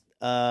footsteps.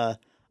 A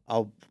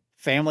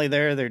family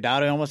there, their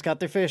daughter almost got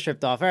their face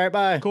ripped off. All right,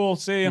 bye. Cool,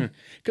 see ya.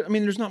 'Cause, I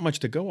mean, there's not much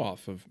to go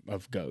off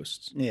of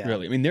ghosts. Yeah.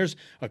 Really. I mean, there's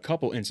a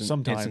couple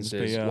Sometimes,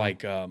 instances, but yeah.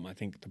 like I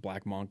think the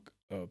Black Monk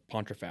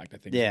Pontefract, I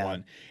think Yeah. is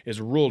one, is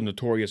a real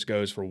notorious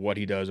ghost for what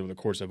he does over the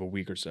course of a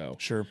week or so.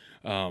 Sure.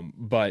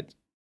 But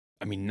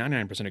I mean,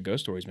 99% of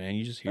ghost stories, man,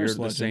 you just hear There's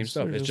the same legends.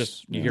 stuff. They're It's just-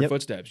 just you yeah. hear Yep.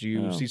 footsteps,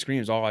 you Yeah. see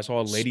screams. Oh, I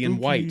saw a lady in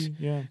white.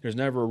 Spooky, Yeah. There's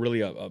never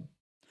really a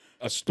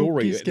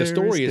story. The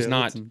story is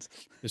not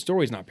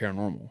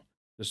paranormal.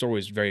 The story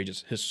is very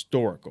just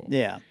historical.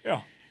 Yeah.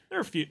 Yeah. There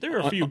are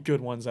a few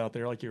good ones out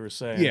there, like you were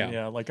saying. Yeah.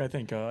 Yeah. Like I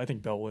think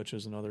Bell Witch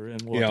is another,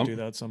 and we'll have to do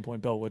that at some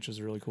point. Bell Witch is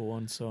a really cool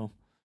one. So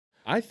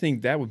I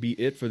think that would be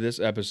it for this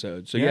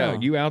episode. So Yeah. yeah,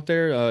 you out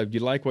there, if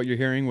you like what you're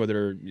hearing,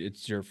 whether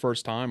it's your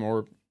first time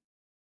or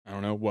I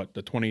don't know what,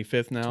 the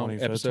 25th now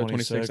 25th, episode,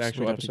 26th 26th,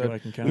 actual we'd have to go episode.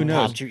 back and count. Who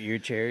knows? Pop shoot your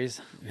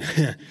cherries.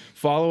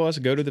 Follow us,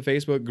 go to the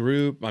Facebook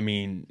group. I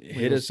mean,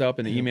 hit us up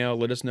in the yeah. email.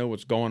 Let us know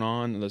what's going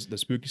on, the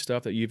spooky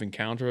stuff that you've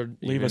encountered.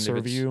 Leave even us a if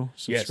it's- review,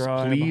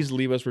 subscribe. Yes, please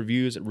leave us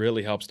reviews. It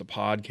really helps the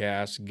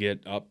podcast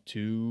get up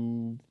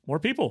to More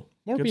people.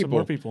 More Get people. some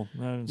more people.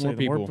 The more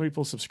people.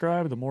 people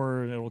subscribe, the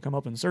more it will come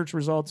up in search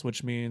results,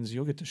 which means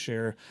you'll get to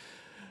share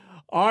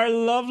our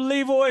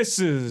lovely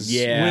voices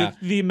Yeah. with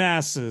the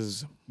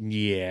masses.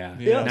 yeah.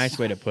 Yes. Nice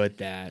way to put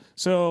that.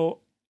 So,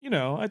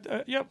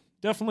 yep,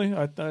 definitely.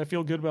 I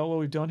feel good about what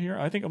we've done here.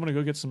 I think I'm going to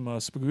go get some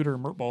Spagooter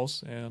Mert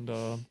balls. And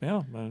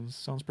yeah, man,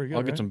 sounds pretty good.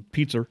 I'll get right? some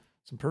pizza,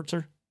 Some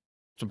Pertzer.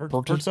 some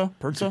Pertza.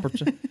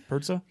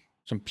 Pertza.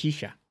 some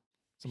pisha,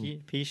 Some,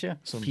 Pisha.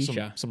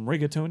 Pisha. some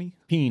rigatoni.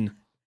 peen.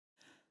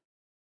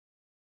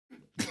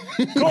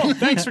 Cool.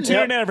 Thanks for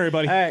tuning in,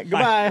 everybody. All right. Bye.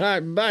 Goodbye. All right,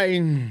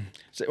 bye.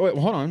 Say, wait,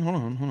 hold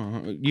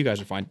on. You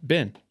guys are fine.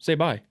 Ben, say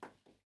bye.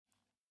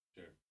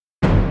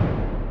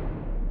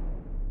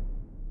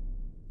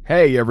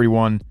 Hey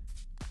everyone,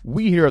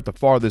 we here at the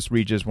Farthest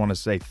Reaches want to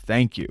say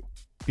thank you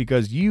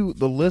because you,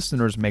 the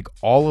listeners, make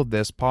all of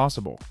this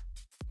possible.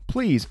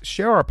 Please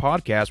share our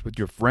podcast with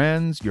your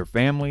friends, your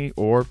family,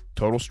 or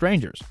total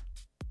strangers.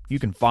 You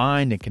can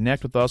find and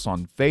connect with us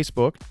on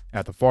Facebook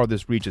at the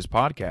Farthest Reaches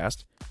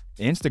Podcast,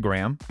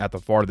 Instagram at the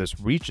Farthest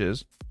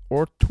Reaches,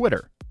 or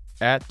Twitter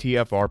at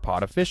TFR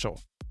Pod Official.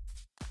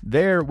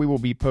 There, we will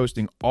be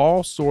posting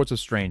all sorts of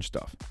strange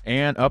stuff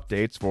and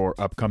updates for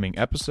upcoming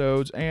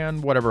episodes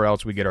and whatever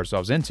else we get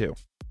ourselves into.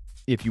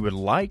 If you would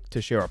like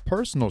to share a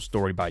personal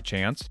story by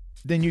chance,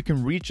 then you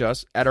can reach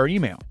us at our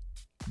email,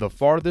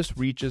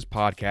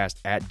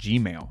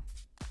 thefarthestreachespodcast@gmail.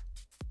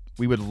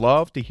 We would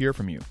love to hear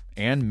from you,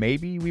 and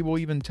maybe we will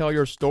even tell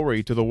your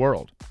story to the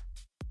world.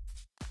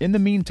 In the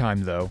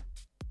meantime, though,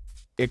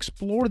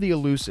 explore the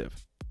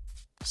elusive,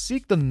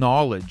 seek the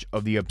knowledge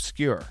of the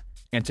obscure,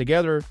 and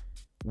together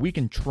we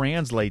can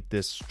translate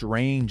this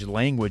strange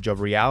language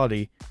of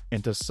reality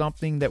into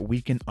something that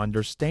we can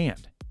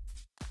understand.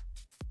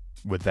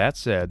 With that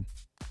said,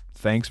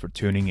 thanks for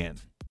tuning in.